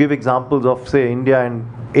to give examples of, say, India and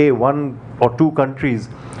one or two countries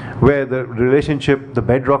where the relationship, the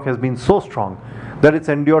bedrock has been so strong that it's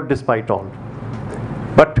endured despite all.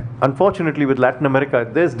 But unfortunately with Latin America,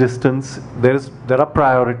 there's distance, there are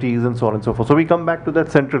priorities and so on and so forth. So we come back to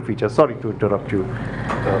that central feature. Sorry to interrupt you.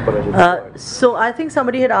 So I think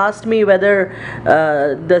somebody had asked me whether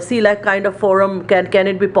the CLAC kind of forum, can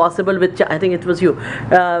it be possible with, I think it was you,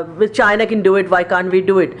 with China can do it, why can't we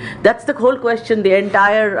do it? That's the whole question. The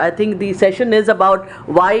entire, I think the session is about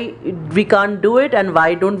why we can't do it and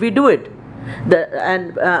why don't we do it.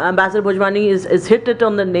 Ambassador Bhojwani is hit it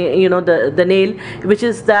on the nail, which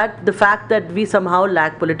is that the fact that we somehow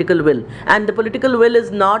lack political will, and the political will is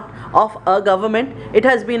not of a government, it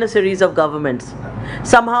has been a series of governments.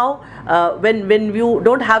 Somehow when you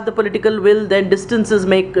don't have the political will, then distances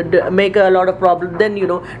make a lot of problems. Then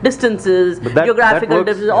distances, geographical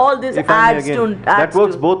differences, all this adds to that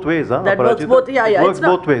works both ways, huh? That works both, it works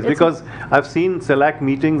both ways, because I've seen CELAC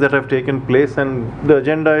meetings that have taken place and the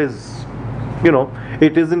agenda is,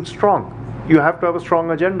 it isn't strong. You have to have a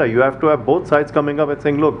strong agenda. You have to have both sides coming up and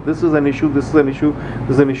saying, look, this is an issue, this is an issue,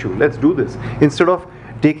 this is an issue. Let's do this. Instead of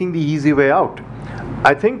taking the easy way out.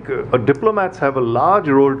 I think diplomats have a large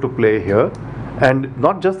role to play here, and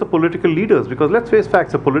not just the political leaders, because let's face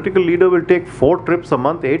facts, a political leader will take 4 trips a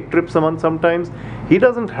month, 8 trips a month sometimes. He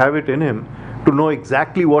doesn't have it in him to know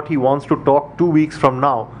exactly what he wants to talk 2 weeks from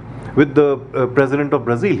now with the president of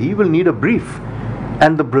Brazil. He will need a brief.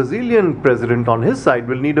 And the Brazilian president on his side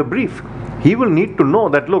will need a brief. He will need to know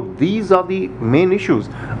that, look, these are the main issues.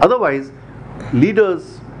 Otherwise,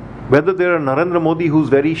 leaders, whether they're Narendra Modi, who's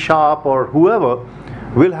very sharp, or whoever,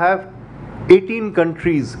 will have 18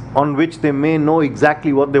 countries on which they may know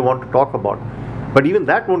exactly what they want to talk about. But even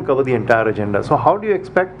that won't cover the entire agenda. So how do you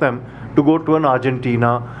expect them to go to an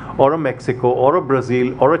Argentina or a Mexico or a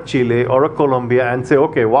Brazil or a Chile or a Colombia and say,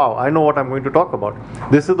 okay, wow, I know what I'm going to talk about.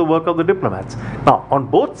 This is the work of the diplomats. Now, on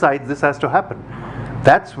both sides, this has to happen.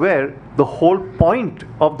 That's where the whole point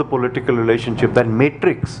of the political relationship, that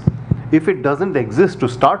matrix, if it doesn't exist to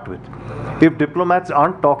start with, if diplomats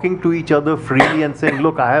aren't talking to each other freely and saying,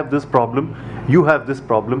 look, I have this problem, you have this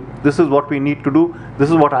problem, this is what we need to do, this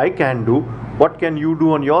is what I can do, what can you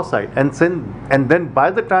do on your side? And then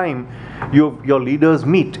by the time your leaders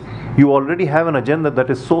meet, you already have an agenda that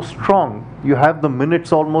is so strong, you have the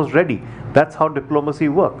minutes almost ready. That's how diplomacy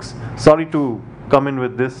works. Sorry to come in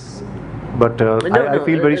with this, but I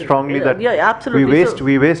feel very strongly that we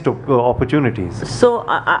waste opportunities. So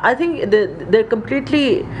I think they're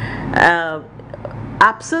completely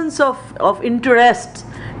absence of interest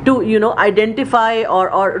to identify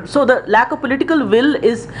or so the lack of political will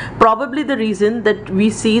is probably the reason that we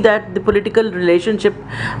see that the political relationship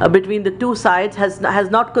between the two sides has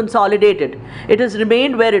not consolidated. It has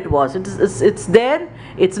remained where it was. It's there.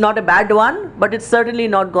 It's not a bad one, but it's certainly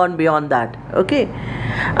not gone beyond that. Okay.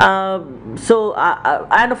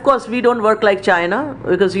 And of course we don't work like China,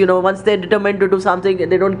 because once they're determined to do something,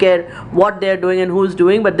 they don't care what they're doing and who's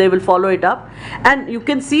doing, but they will follow it up. And you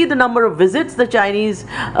can see the number of visits the Chinese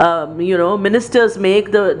ministers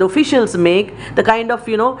make, the officials make, the kind of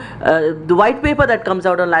the white paper that comes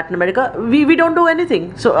out on Latin America. We don't do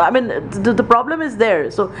anything. So I mean the problem is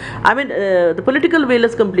there. So I mean the political will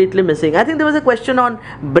is completely missing. I think there was a question on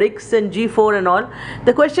BRICS and G4 and all.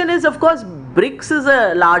 The question is, of course, BRICS is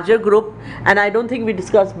a larger group, and I don't think we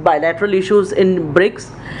discuss bilateral issues in BRICS.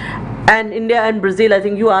 And India and Brazil, I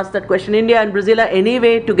think you asked that question. India and Brazil are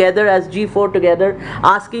anyway together as G4 together,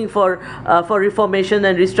 asking for reformation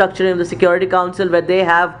and restructuring of the Security Council, where they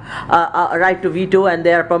have a right to veto and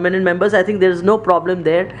they are permanent members. I think there is no problem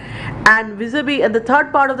there. And vis-a-vis, and the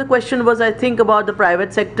third part of the question was, I think, about the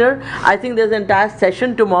private sector. I think there's an entire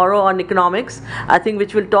session tomorrow on economics, I think,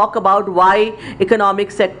 which will talk about why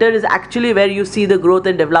economic sector is actually where you see the growth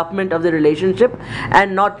and development of the relationship,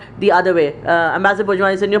 and not the other way. Ambassador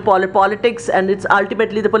Bhojwani said, politics, and it's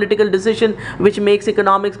ultimately the political decision which makes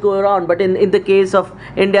economics go around. But in the case of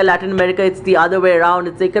India, Latin America, it's the other way around.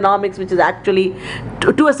 It's the economics which is actually,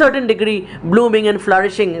 to a certain degree, blooming and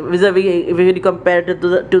flourishing vis-a-vis when you compare it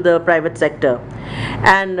to the private sector.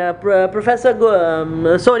 And Professor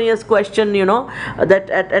Sonia's question, that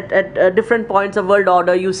at different points of world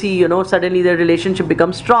order, you see, suddenly the relationship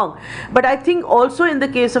becomes strong. But I think also in the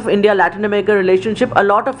case of India-Latin America relationship, a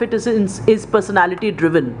lot of it is personality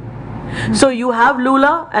driven. So you have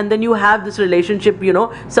Lula, and then you have this relationship,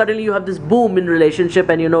 suddenly you have this boom in relationship,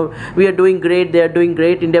 and we are doing great, they are doing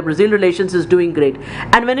great, India-Brazil relations is doing great.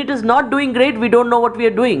 And when it is not doing great, we don't know what we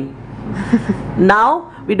are doing.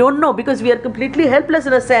 Now, we don't know, because we are completely helpless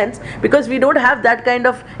in a sense, because we don't have that kind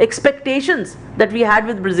of expectations that we had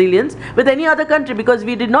with Brazilians, with any other country, because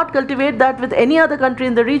we did not cultivate that with any other country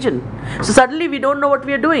in the region. So suddenly we don't know what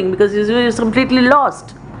we are doing, because we are completely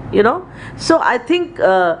lost. So I think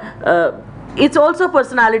it's also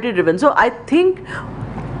personality driven. So I think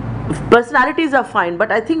personalities are fine,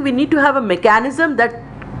 but I think we need to have a mechanism that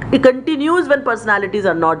it continues when personalities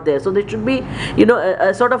are not there. So there should be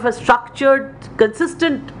a sort of a structured,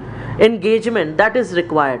 consistent engagement that is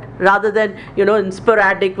required, rather than in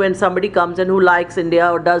sporadic, when somebody comes and who likes India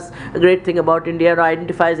or does a great thing about India or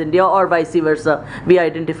identifies India, or vice versa, we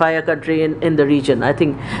identify a country in the region. I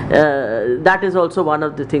think that is also one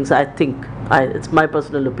of the things. It's my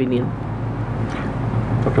personal opinion.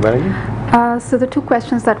 Dr. Banerjee? So the two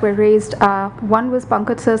questions that were raised, one was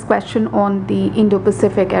Pankaj sir's question on the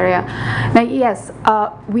Indo-Pacific area. Now yes,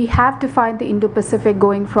 we have defined the Indo-Pacific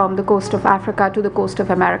going from the coast of Africa to the coast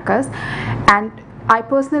of Americas, and I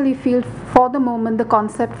personally feel for the moment the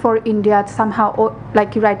concept for India somehow,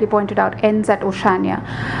 like you rightly pointed out, ends at Oceania.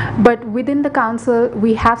 But within the Council,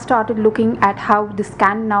 we have started looking at how this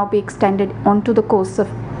can now be extended onto the coasts of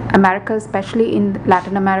America, especially in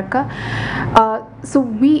Latin America. So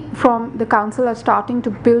we from the Council are starting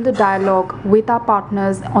to build a dialogue with our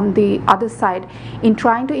partners on the other side in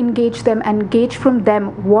trying to engage them and gauge from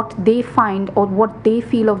them what they find or what they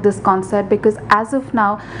feel of this concept, because as of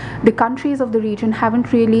now the countries of the region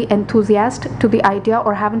haven't really enthusiased to the idea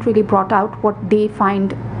or haven't really brought out what they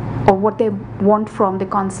find or what they want from the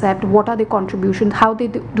concept, what are the contributions, how they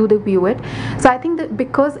do they view it. So I think that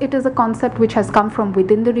because it is a concept which has come from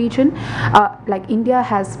within the region, like India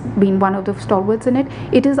has been one of the stalwarts in it,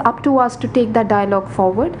 it is up to us to take that dialogue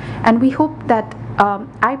forward, and we hope that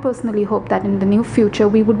I personally hope that in the near future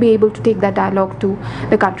we would be able to take that dialogue to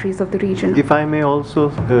the countries of the region. If I may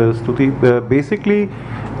also, Stuti, basically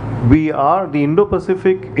the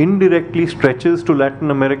Indo-Pacific indirectly stretches to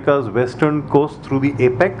Latin America's western coast through the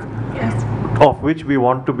APEC, yes, of which we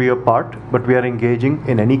want to be a part, but we are engaging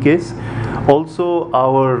in any case. Also,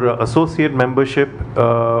 our associate membership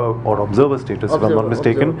or observer status, if I'm not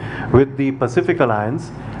mistaken, with the Pacific Alliance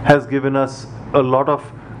has given us a lot of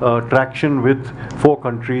traction with 4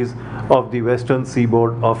 countries of the western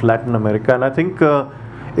seaboard of Latin America. And I think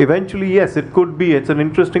eventually, yes, it could be, it's an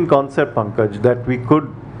interesting concept, Pankaj, that we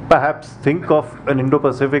could perhaps think of an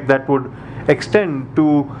Indo-Pacific that would extend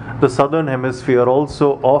to the southern hemisphere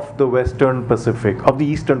also of the western Pacific, of the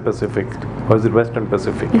eastern Pacific, or is it western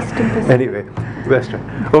Pacific? Eastern Pacific. Anyway, western.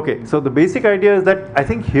 Okay, so the basic idea is that I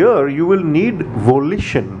think here you will need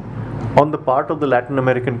volition on the part of the Latin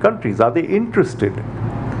American countries. Are they interested?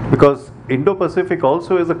 Because Indo-Pacific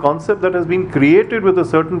also is a concept that has been created with a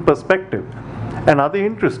certain perspective. And are they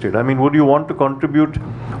interested? I mean, would you want to contribute,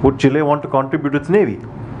 would Chile want to contribute its navy?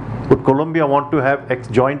 Would Colombia want to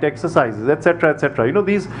have joint exercises, etc., etc.? You know,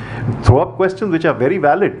 these throw up questions which are very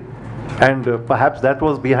valid. And perhaps that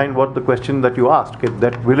was behind what the question that you asked,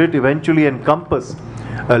 that will it eventually encompass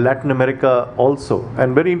Latin America also?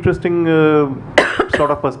 And very interesting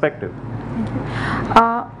sort of perspective.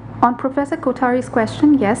 On Professor Kothari's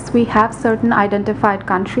question, yes, we have certain identified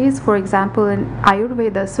countries. For example, in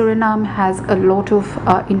Ayurveda, Suriname has a lot of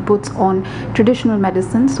inputs on traditional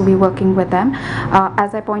medicine, so we're working with them.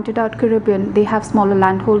 As I pointed out, Caribbean, they have smaller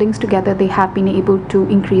land holdings together. They have been able to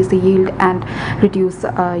increase the yield and reduce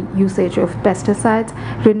usage of pesticides.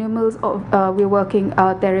 Renewables, we're working,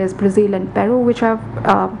 there is Brazil and Peru, which are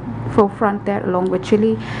forefront there along with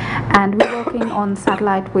Chile, and we're working on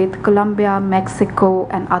satellite with Colombia, Mexico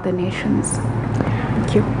and other nations.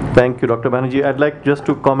 Thank you. Thank you, Dr. Banerjee. I'd like just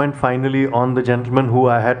to comment finally on the gentleman who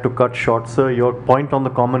I had to cut short, sir, your point on the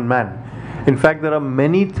common man. In fact, there are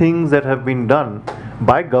many things that have been done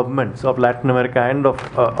by governments of Latin America and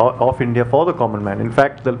of India for the common man. In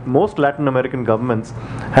fact, most Latin American governments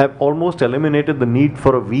have almost eliminated the need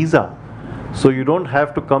for a visa. So you don't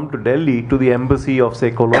have to come to Delhi to the embassy of,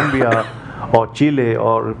 say, Colombia or Chile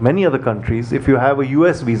or many other countries if you have a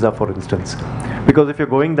US visa, for instance. Because if you're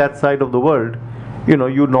going that side of the world, you know,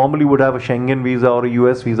 you normally would have a Schengen visa or a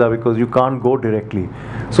US visa because you can't go directly.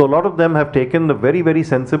 So a lot of them have taken the very, very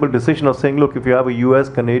sensible decision of saying, look, if you have a US,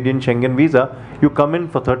 Canadian, Schengen visa, you come in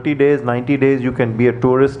for 30 days, 90 days, you can be a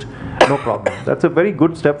tourist, no problem. That's a very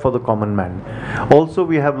good step for the common man. Also,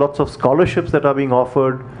 we have lots of scholarships that are being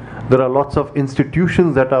offered. There are lots of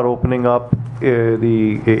institutions that are opening up.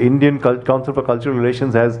 The Indian Council for Cultural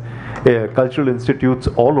Relations has cultural institutes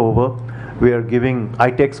all over. We are giving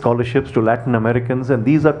ITech scholarships to Latin Americans, and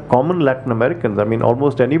these are common Latin Americans. I mean,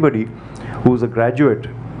 almost anybody who's a graduate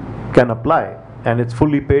can apply, and it's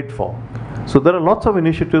fully paid for. So there are lots of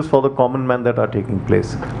initiatives for the common man that are taking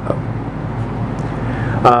place.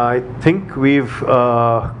 I think we've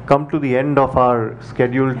come to the end of our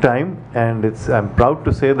scheduled time, and I'm proud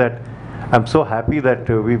to say that I'm so happy that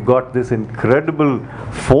we've got this incredible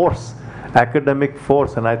force, academic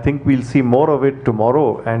force, and I think we'll see more of it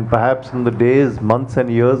tomorrow and perhaps in the days, months and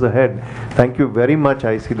years ahead. Thank you very much,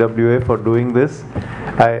 ICWA, for doing this.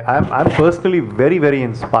 I'm personally very, very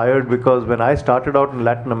inspired, because when I started out in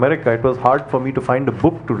Latin America, it was hard for me to find a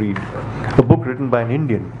book to read, a book written by an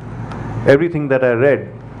Indian. Everything that I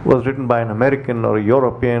read was written by an American or a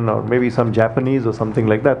European or maybe some Japanese or something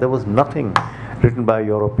like that. There was nothing written by a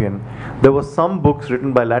European. There were some books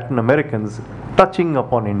written by Latin Americans touching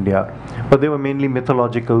upon India, but they were mainly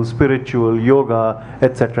mythological, spiritual, yoga,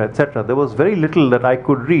 etc., etc. There was very little that I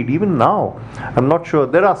could read. Even now, I'm not sure.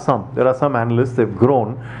 There are some analysts, they've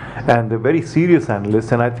grown, and they're very serious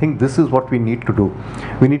analysts, and I think this is what we need to do.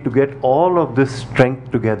 We need to get all of this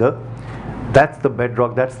strength together. That's the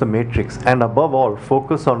bedrock, that's the matrix, and above all,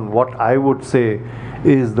 focus on what I would say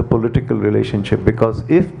is the political relationship, because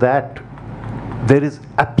if that, there is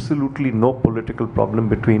absolutely no political problem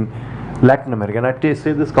between Latin America, and I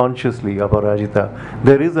say this consciously, Aparajita,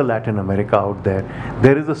 there is a Latin America out there.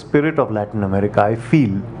 There is a spirit of Latin America, I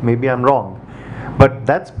feel. Maybe I'm wrong. But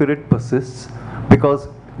that spirit persists because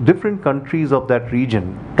different countries of that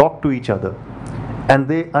region talk to each other and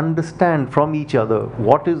they understand from each other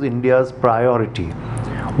what is India's priority,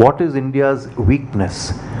 what is India's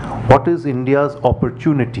weakness, what is India's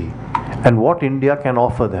opportunity, and what India can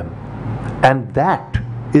offer them. And that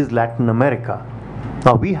is Latin America.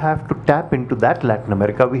 Now we have to tap into that Latin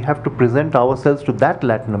America, we have to present ourselves to that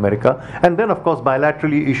Latin America, and then of course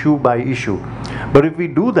bilaterally, issue by issue. But if we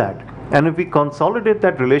do that, and if we consolidate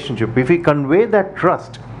that relationship, if we convey that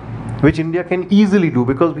trust, which India can easily do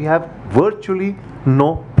because we have virtually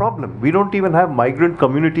no problem. We don't even have migrant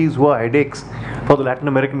communities who are headaches for the Latin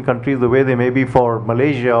American countries the way they may be for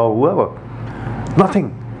Malaysia or whoever.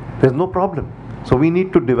 Nothing. There's no problem. So we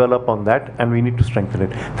need to develop on that and we need to strengthen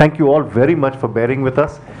it. Thank you all very much for bearing with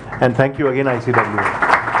us, and thank you again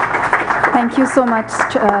ICW. Thank you so much,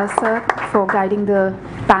 sir, for guiding the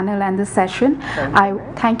panel and the session. I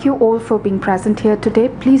thank you all for being present here today.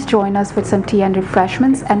 Please join us with some tea and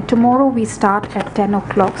refreshments, and tomorrow we start at 10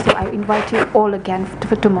 o'clock, so I invite you all again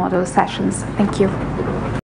for tomorrow's sessions. Thank you.